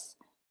to us.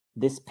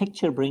 This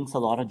picture brings a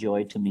lot of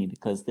joy to me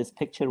because this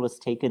picture was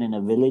taken in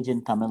a village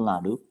in Tamil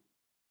Nadu.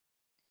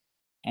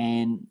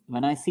 And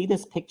when I see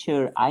this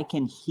picture, I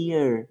can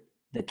hear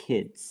the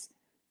kids.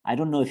 I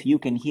don't know if you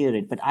can hear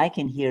it, but I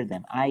can hear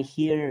them. I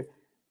hear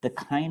the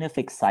kind of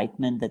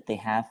excitement that they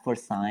have for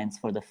science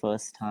for the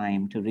first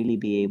time, to really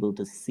be able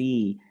to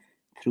see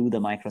through the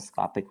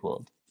microscopic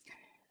world.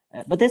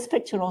 But this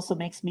picture also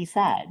makes me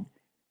sad.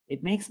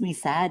 It makes me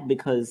sad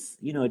because,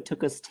 it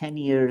took us 10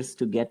 years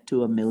to get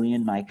to 1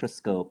 million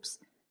microscopes,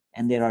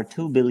 and there are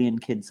 2 billion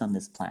kids on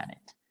this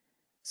planet.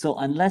 So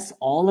unless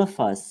all of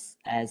us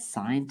as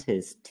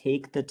scientists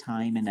take the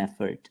time and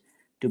effort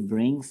to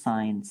bring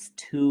science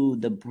to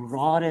the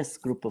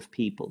broadest group of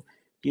people,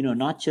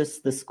 not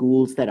just the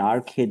schools that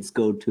our kids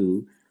go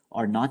to,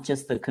 or not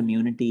just the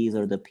communities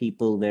or the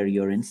people where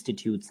your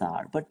institutes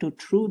are, but to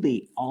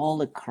truly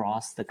all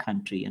across the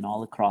country and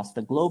all across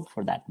the globe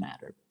for that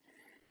matter,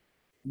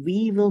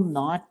 we will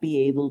not be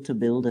able to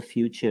build a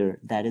future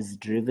that is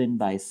driven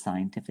by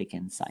scientific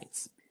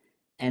insights.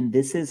 And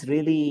this is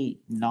really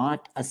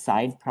not a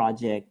side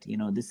project.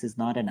 This is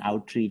not an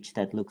outreach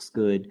that looks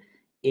good.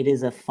 It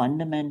is a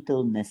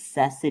fundamental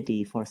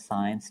necessity for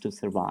science to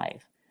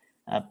survive.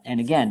 And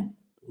again,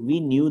 we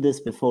knew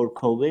this before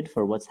COVID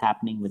for what's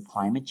happening with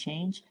climate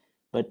change,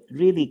 but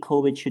really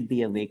COVID should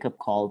be a wake-up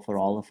call for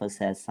all of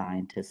us as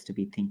scientists to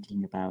be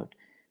thinking about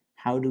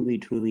how do we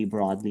truly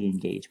broadly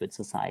engage with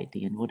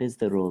society and what is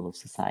the role of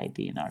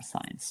society in our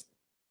science.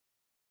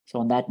 So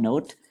on that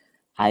note,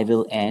 I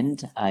will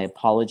end. I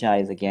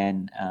apologize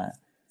again.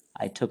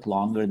 I took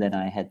longer than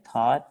I had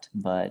thought,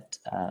 but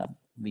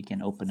we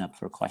can open up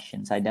for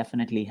questions. I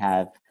definitely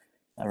have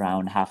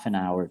around half an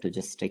hour to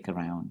just stick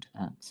around.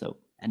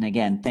 And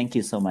again, thank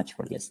you so much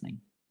for listening.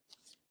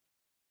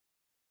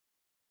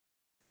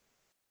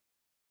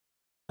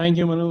 Thank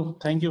you, Manu.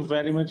 Thank you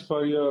very much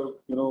for your,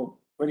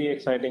 very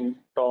exciting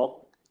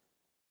talk.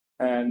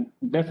 And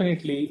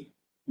definitely,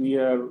 we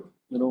are,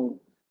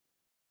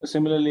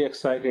 similarly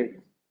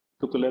excited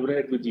to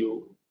collaborate with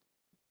you.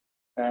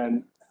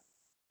 And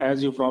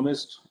as you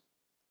promised,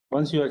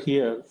 once you are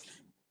here,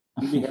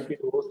 we'll be happy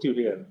to host you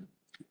here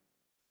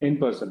in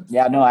person.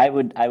 Yeah, no, I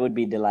would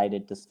be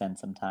delighted to spend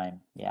some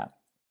time. Yeah.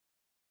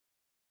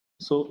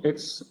 So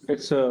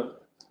it's a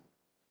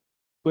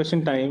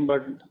question time,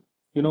 but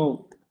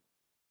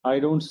I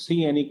don't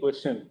see any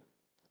question.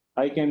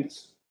 I can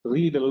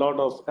read a lot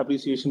of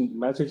appreciation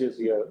messages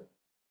here.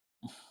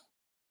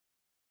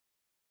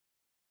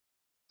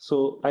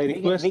 So I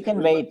request we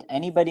can wait.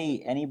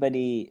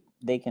 Anybody,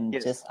 they can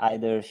just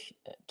either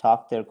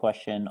talk their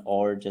question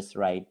or just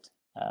write.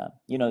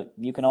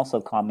 You can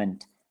also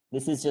comment.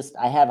 This is just,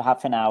 I have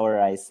half an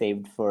hour I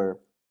saved for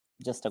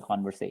just a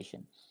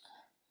conversation.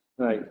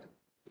 Right.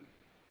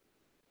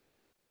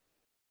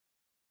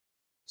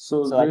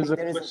 So I think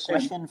there is a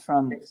question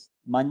from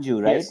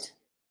Manju, right?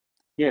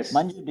 Yes.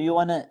 Manju,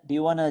 do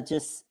you wanna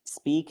just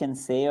speak and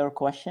say your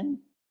question?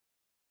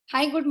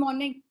 Hi, good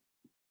morning.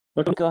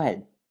 Go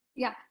ahead.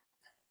 Yeah.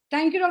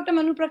 Thank you, Dr.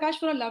 Manu Prakash,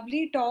 for a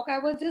lovely talk. I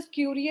was just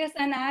curious,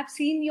 and I have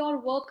seen your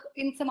work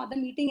in some other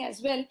meeting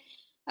as well.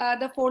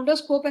 The folder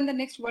scope and the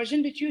next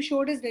version which you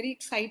showed is very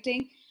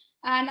exciting.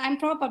 And I'm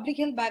from a public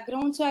health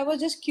background, so I was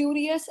just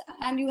curious,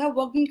 and you have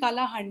worked in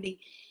Kalahandi.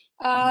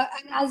 And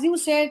as you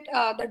said,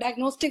 the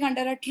diagnostic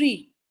under a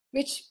tree,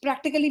 which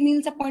practically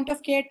means a point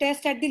of care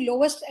test at the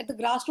lowest, at the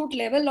grassroots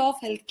level of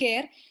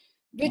healthcare,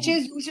 which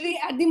is usually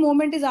at the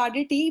moment is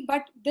RDT,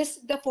 but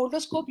the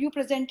folderscope you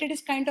presented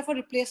is kind of a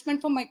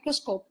replacement for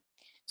microscope.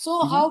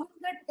 So how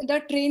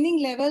the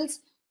training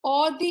levels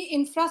or the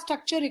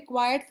infrastructure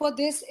required for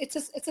this? It's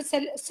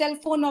a cell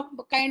phone of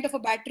kind of a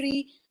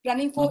battery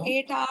running for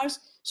 8 hours.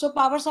 So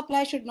power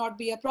supply should not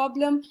be a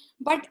problem.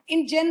 But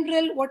in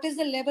general, what is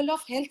the level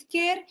of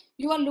healthcare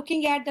you are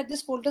looking at that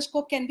this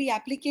folderscope can be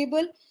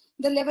applicable?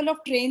 The level of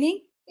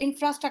training,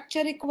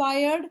 infrastructure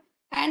required,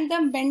 and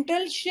the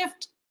mental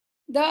shift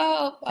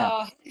the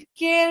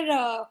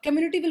healthcare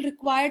community will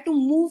require to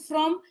move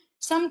from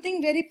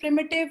something very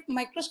primitive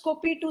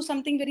microscopy to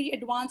something very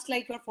advanced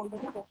like your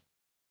folderscope.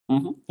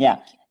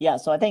 Yeah.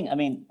 So I think, I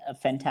mean, a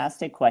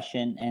fantastic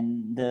question.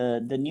 And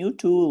the new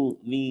tool,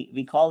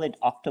 we call it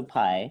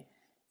Octopi.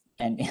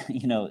 And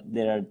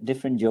there are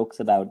different jokes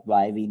about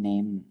why we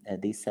name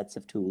these sets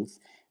of tools.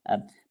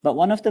 But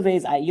one of the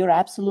ways, you're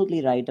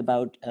absolutely right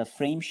about a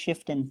frame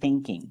shift in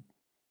thinking.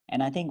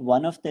 And I think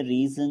one of the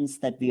reasons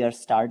that we are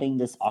starting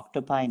this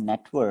Octopi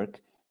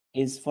network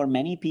is for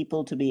many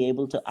people to be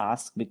able to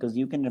ask, because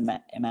you can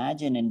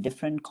imagine in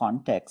different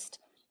contexts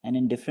and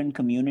in different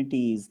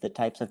communities, the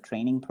types of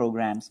training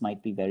programs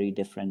might be very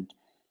different.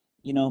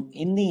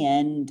 In the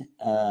end,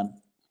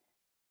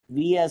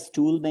 we as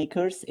tool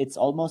makers, it's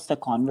almost a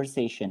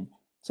conversation.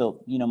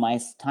 So, my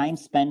time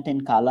spent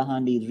in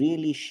Kalahandi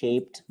really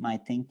shaped my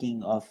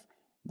thinking of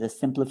the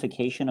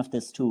simplification of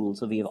this tool.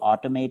 So we've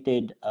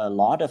automated a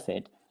lot of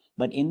it.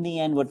 But in the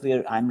end, what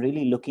I'm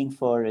really looking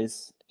for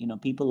is,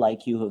 people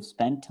like you who've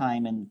spent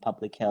time in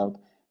public health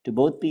to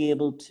both be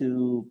able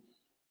to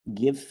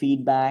give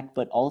feedback,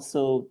 but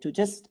also to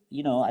just,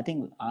 I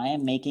think I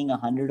am making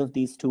 100 of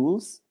these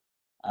tools,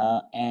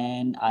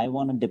 and I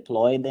want to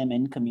deploy them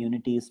in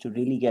communities to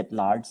really get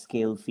large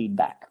scale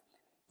feedback.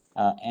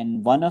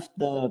 And one of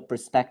the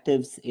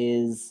perspectives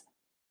is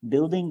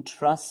building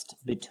trust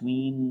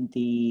between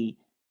the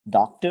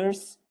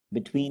doctors,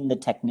 between the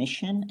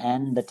technician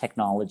and the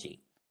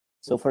technology.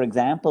 So for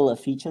example, a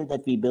feature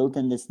that we built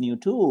in this new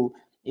tool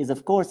is,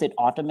 of course, it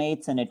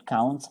automates and it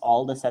counts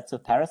all the sets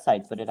of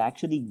parasites, but it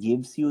actually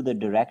gives you the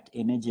direct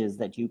images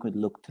that you could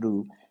look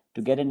through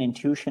to get an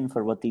intuition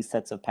for what these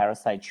sets of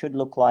parasites should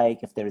look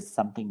like, if there is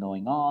something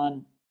going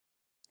on.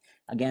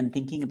 Again,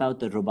 thinking about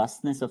the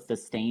robustness of the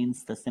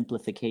stains, the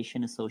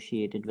simplification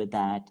associated with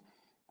that.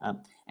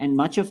 And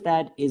much of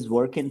that is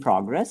work in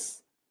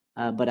progress.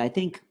 But I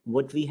think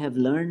what we have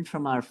learned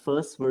from our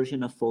first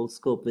version of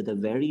Foldscope, with a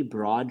very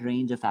broad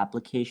range of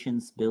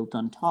applications built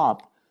on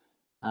top,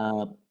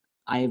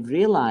 I've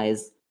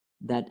realized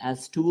that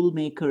as tool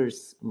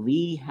makers,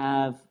 we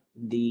have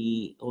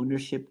the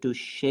ownership to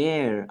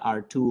share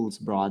our tools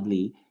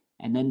broadly.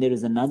 And then there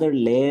is another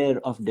layer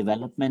of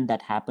development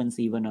that happens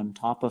even on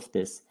top of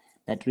this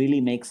that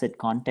really makes it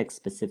context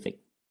specific.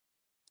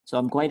 So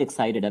I'm quite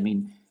excited. I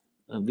mean,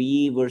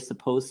 we were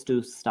supposed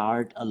to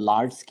start a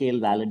large scale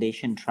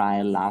validation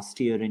trial last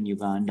year in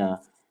Uganda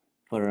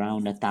for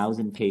around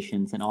 1,000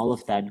 patients, and all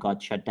of that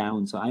got shut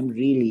down. So I'm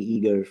really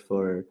eager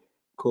for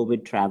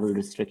COVID travel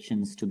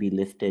restrictions to be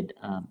lifted.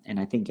 And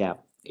I think, yeah,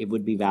 it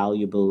would be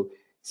valuable,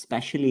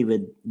 especially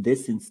with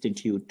this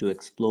institute, to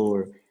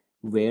explore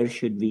where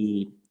should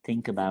we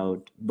think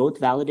about both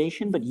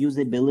validation but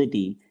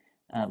usability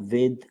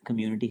with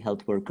community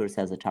health workers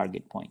as a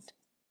target point.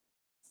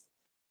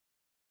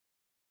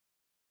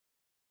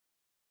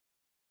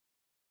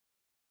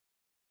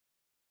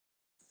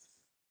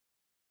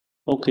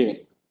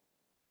 Okay,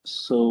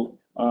 so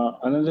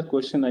another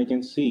question I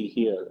can see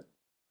here.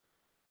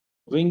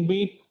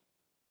 Wingbeat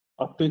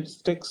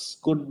optics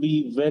could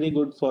be very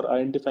good for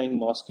identifying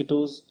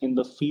mosquitoes in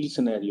the field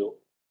scenario.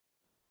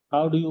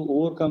 How do you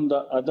overcome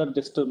the other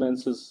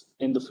disturbances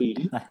in the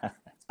field?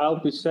 How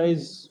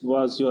precise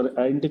was your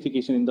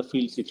identification in the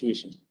field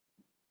situation?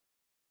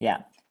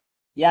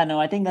 Yeah, no,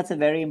 I think that's a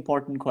very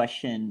important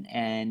question.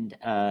 And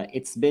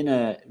it's been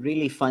a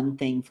really fun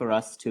thing for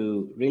us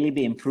to really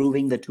be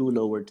improving the tool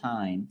over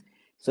time.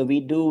 So we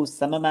do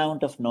some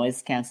amount of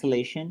noise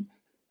cancellation.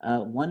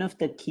 One of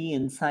the key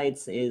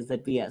insights is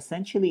that we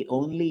essentially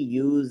only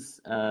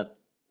use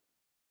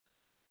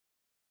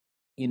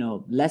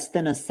less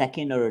than a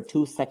second or a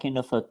 2 second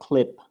of a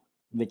clip,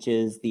 which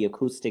is the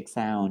acoustic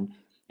sound.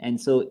 And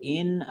so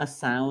in a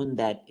sound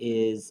that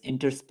is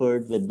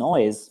interspersed with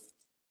noise,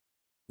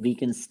 we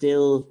can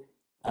still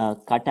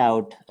cut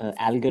out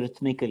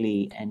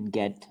algorithmically and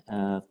get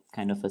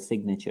kind of a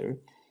signature.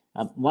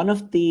 One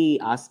of the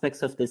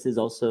aspects of this is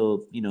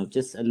also,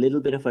 just a little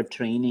bit of a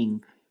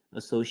training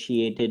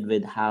associated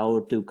with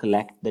how to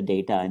collect the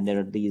data. And there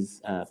are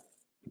these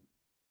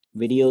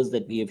videos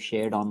that we have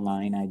shared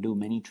online. I do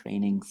many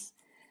trainings.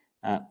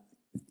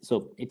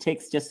 So it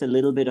takes just a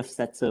little bit of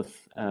sets of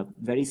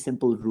very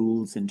simple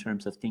rules in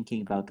terms of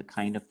thinking about the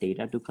kind of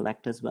data to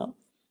collect as well.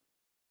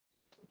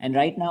 And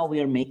right now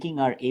we are making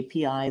our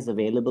APIs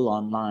available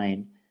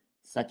online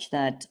such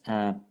that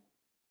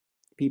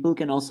people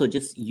can also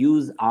just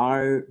use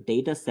our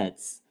data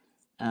sets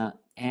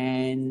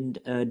and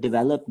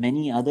develop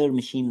many other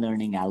machine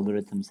learning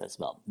algorithms as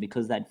well.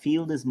 Because that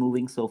field is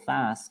moving so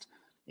fast,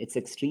 it's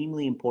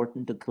extremely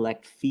important to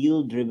collect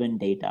field-driven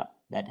data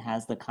that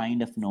has the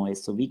kind of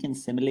noise. So we can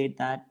simulate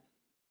that.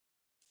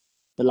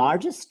 The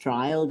largest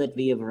trial that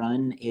we have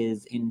run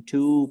is in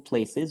two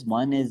places.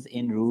 One is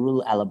in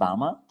rural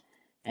Alabama,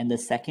 and the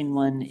second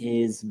one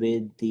is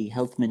with the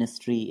health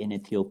ministry in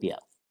Ethiopia.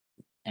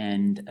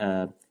 And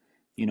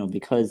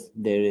because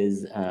there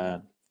is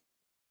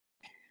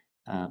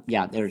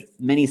there's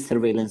many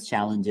surveillance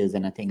challenges,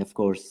 and I think, of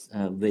course,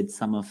 with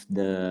some of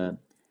the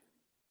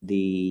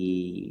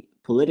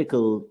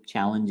political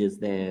challenges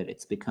there,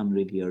 it's become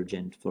really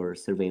urgent for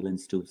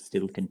surveillance to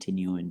still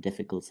continue in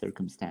difficult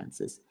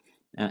circumstances.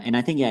 And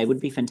I think, yeah, it would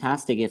be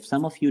fantastic if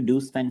some of you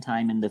do spend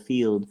time in the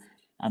field.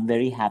 I'm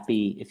very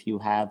happy if you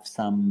have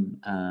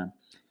some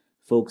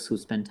folks who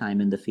spend time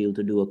in the field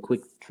to do a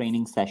quick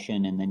training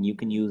session, and then you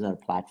can use our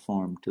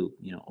platform to,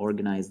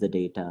 organize the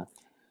data,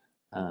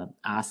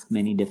 ask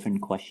many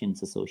different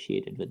questions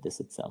associated with this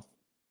itself.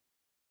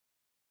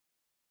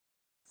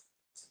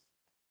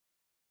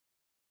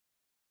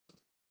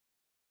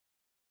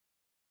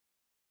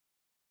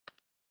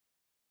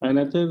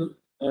 Another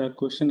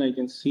question I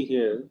can see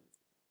here,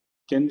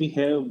 can we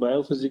have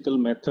biophysical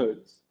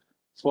methods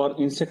for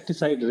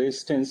insecticide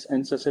resistance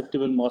and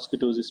susceptible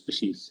mosquitoes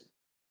species?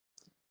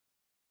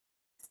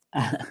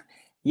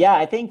 Yeah,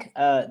 I think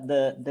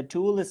the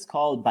tool is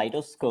called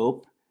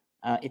Bitoscope.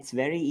 It's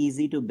very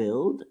easy to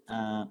build,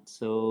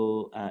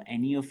 so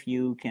any of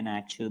you can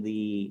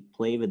actually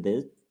play with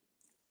it.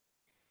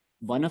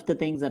 One of the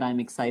things that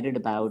I'm excited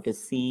about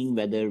is seeing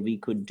whether we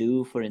could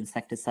do for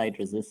insecticide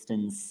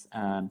resistance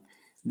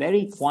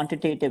very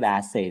quantitative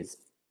assays,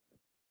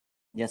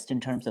 just in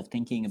terms of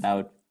thinking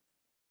about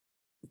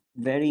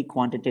very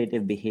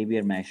quantitative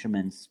behavior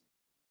measurements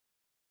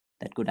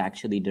that could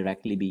actually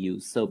directly be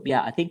used. So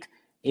yeah, I think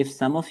if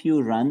some of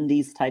you run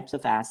these types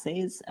of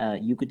assays,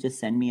 you could just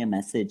send me a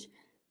message.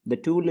 The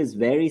tool is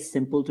very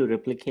simple to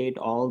replicate.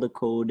 All the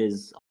code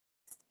is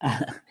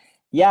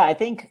yeah, I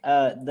think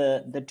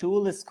the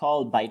tool is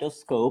called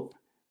Bitoscope.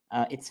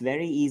 It's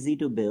very easy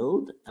to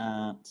build,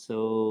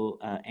 so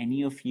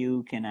any of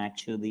you can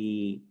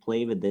actually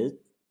play with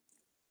it.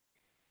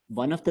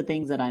 One of the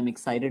things that I'm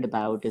excited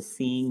about is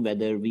seeing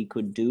whether we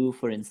could do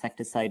for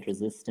insecticide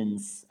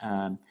resistance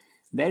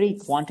very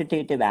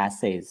quantitative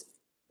assays,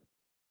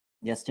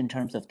 just in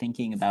terms of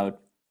thinking about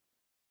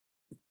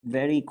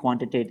very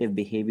quantitative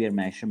behavior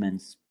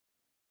measurements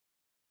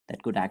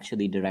that could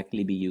actually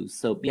directly be used.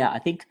 So yeah, I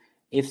think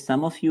if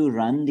some of you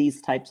run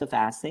these types of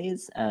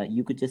assays,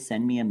 you could just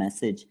send me a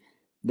message.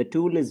 The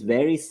tool is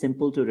very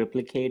simple to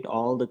replicate.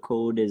 All the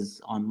code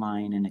is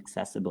online and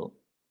accessible.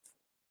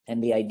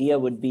 And the idea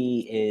would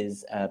be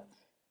is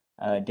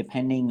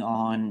depending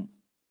on,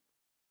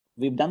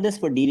 we've done this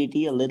for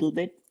DDT a little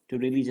bit to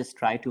really just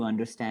try to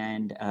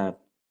understand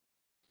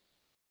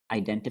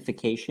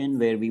identification,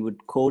 where we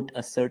would coat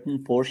a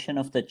certain portion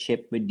of the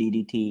chip with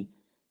DDT,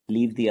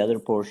 leave the other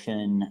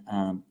portion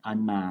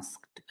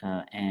unmasked,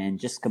 and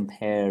just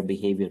compare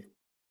behavior.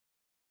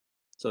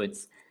 So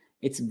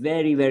it's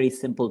very, very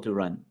simple to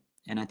run.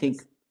 And I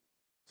think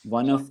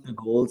one of the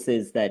goals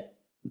is that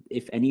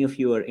if any of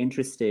you are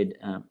interested,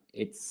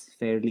 it's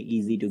fairly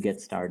easy to get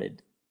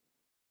started.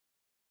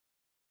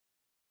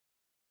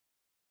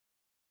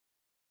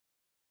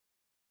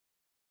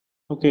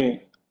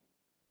 Okay.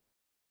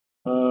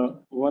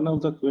 One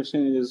of the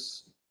question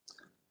is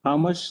how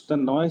much the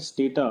noise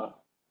data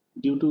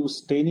due to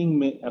staining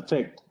may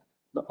affect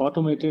the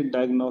automated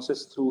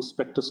diagnosis through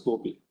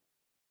spectroscopy.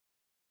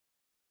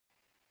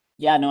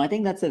 Yeah, no, I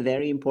think that's a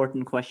very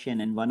important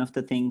question. And one of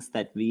the things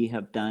that we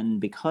have done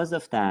because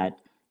of that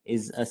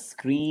is a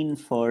screen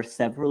for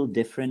several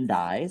different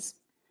dyes.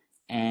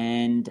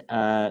 And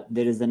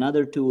there is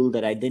another tool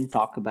that I didn't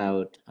talk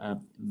about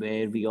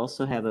where we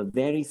also have a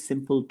very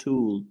simple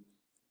tool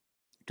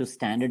to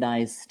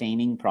standardize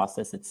staining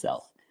process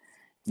itself.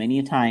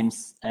 Many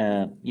times,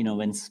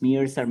 when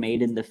smears are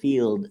made in the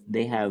field,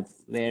 they have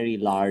very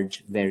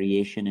large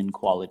variation in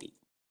quality.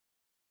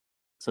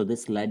 So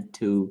this led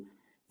to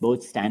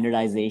both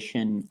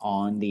standardization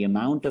on the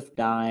amount of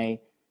dye,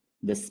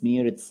 the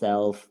smear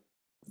itself,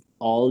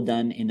 all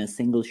done in a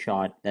single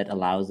shot that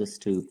allows us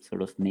to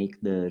sort of make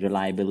the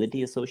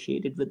reliability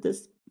associated with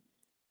this.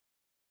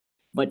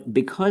 But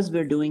because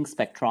we're doing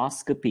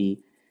spectroscopy,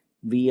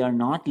 we are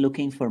not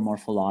looking for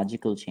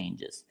morphological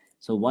changes.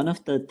 So one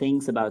of the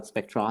things about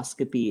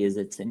spectroscopy is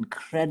it's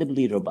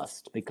incredibly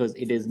robust because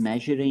it is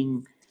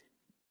measuring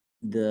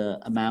the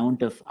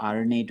amount of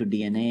RNA to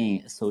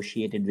DNA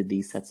associated with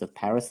these sets of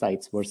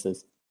parasites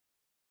versus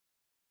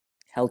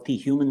healthy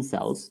human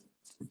cells.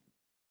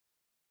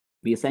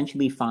 We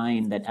essentially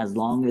find that as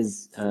long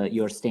as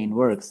your stain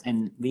works,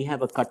 and we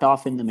have a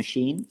cutoff in the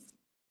machine,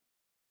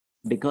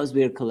 because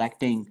we're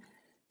collecting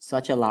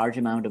such a large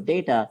amount of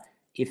data,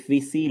 if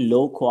we see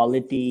low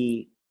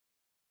quality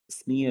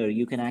smear,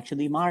 you can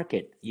actually mark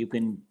it. You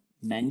can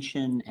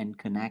mention and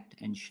connect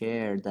and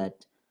share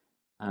that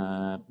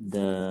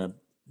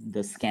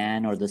the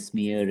scan or the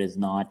smear is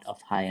not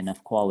of high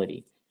enough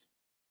quality.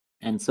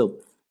 And so,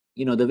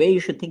 the way you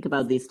should think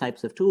about these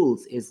types of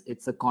tools is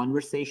it's a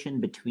conversation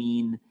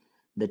between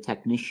the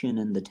technician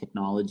and the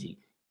technology.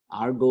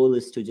 Our goal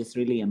is to just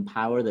really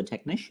empower the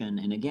technician.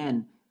 And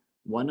again,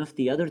 one of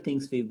the other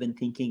things we've been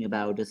thinking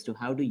about is to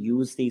how to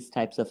use these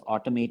types of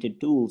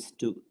automated tools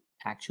to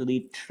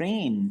actually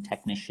train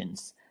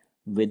technicians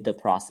with the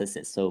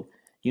processes. So,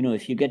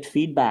 if you get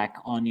feedback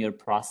on your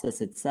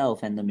process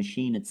itself and the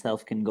machine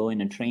itself can go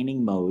in a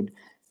training mode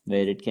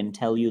where it can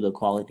tell you the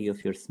quality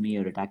of your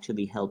smear, it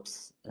actually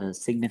helps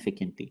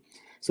significantly.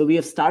 So we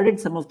have started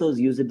some of those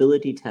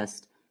usability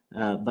tests,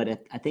 but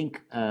I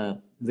think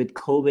with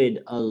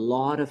COVID, a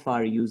lot of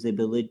our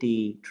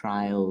usability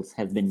trials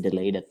have been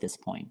delayed at this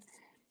point.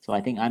 So I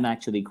think I'm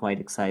actually quite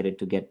excited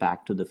to get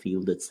back to the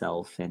field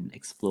itself and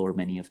explore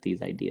many of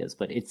these ideas.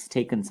 But it's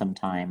taken some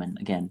time. And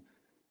again,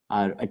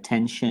 our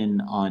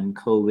attention on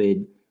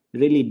COVID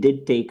really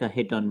did take a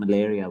hit on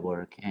malaria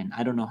work. And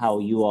I don't know how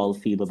you all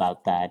feel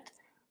about that,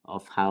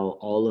 of how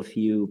all of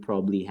you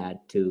probably had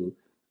to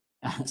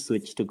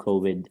switch to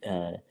COVID.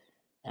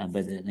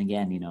 But then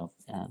again,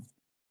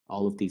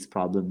 all of these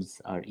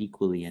problems are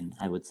equally, and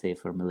I would say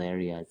for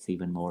malaria, it's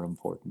even more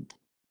important.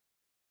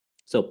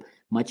 So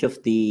much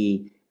of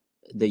the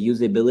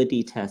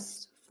usability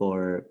tests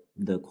for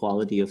the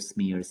quality of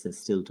smears is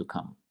still to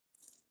come.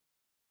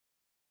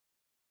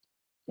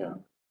 Yeah.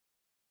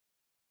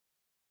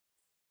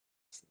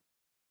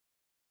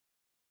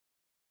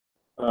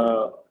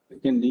 I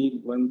can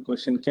read one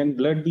question. Can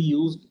blood be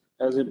used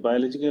as a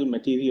biological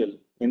material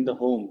in the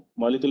home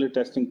molecular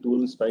testing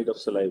tool in spite of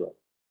saliva?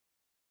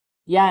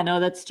 Yeah, no,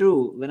 that's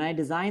true. When I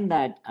designed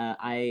that,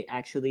 I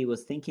actually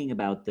was thinking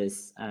about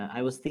this.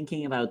 I was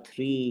thinking about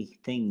three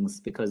things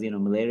because,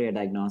 malaria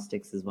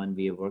diagnostics is one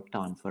we have worked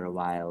on for a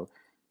while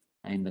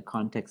in the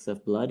context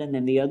of blood. And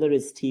then the other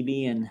is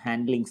TB and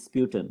handling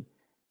sputum.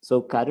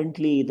 So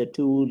currently the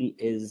tool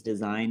is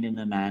designed in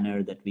a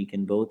manner that we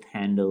can both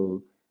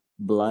handle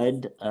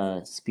blood,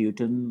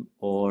 sputum,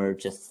 or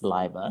just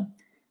saliva.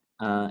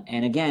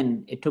 And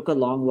again, it took a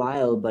long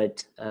while,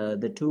 but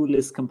the tool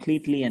is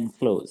completely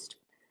enclosed.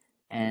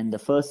 And the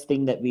first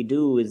thing that we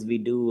do is we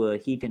do a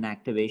heat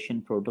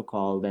inactivation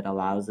protocol that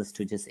allows us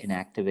to just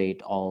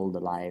inactivate all the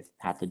live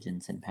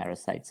pathogens and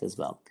parasites as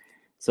well.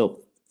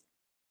 So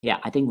yeah,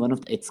 I think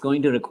it's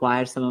going to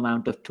require some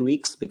amount of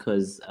tweaks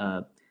because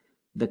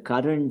the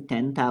current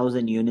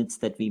 10,000 units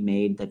that we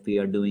made that we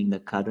are doing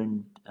the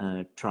current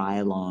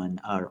trial on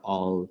are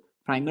all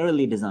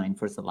primarily designed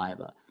for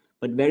saliva.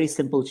 But very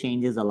simple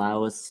changes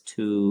allow us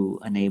to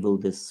enable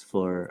this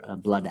for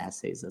blood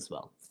assays as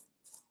well.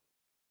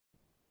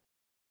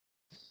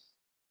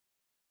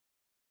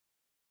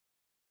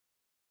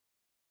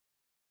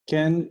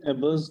 Can a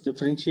buzz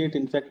differentiate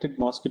infected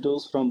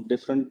mosquitoes from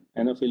different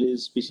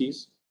Anopheles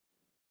species?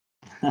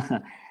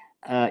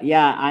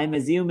 Yeah, I'm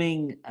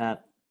assuming.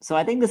 So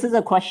I think this is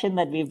a question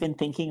that we've been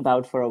thinking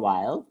about for a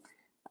while.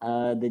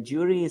 The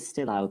jury is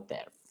still out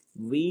there.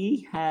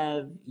 We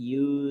have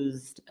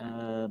used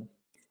kind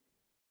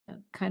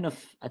of,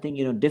 I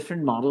think,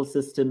 different model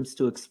systems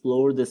to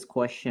explore this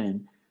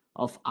question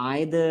of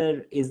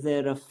either is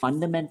there a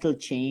fundamental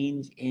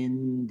change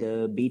in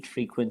the beat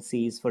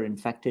frequencies for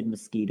infected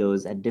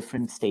mosquitoes at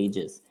different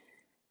stages.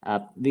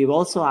 We've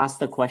also asked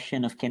the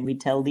question of can we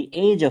tell the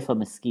age of a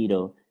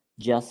mosquito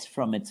just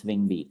from its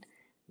wing beat?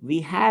 We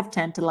have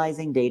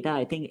tantalizing data.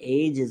 I think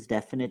age is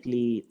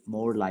definitely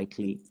more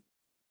likely.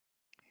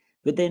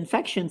 With the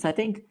infections, I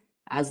think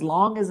as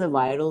long as a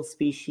viral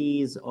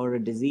species or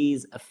a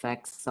disease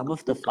affects some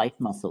of the flight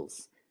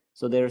muscles,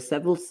 so there are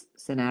several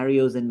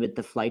scenarios in which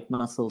the flight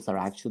muscles are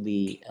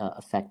actually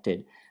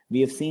affected.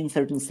 We have seen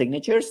certain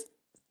signatures,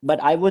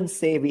 but I wouldn't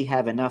say we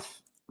have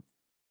enough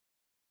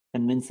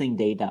convincing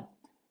data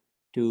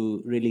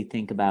to really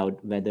think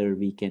about whether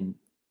we can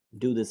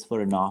do this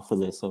for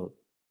Anopheles or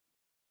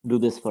do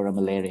this for a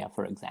malaria,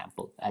 for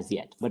example, as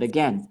yet. But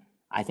again,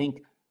 I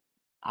think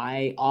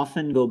I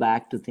often go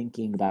back to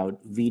thinking about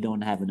we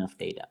don't have enough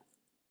data.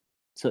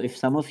 So if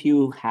some of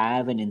you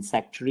have an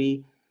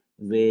insectary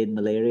with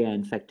malaria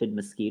infected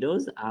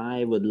mosquitoes,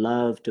 I would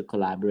love to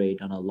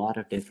collaborate on a lot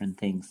of different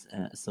things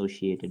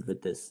associated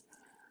with this.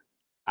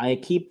 I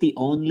keep the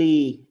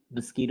only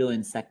mosquito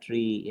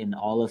insectary in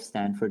all of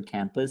Stanford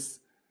campus,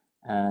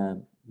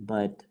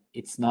 but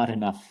it's not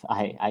enough.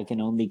 I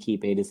can only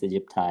keep Aedes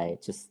aegypti.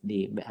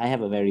 I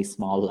have a very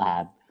small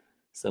lab,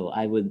 so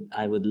I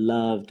would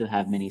love to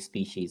have many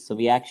species. So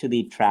we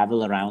actually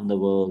travel around the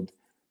world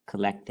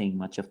collecting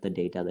much of the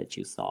data that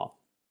you saw.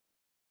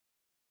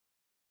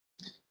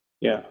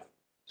 Yeah.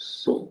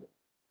 So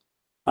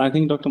I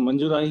think Dr.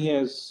 Manjurai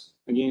has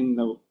again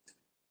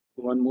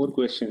one more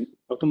question.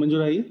 Dr.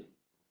 Manjurai?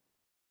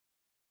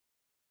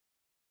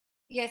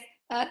 Yes,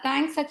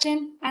 thanks,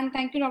 Sachin, and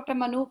thank you, Dr.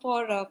 Manu,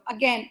 for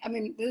again. I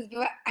mean, this is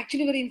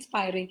actually very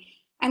inspiring.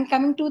 And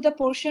coming to the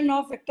portion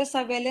of vector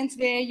surveillance,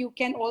 where you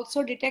can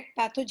also detect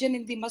pathogen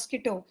in the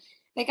mosquito,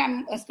 like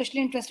I'm especially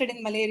interested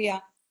in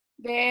malaria,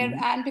 where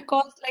and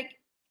because like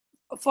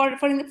for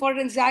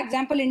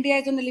example, India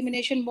is on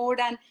elimination mode,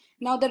 and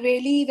now the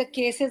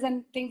cases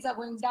and things are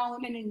going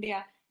down in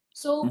India.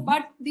 So,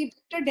 but the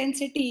vector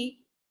density,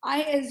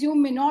 I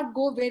assume, may not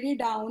go very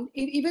down,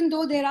 even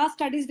though there are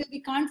studies that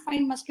we can't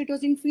find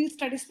mosquitoes in field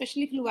studies,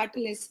 especially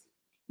Fluatilis.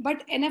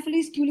 But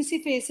Anopheles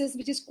culicifaces,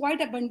 which is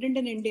quite abundant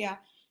in India,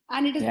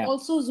 and it is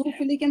also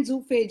zoophilic and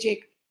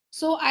zoophagic.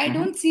 So I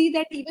don't see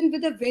that even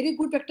with a very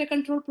good vector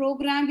control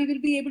program, we will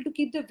be able to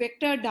keep the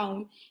vector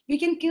down. We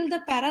can kill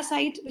the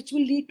parasite, which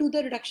will lead to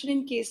the reduction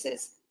in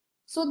cases.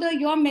 So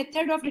your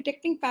method of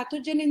detecting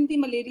pathogen in the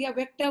malaria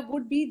vector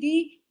would be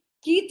the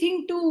key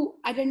thing to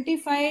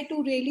identify,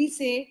 to really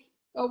say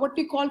what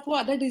we call for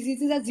other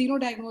diseases as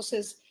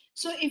xenodiagnosis.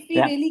 So if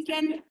we really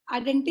can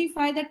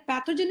identify that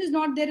pathogen is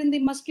not there in the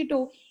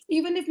mosquito,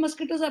 even if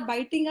mosquitoes are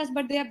biting us,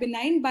 but they are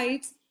benign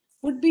bites,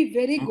 would be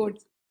very good.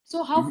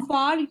 So how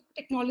far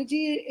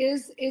technology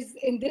is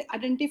in the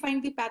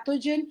identifying the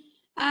pathogen?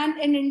 And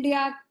in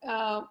India,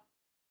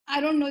 I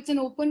don't know, it's an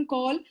open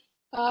call.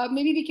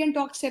 Maybe we can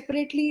talk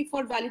separately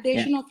for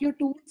validation of your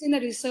tools in a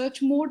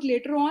research mode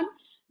later on.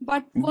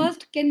 But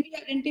first, can we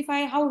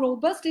identify how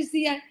robust is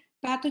the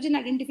pathogen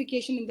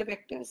identification in the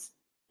vectors?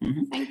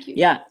 Thank you.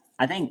 Yeah,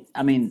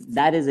 I mean,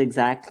 that is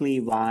exactly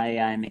why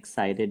I'm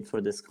excited for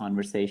this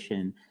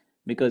conversation,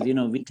 because,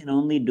 we can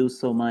only do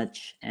so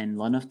much. And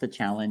one of the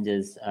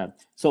challenges,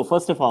 so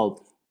first of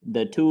all,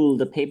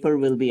 the paper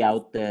will be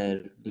out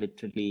there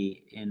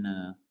literally in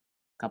a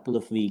couple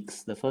of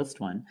weeks, the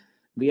first one.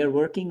 We are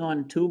working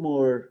on two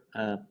more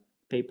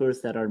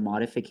papers that are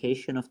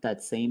modification of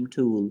that same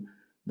tool,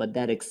 but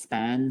that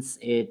expands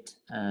it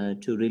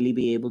to really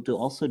be able to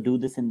also do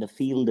this in the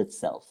field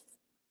itself.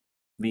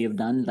 We have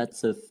done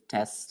lots of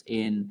tests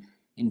in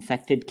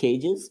infected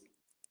cages,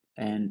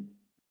 and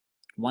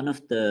one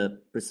of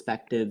the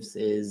perspectives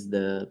is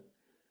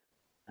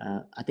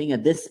I think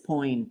at this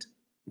point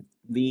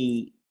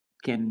we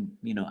can,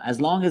 as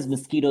long as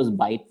mosquitoes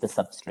bite the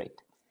substrate,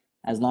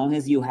 as long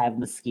as you have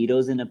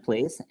mosquitoes in a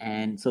place,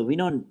 and so we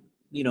don't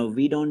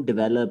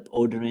develop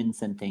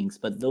odorants and things,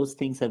 but those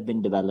things have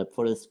been developed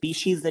for the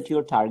species that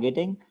you're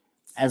targeting.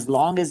 As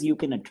long as you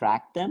can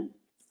attract them,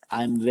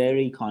 I'm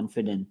very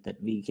confident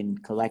that we can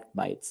collect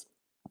bites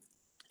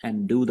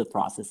and do the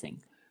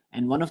processing.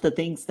 And one of the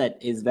things that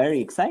is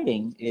very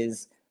exciting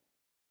is,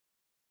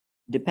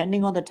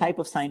 depending on the type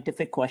of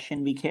scientific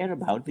question we care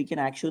about, we can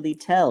actually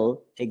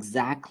tell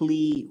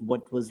exactly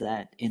what was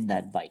that in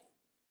that bite.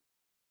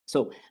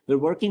 So we're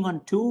working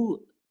on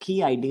two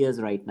key ideas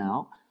right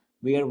now.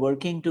 We are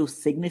working to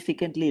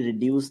significantly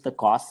reduce the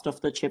cost of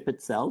the chip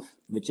itself,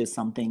 which is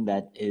something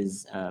that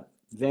is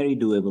very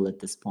doable at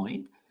this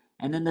point.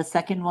 And then the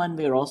second one,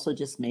 we're also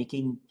just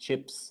making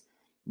chips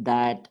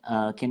that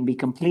can be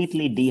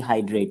completely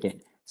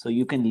dehydrated. So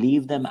you can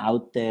leave them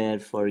out there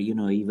for,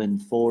 even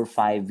 4 or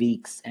 5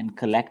 weeks and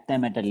collect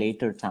them at a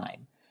later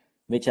time,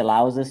 which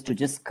allows us to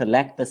just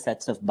collect the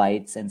sets of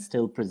bytes and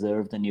still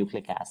preserve the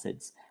nucleic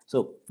acids.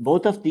 So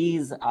both of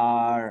these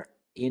are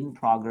in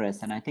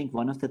progress. And I think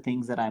one of the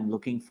things that I'm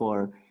looking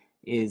for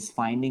is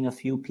finding a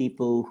few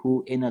people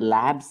who, in a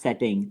lab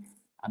setting,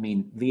 I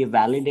mean, we have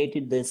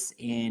validated this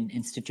in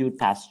Institut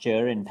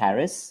Pasteur in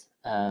Paris.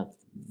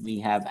 We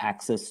have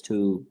access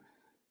to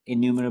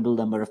innumerable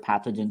number of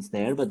pathogens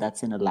there, but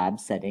that's in a lab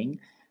setting.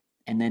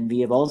 And then we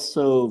have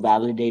also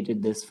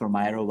validated this for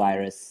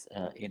myrovirus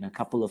in a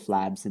couple of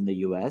labs in the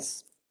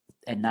US.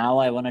 And now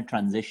I want to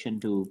transition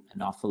to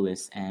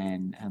Anopheles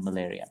and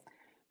malaria.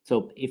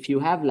 So if you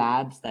have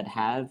labs that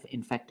have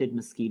infected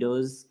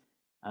mosquitoes,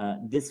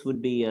 this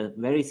would be a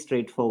very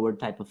straightforward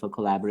type of a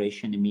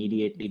collaboration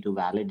immediately to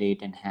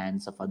validate in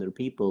hands of other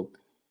people.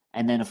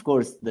 And then, of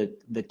course,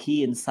 the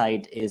key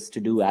insight is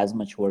to do as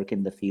much work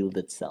in the field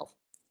itself.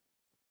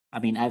 I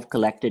mean, I've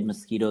collected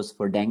mosquitoes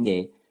for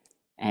dengue,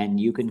 and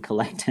you can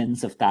collect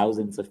tens of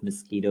thousands of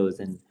mosquitoes,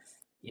 and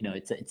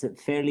it's a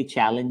fairly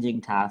challenging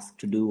task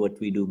to do what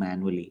we do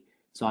manually.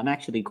 So I'm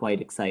actually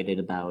quite excited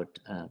about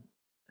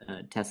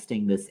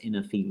testing this in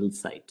a field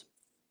site.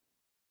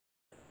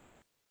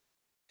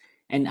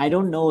 And I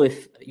don't know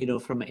if,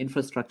 from an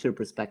infrastructure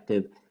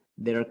perspective,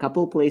 there are a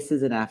couple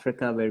places in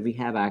Africa where we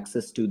have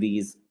access to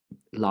these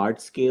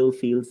large-scale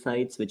field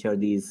sites, which are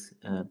these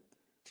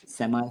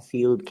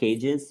semi-field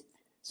cages.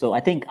 So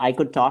I think I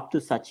could talk to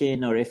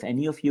Sachin, or if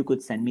any of you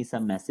could send me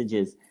some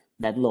messages,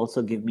 that will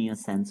also give me a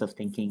sense of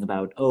thinking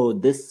about, oh,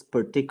 this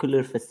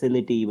particular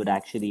facility would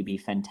actually be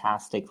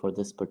fantastic for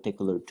this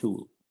particular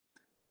tool.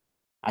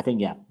 I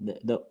think, yeah,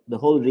 the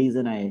whole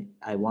reason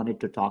I wanted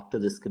to talk to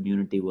this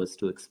community was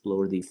to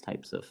explore these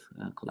types of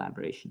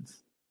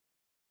collaborations.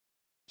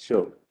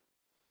 Sure.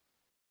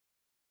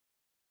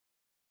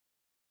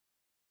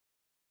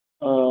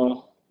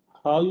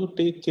 How you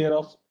take care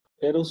of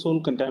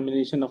aerosol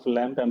contamination of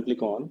lamp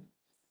amplicon,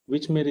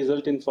 which may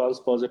result in false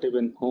positive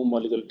in home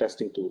molecular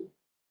testing tool?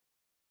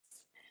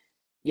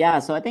 Yeah,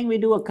 so I think we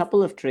do a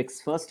couple of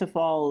tricks. First of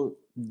all,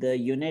 the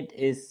unit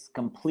is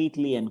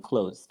completely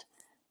enclosed.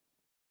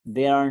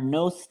 There are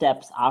no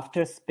steps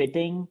after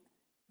spitting.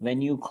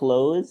 When you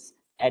close,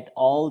 at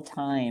all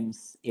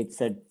times,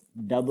 it's a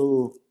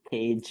double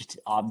caged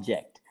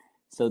object.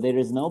 So there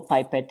is no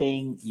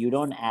pipetting, you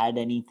don't add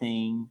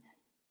anything.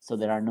 So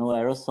there are no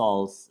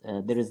aerosols.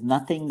 There is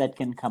nothing that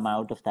can come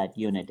out of that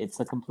unit. It's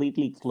a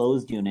completely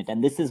closed unit.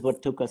 And this is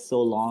what took us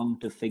so long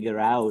to figure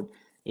out,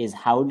 is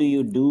how do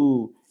you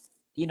do,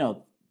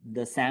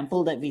 the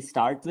sample that we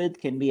start with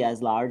can be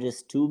as large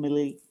as 2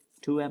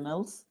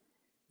 mLs,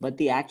 but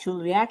the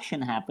actual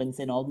reaction happens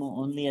in almost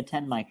only a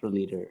 10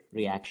 microliter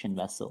reaction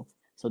vessel.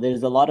 So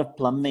there's a lot of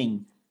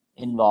plumbing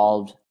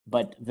involved,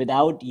 but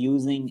without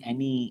using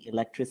any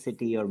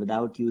electricity or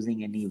without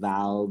using any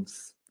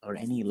valves or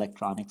any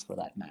electronics for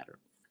that matter.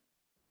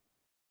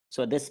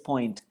 So at this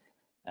point,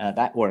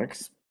 that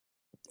works.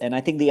 And I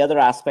think the other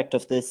aspect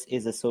of this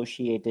is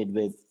associated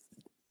with,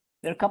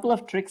 there are a couple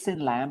of tricks in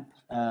LAMP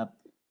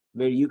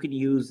where you can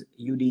use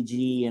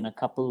UDG and a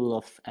couple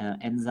of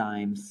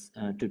enzymes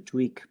to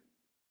tweak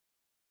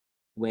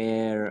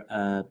where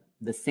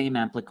the same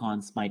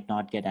amplicons might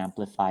not get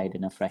amplified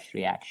in a fresh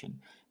reaction.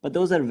 But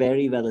those are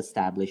very well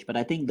established. But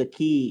I think the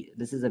key,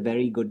 this is a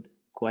very good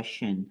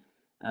question.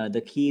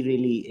 The key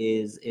really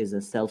is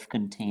a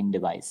self-contained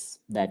device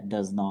that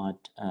does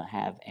not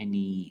have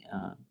any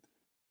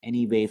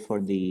way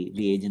for the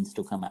reagents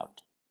to come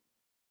out.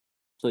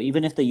 So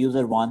even if the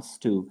user wants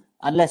to,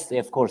 unless they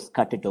of course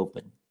cut it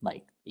open,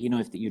 like, you know,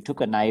 if you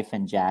took a knife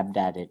and jabbed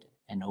at it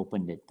and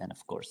opened it, then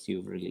of course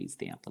you've released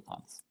the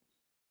amplicons.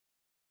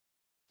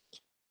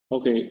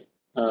 Okay.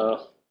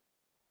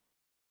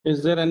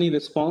 Is there any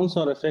response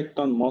or effect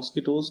on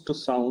mosquitoes to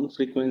sound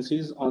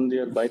frequencies on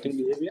their biting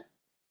behavior?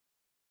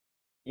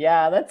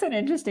 Yeah, that's an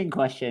interesting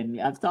question.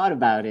 I've thought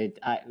about it.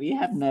 We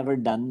have never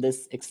done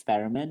this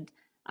experiment.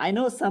 I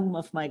know some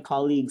of my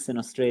colleagues in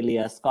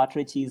Australia, Scott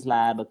Ritchie's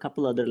lab, a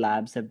couple other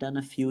labs have done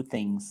a few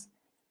things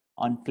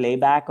on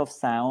playback of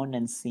sound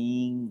and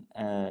seeing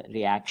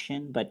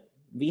reaction, but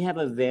we have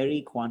a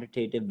very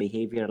quantitative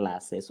behavioral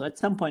assay. So at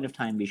some point of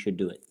time, we should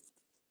do it.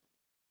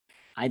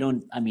 I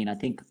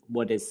think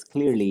what is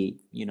clearly,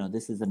 you know,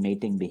 this is a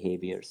mating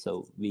behavior,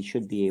 so we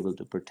should be able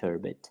to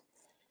perturb it.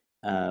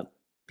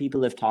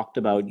 People have talked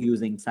about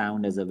using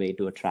sound as a way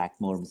to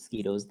attract more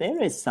mosquitoes.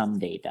 There is some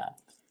data.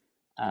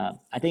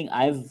 I think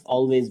I've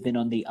always been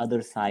on the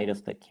other side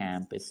of the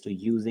camp as to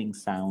using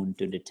sound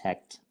to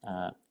detect.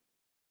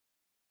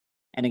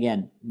 And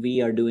again,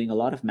 we are doing a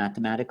lot of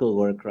mathematical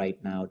work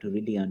right now to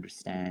really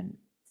understand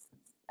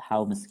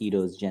how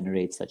mosquitoes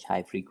generate such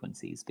high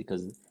frequencies,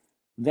 because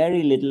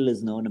very little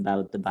is known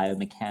about the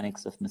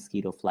biomechanics of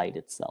mosquito flight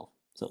itself.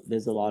 So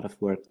there's a lot of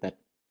work that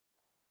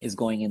is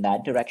going in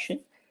that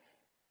direction.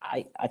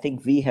 I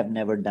think we have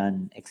never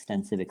done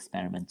extensive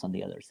experiments on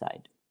the other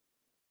side.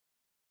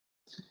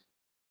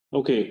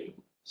 Okay,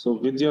 so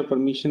with your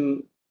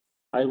permission,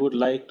 I would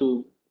like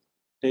to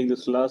take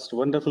this last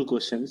wonderful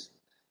questions.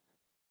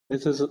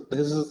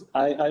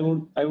 I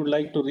would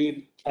like to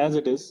read as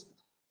it is.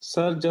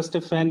 Sir, just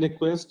a fan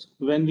request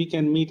when we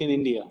can meet in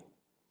India.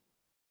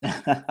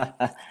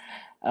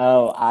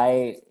 Oh,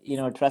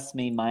 trust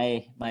me,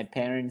 my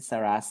parents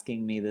are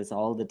asking me this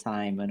all the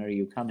time. When are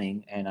you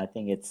coming? And I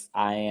think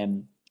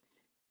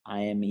I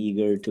am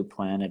eager to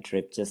plan a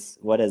trip.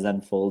 Just what has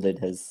unfolded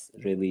has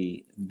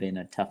really been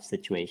a tough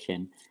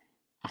situation.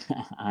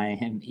 I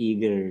am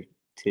eager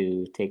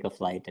to take a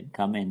flight and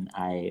come in.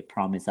 I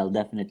promise I'll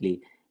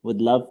definitely would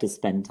love to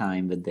spend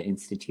time with the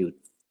Institute.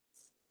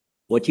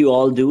 What you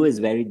all do is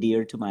very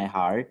dear to my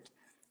heart.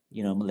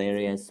 You know,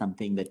 malaria is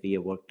something that we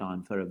have worked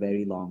on for a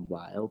very long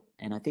while.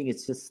 And I think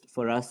it's just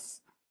for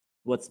us,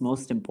 what's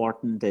most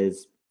important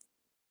is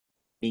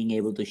being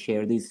able to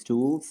share these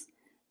tools.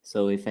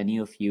 So if any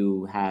of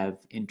you have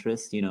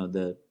interest,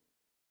 and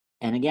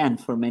again,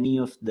 for many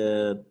of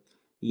the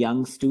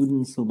young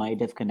students who might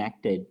have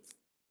connected,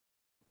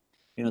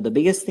 the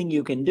biggest thing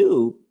you can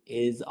do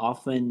is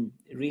often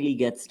really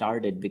get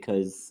started,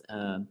 because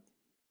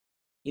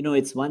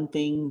it's one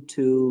thing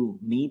to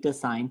meet a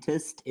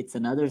scientist. It's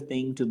another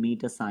thing to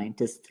meet a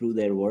scientist through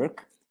their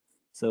work.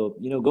 So,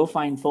 go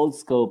find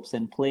Foldscopes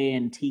and play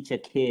and teach a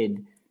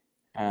kid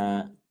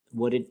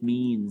what it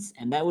means.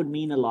 And that would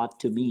mean a lot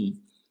to me.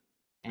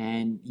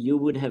 And you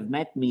would have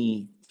met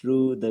me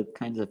through the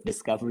kinds of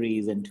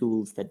discoveries and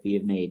tools that we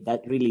have made.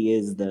 That really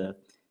is to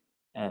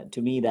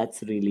me,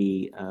 that's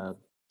really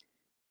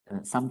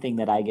something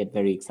that I get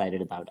very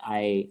excited about.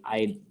 I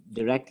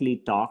directly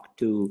talk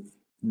to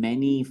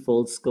many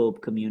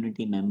Foldscope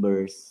community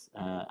members.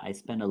 I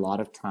spend a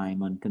lot of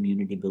time on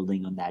community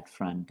building on that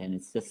front, and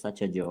it's just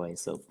such a joy.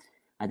 So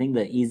I think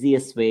the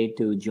easiest way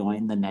to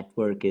join the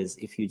network is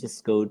if you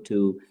just go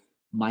to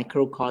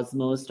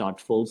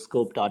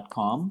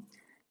microcosmos.foldscope.com.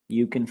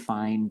 You can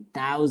find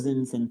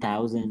thousands and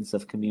thousands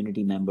of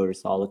community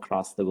members all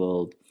across the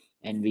world,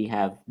 and we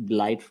have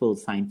delightful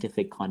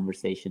scientific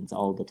conversations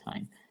all the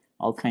time.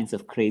 All kinds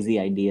of crazy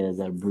ideas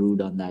are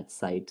brewed on that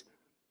site,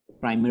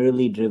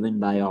 primarily driven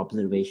by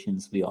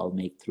observations we all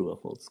make through a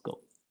Foldscope.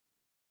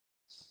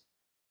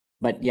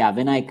 But yeah,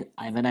 when I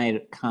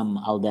come,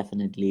 I'll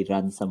definitely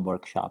run some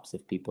workshops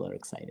if people are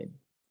excited.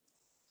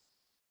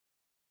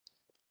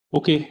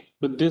 Okay,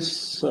 with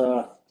this,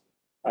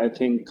 I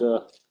think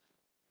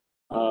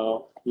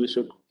we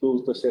should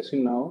close the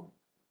session now.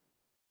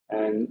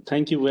 And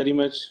thank you very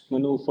much,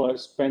 Manu, for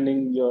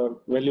spending your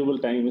valuable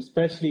time,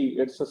 especially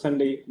it's a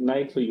Sunday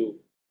night for you.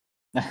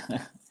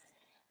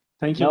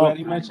 Thank you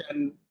very much.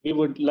 And we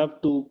would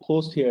love to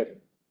host here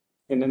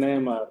in an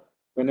IMR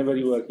whenever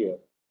you are here.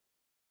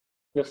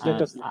 Just let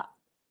us know.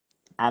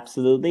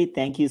 Absolutely.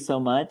 Thank you so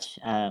much.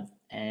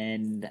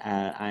 And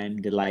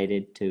I'm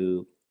delighted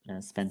to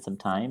spend some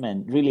time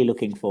and really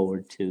looking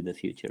forward to the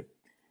future.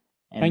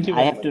 And thank you.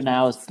 I have to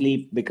now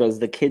sleep because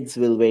the kids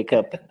will wake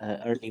up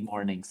early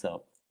morning.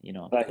 So,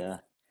 right.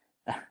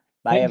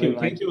 Bye, everyone.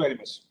 Thank you very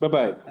much.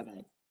 Bye-bye.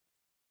 Bye-bye.